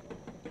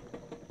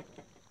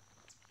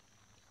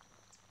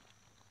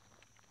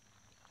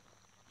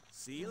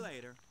 See you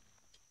later.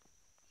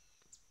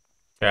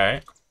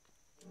 Okay.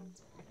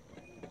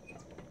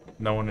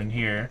 No one in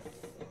here.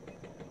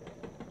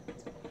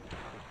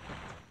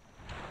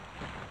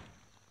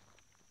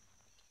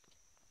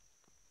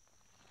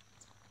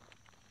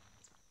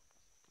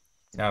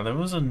 Now there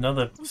was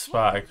another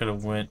spot I could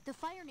have went. The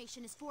Fire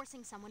Nation is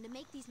forcing someone to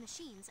make these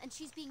machines, and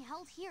she's being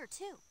held here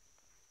too.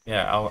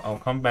 Yeah, I'll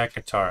come back,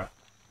 Katara.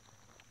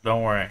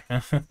 Don't worry.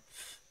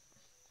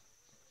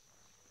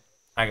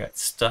 I got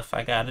stuff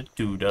I gotta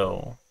do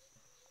though.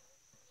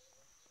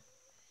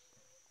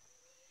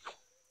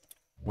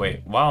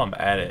 Wait, while I'm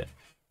at it,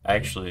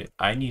 actually,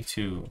 I need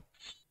to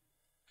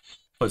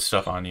put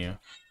stuff on you.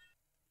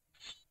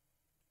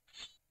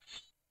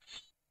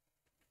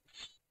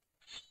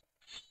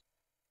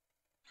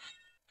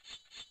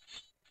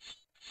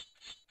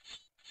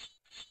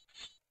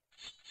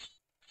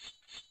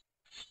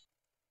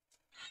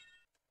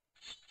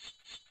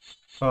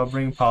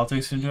 Bringing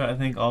politics into it, I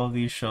think all of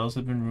these shows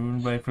have been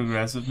ruined by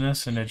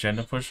progressiveness and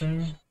agenda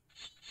pushing.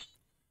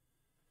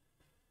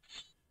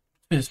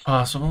 It's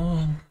possible.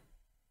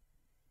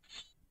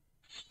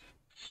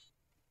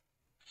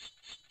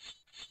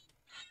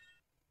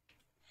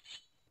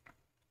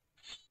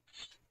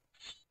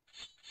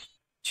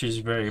 Which is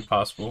very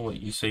possible. What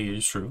you say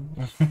is true.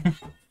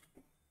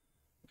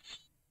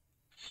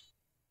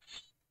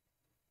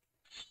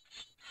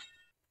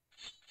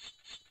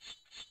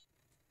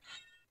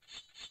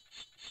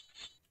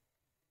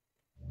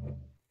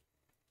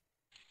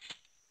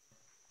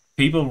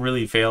 People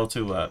really fail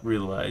to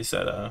realize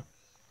that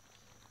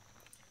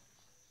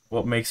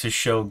what makes a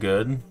show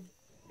good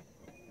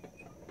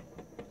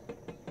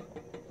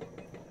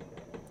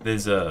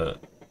is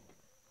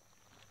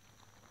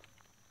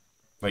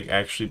like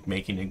actually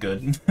making it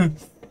good.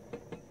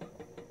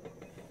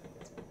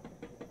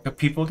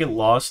 People get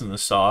lost in the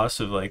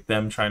sauce of like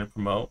them trying to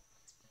promote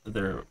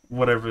their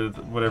whatever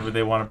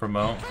they want to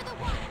promote.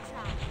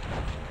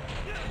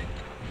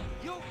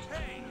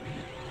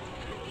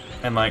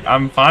 And like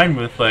I'm fine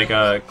with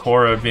like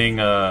Cora being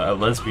a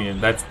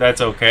lesbian.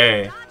 That's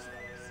okay.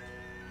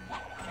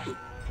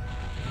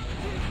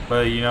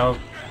 But you know,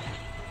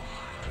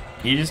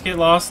 you just get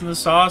lost in the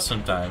sauce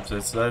sometimes.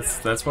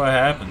 That's what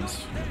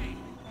happens.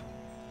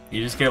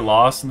 You just get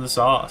lost in the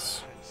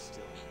sauce.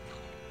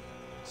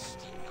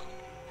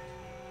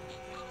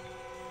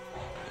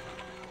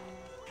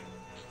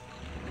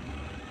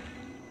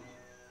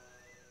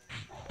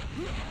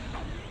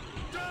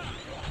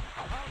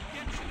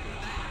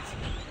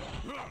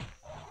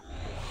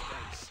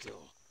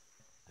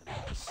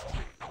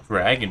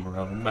 Dragon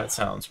Room, that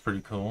sounds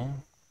pretty cool.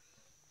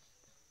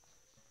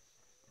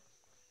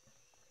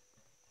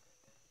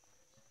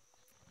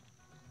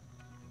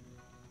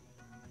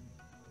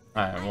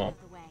 Alright, well,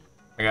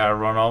 I gotta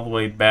run all the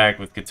way back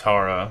with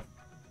Katara.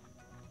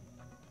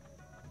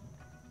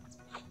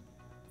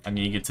 I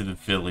need to get to the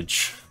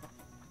village.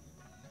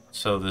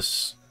 So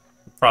this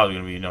is probably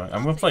gonna be annoying.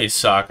 I'm gonna play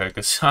Sokka,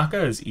 because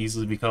Sokka has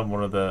easily become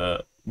one of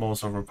the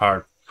most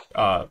overpowered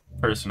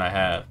person I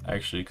have,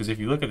 actually. Because if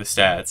you look at the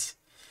stats,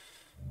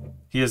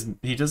 he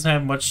doesn't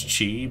have much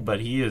chi,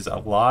 but he has a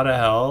lot of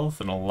health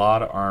and a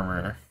lot of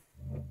armor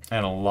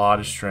and a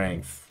lot of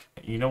strength.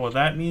 You know what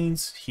that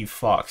means? He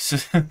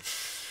fucks.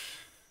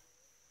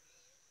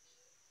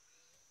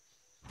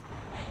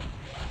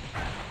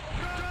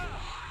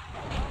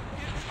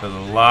 Does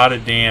a lot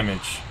of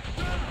damage.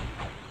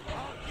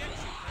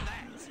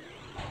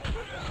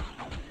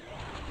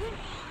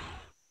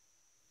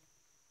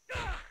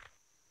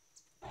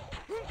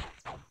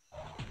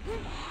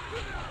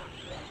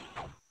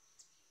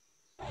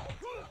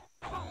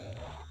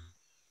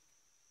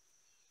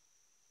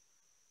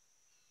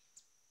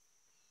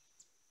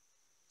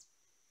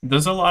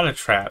 There's a lot of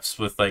traps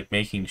with like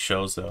making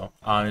shows though,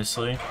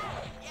 honestly.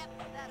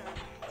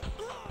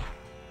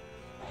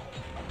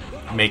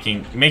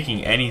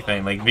 Making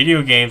anything like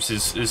video games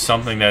is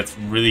something that's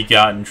really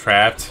gotten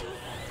trapped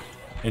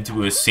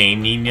into a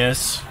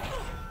sameness.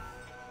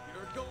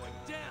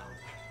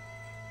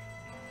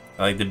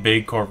 Like the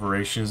big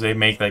corporations, they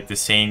make like the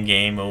same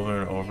game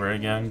over and over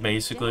again,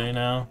 basically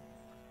now.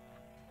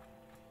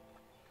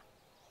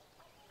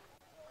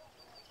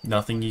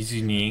 Nothing is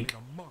unique.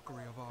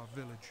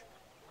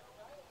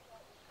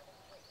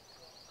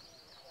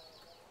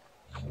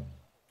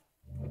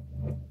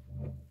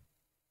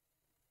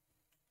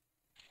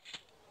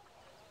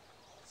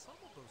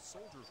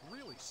 Soldiers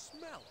really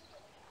smell.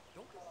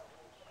 Don't they?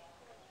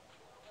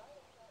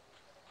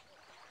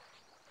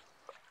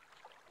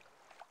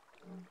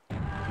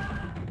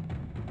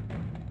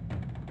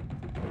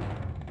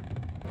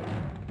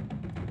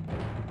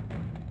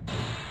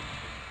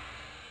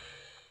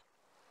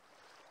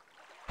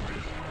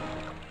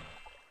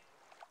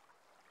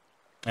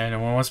 And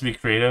everyone wants to be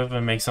creative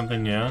and make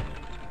something new.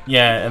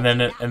 Yeah, and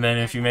then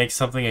if you make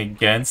something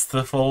against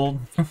the fold,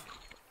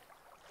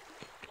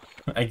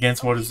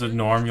 against what is the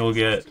norm,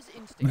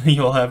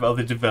 you'll have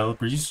other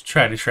developers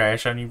try to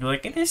trash on you, be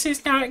like, "This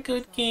is not a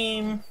good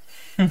game."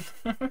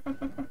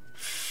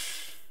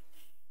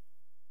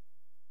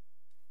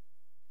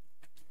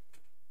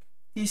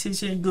 This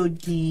is a good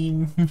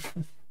game.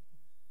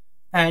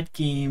 Bad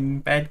game,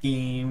 bad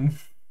game.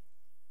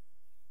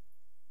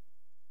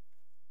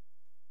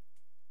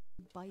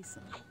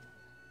 Bison.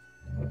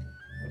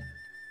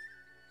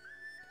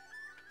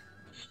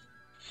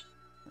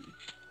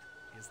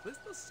 Is this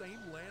the same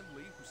Land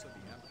Lee who said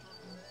the Avatar?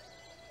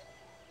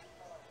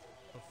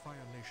 The Fire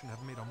Nation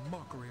have made a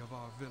mockery of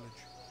our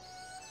village.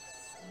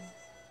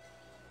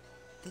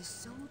 The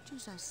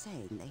soldiers are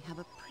saying they have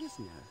a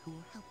prisoner who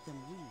will help them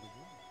win the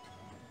war.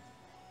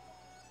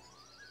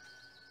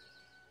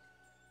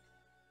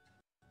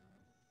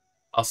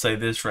 I'll say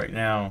this right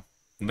now.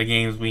 The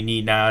games we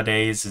need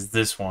nowadays is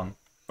this one,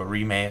 but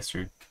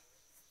remastered.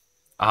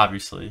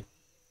 Obviously.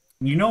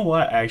 You know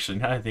what, actually,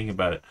 now I think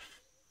about it.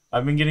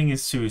 I've been getting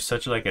into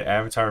such like an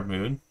Avatar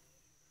mood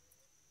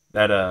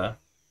that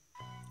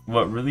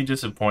what really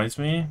disappoints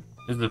me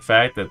is the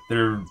fact that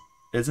there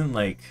isn't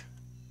like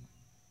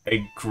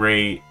a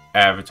great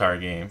Avatar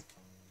game.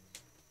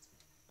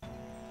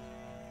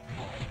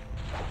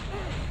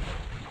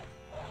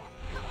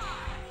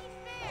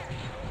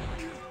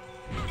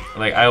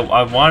 Like I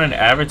want an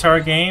Avatar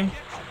game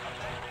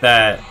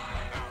that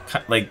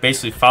like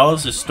basically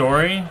follows the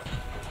story,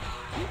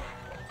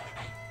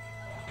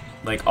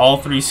 like all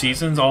 3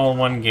 seasons all in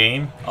one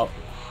game.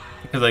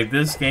 Because like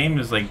this game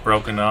is like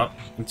broken up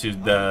into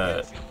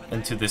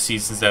the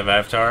seasons of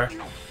Avatar.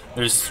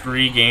 There's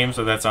 3 games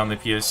that's on the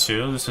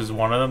PS2. This is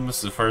one of them. This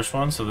is the first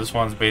one, so this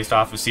one's based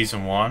off of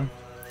season 1.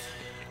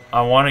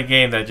 I want a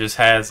game that just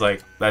has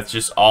like that's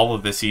just all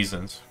of the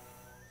seasons.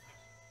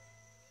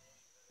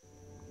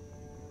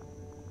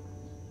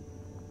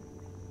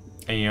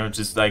 And you know,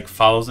 just like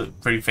follows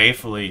it pretty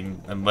faithfully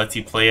and lets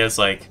you play as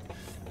like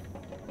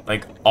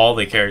all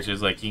the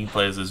characters. Like you can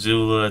play as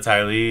Azula,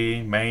 Ty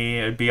Lee, Mei.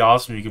 It'd be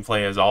awesome if you can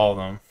play as all of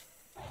them.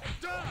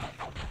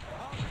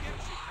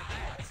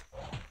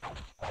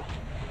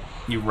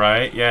 You're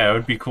right. Yeah, it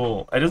would be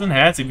cool. It doesn't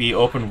have to be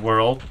open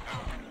world.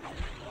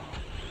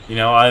 You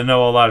know, I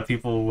know a lot of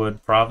people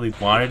would probably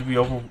want it to be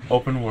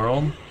open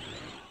world.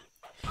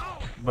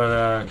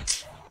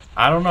 But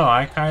I don't know.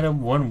 I kind of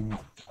wouldn't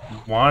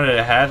want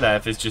to have that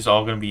if it's just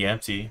all going to be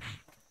empty.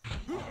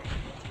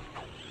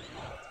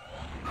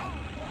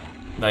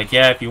 Like,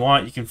 yeah, if you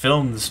want, you can fill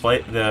in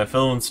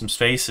fill in some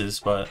spaces,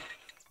 but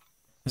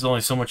there's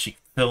only so much you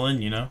can fill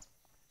in, you know.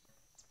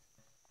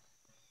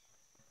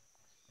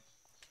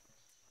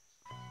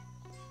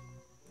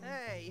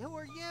 Hey, who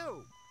are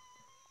you?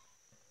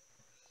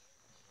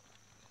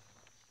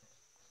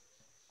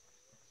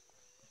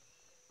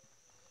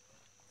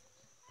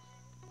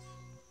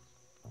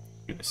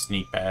 Gonna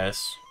sneak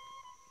past.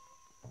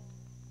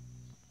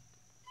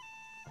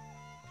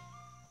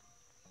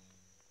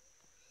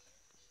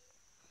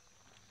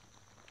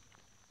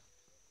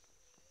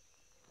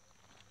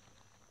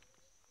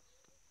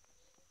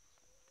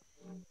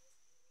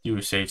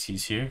 Fewer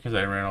safeties here because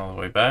I ran all the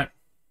way back.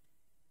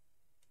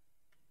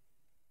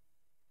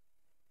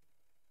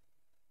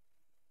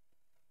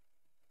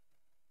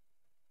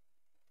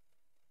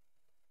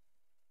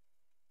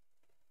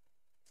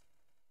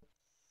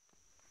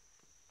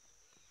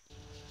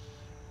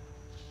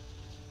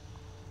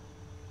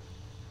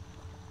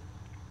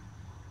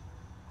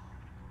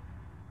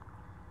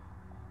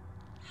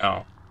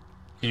 Oh,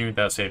 continue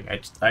without saving.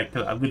 I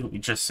literally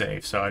just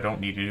saved, so I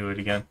don't need to do it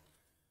again.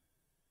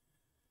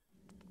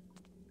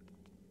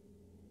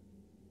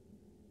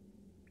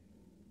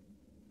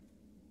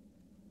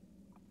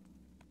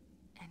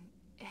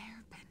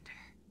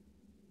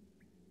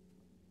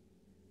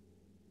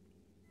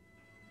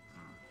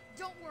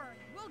 Don't worry,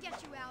 we'll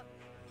get you out.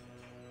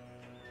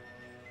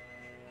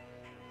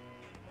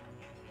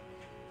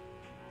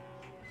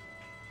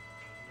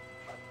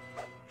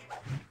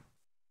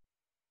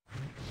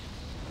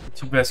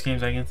 Two best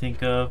games I can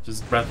think of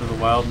is Breath of the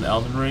Wild and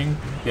Elden Ring.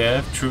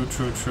 Yeah, true.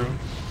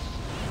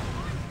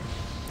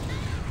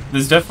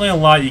 There's definitely a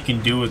lot you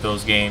can do with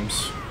those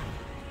games.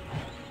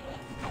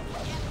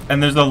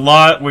 And there's a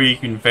lot where you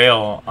can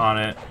fail on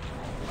it.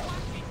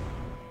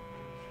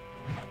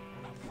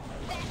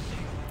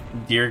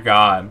 Dear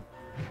God.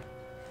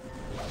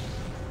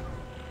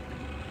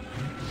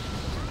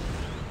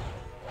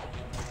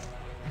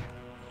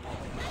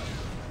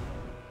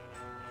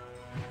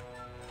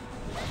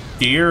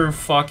 Dear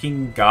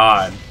fucking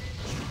God.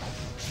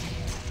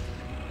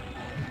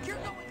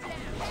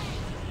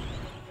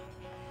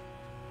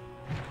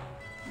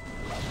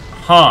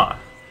 Huh.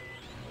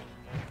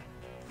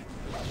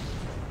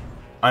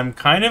 I'm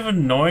kind of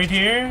annoyed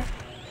here.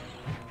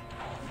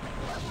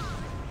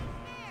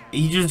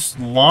 He just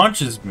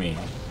launches me.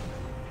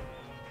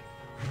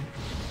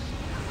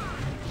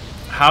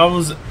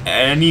 How's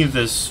any of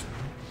this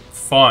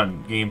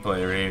fun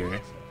gameplay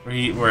right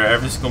here? Where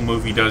every single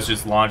move he does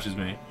just launches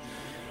me.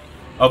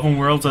 Open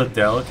worlds are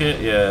delicate?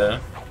 Yeah.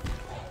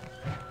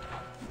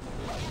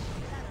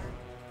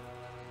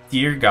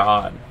 Dear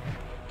God.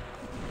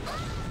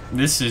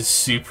 This is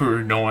super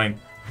annoying.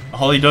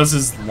 All he does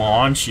is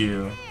launch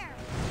you.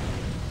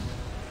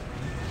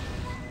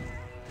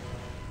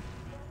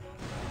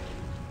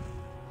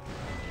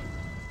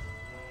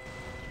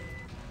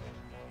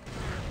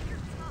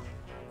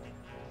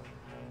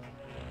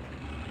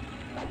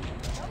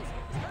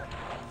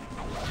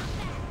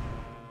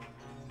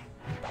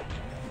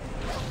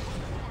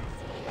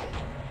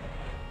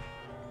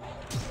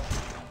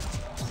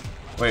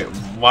 Wait,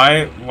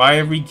 why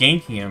are we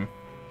ganking him?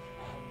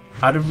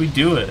 How did we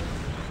do it?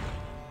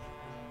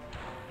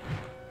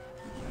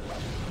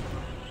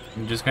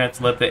 I'm just gonna have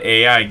to let the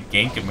AI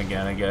gank him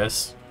again, I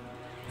guess.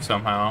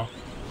 Somehow.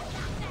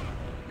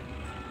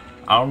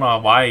 I don't know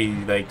why he,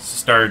 like,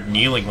 started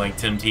kneeling like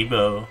Tim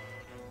Tebow.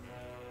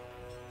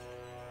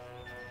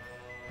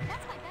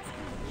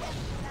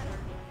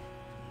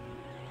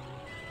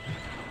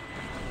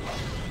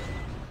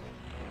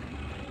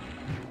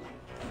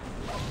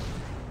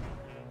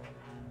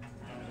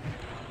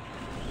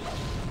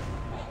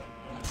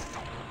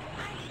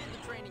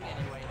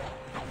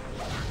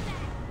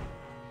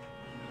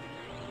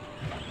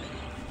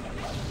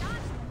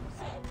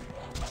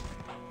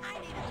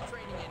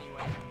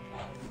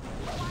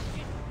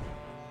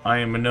 I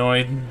am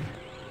annoyed.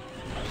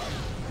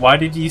 Why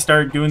did you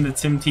start doing the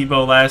Tim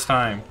Tebow last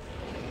time?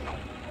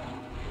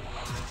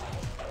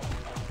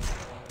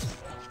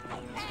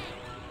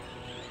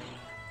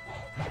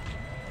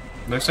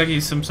 Looks like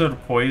he's some sort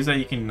of poise that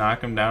you can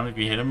knock him down if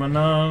you hit him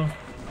enough.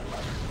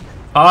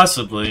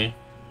 Possibly.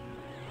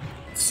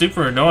 It's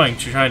super annoying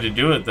trying to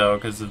do it though,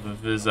 because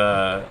of his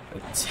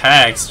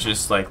attacks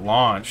just like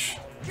launch.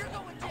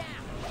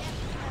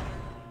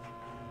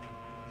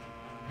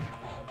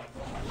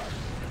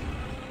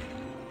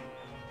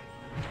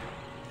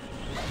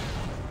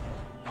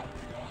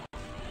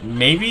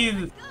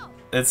 Maybe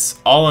it's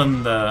all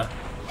in the...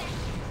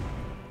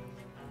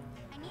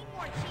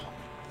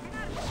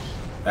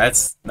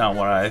 That's not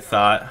what I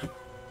thought.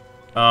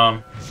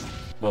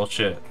 Well,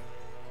 shit.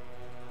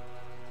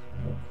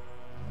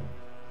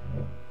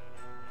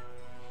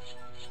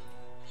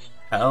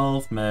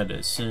 Health,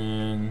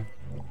 medicine.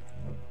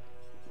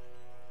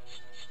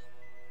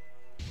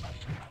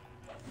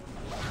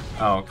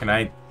 Oh, can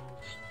I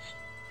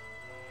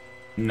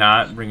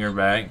not bring her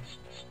back?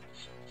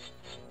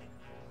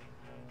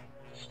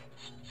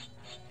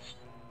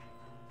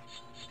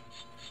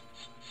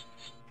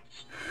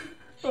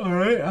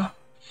 Alright,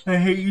 I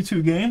hate you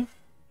too, game.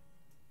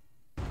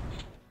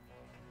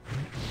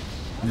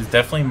 This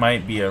definitely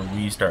might be a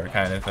restart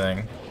kind of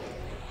thing.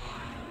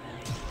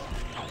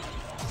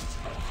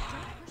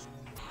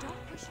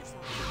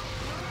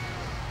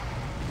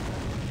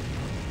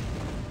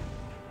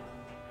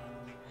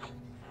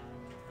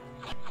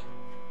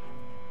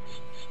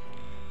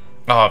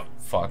 Oh,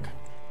 fuck.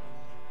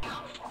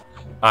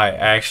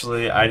 I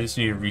just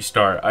need to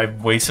restart.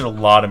 I've wasted a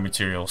lot of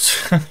materials.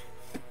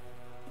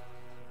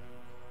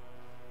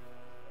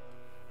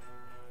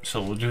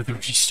 So we'll do the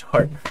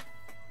restart.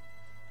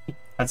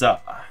 Heads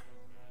up.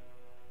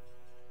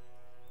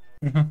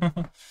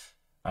 Alright,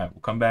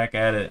 we'll come back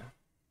at it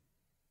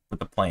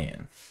with the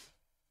plan.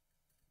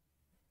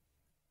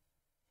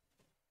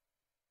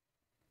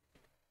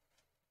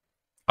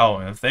 Oh,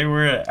 and if they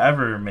were to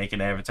ever make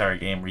an Avatar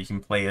game where you can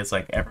play as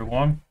like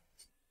everyone,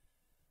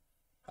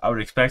 I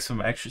would expect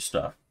some extra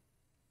stuff.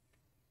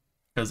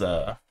 Cause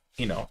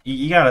you know,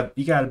 you gotta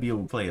be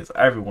able to play as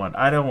everyone.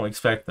 I don't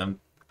expect them.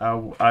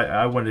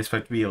 I wouldn't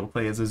expect to be able to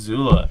play as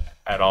Azula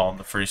at all in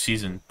the first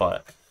season,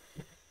 but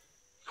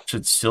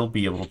should still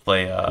be able to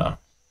play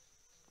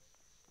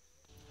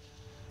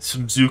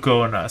some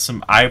Zuko and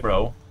some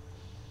Eyebrow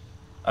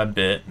a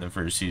bit in the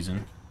first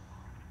season.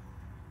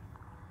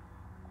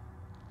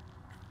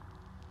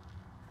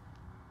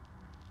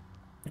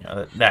 You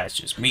know, that's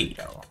just me,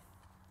 though.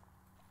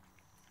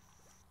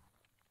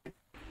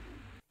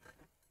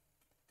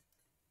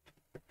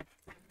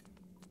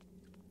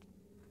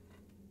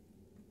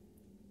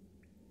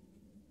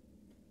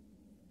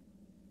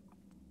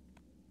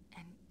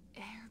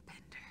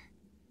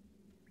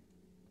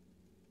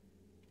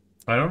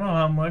 I don't know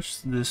how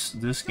much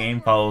this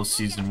game follows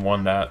season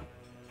 1. That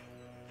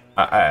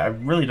I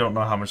really don't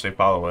know how much they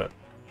follow it.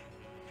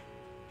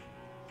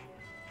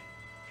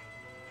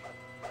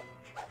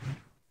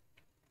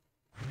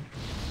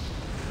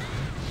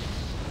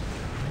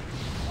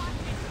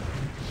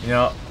 You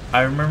know,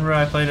 I remember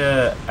I played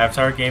a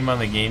Avatar game on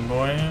the Game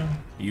Boy.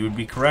 You would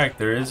be correct.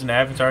 There is an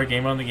Avatar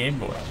game on the Game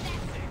Boy.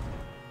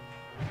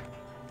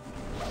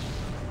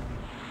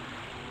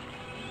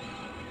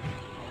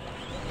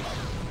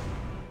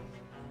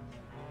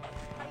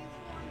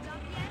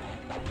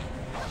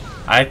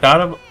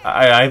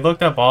 I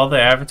looked up all the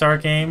Avatar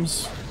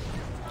games,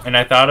 and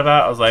I thought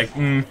about it, I was like,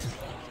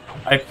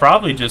 I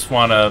probably just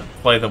want to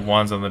play the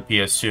ones on the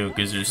PS2,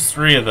 because there's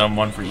 3 of them,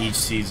 one for each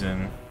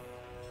season.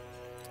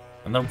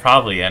 And they'll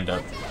probably end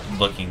up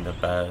looking the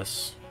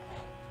best.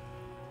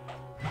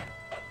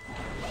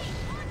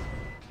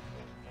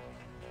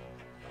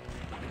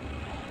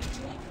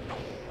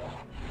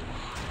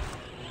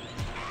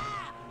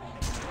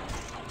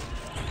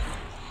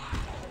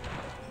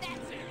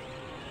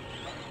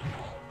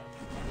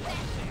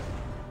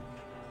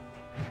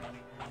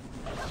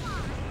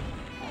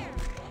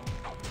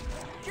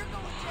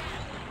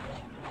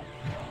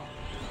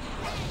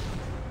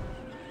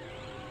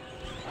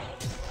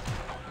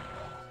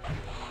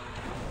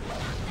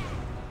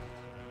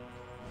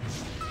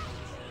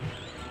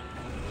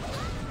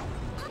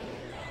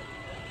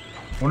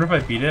 I wonder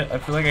if I beat it. I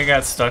feel like I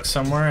got stuck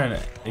somewhere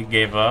and it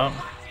gave up.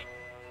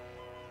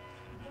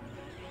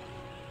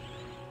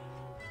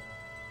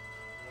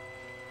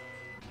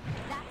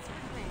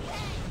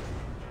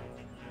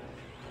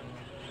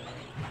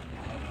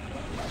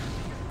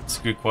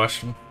 a good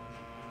question.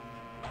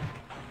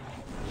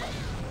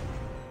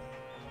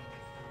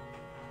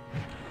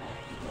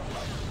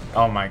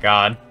 Oh my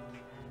god.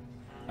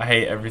 I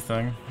hate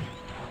everything.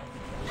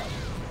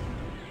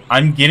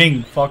 I'm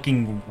getting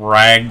fucking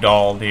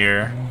ragdolled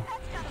here.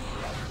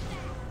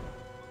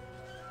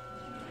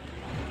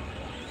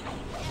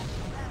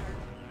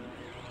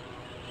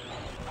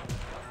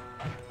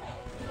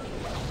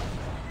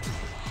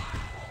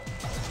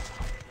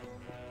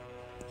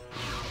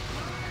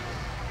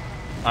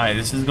 Alright,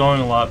 this is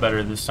going a lot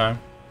better this time.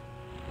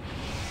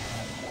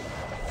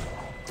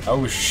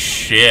 Oh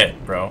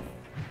shit, bro.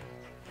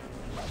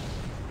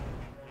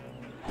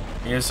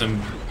 Here's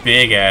some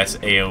big ass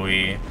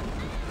AoE.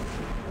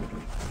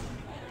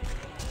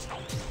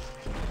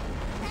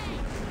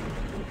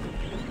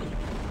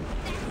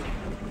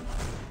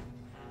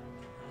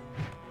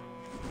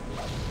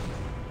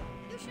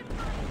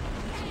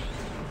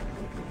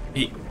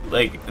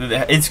 Like,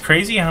 it's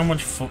crazy how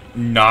much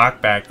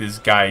knockback this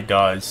guy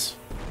does.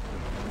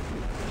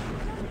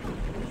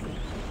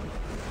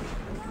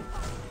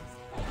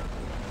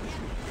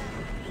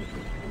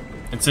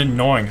 It's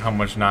annoying how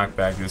much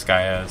knockback this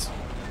guy has.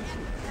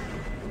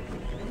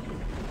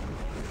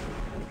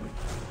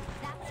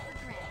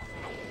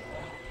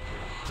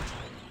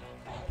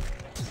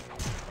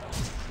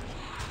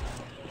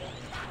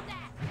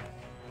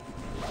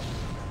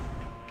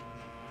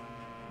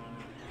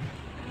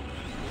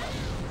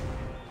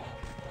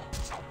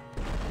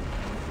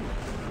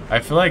 I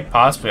feel like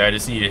possibly I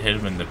just need to hit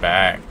him in the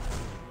back.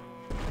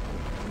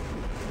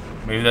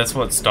 Maybe that's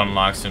what stun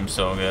locks him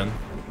so good.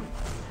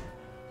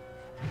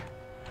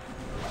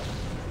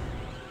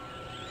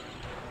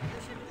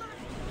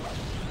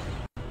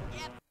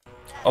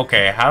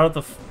 Okay, how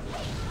did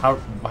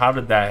how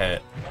did that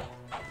hit?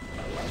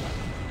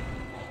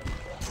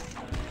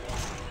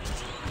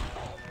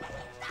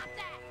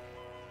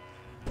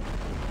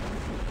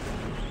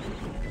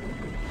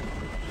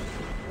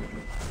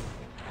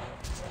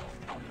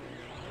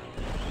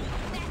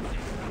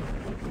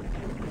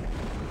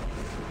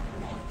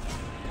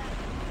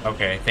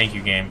 Okay, thank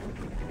you, game.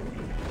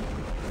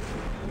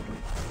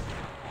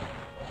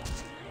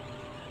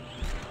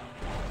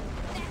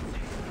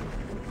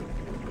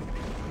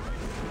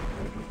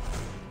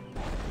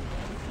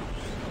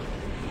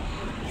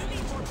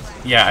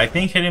 Yeah, I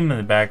think hitting him in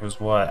the back was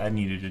what I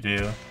needed to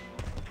do.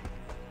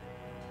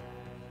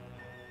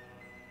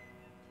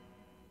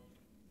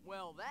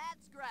 Well,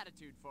 that's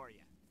gratitude for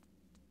you.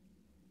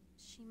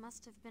 She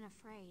must have been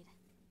afraid.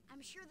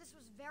 I'm sure this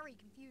was very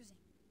confusing.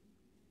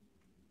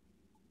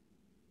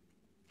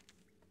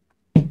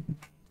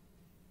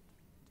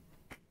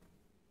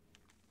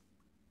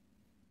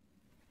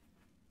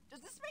 Does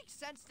this make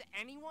sense to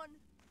anyone?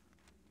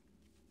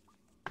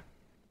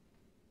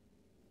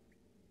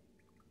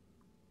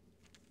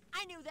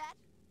 I knew that.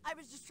 I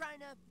was just trying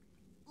to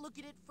look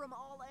at it from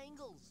all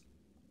angles.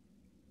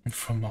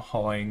 From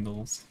all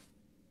angles.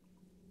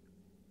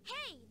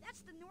 Hey, that's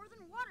the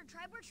Northern Water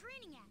Tribe we're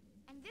training at.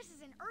 And this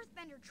is an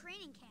Earthbender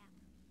training camp.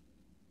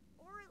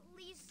 Or at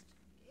least,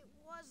 it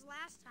was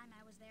last time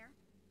I was there.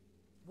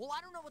 Well,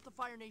 I don't know what the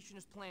Fire Nation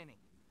is planning.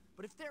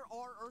 But if there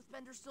are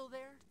Earthbenders still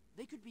there,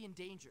 they could be in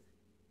danger.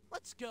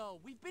 Let's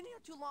go. We've been here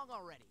too long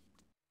already.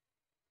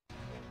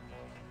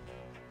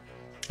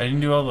 I didn't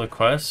do all the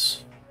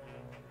quests?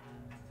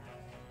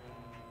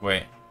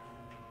 Wait.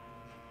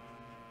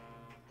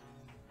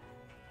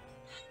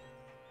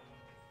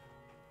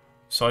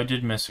 So I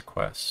did miss a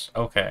quest.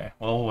 Okay,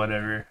 well,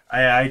 whatever.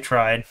 I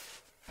tried.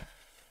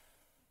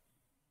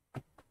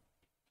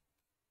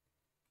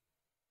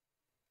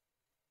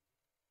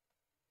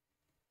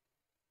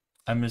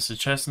 I missed a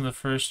chest in the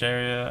first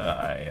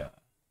area.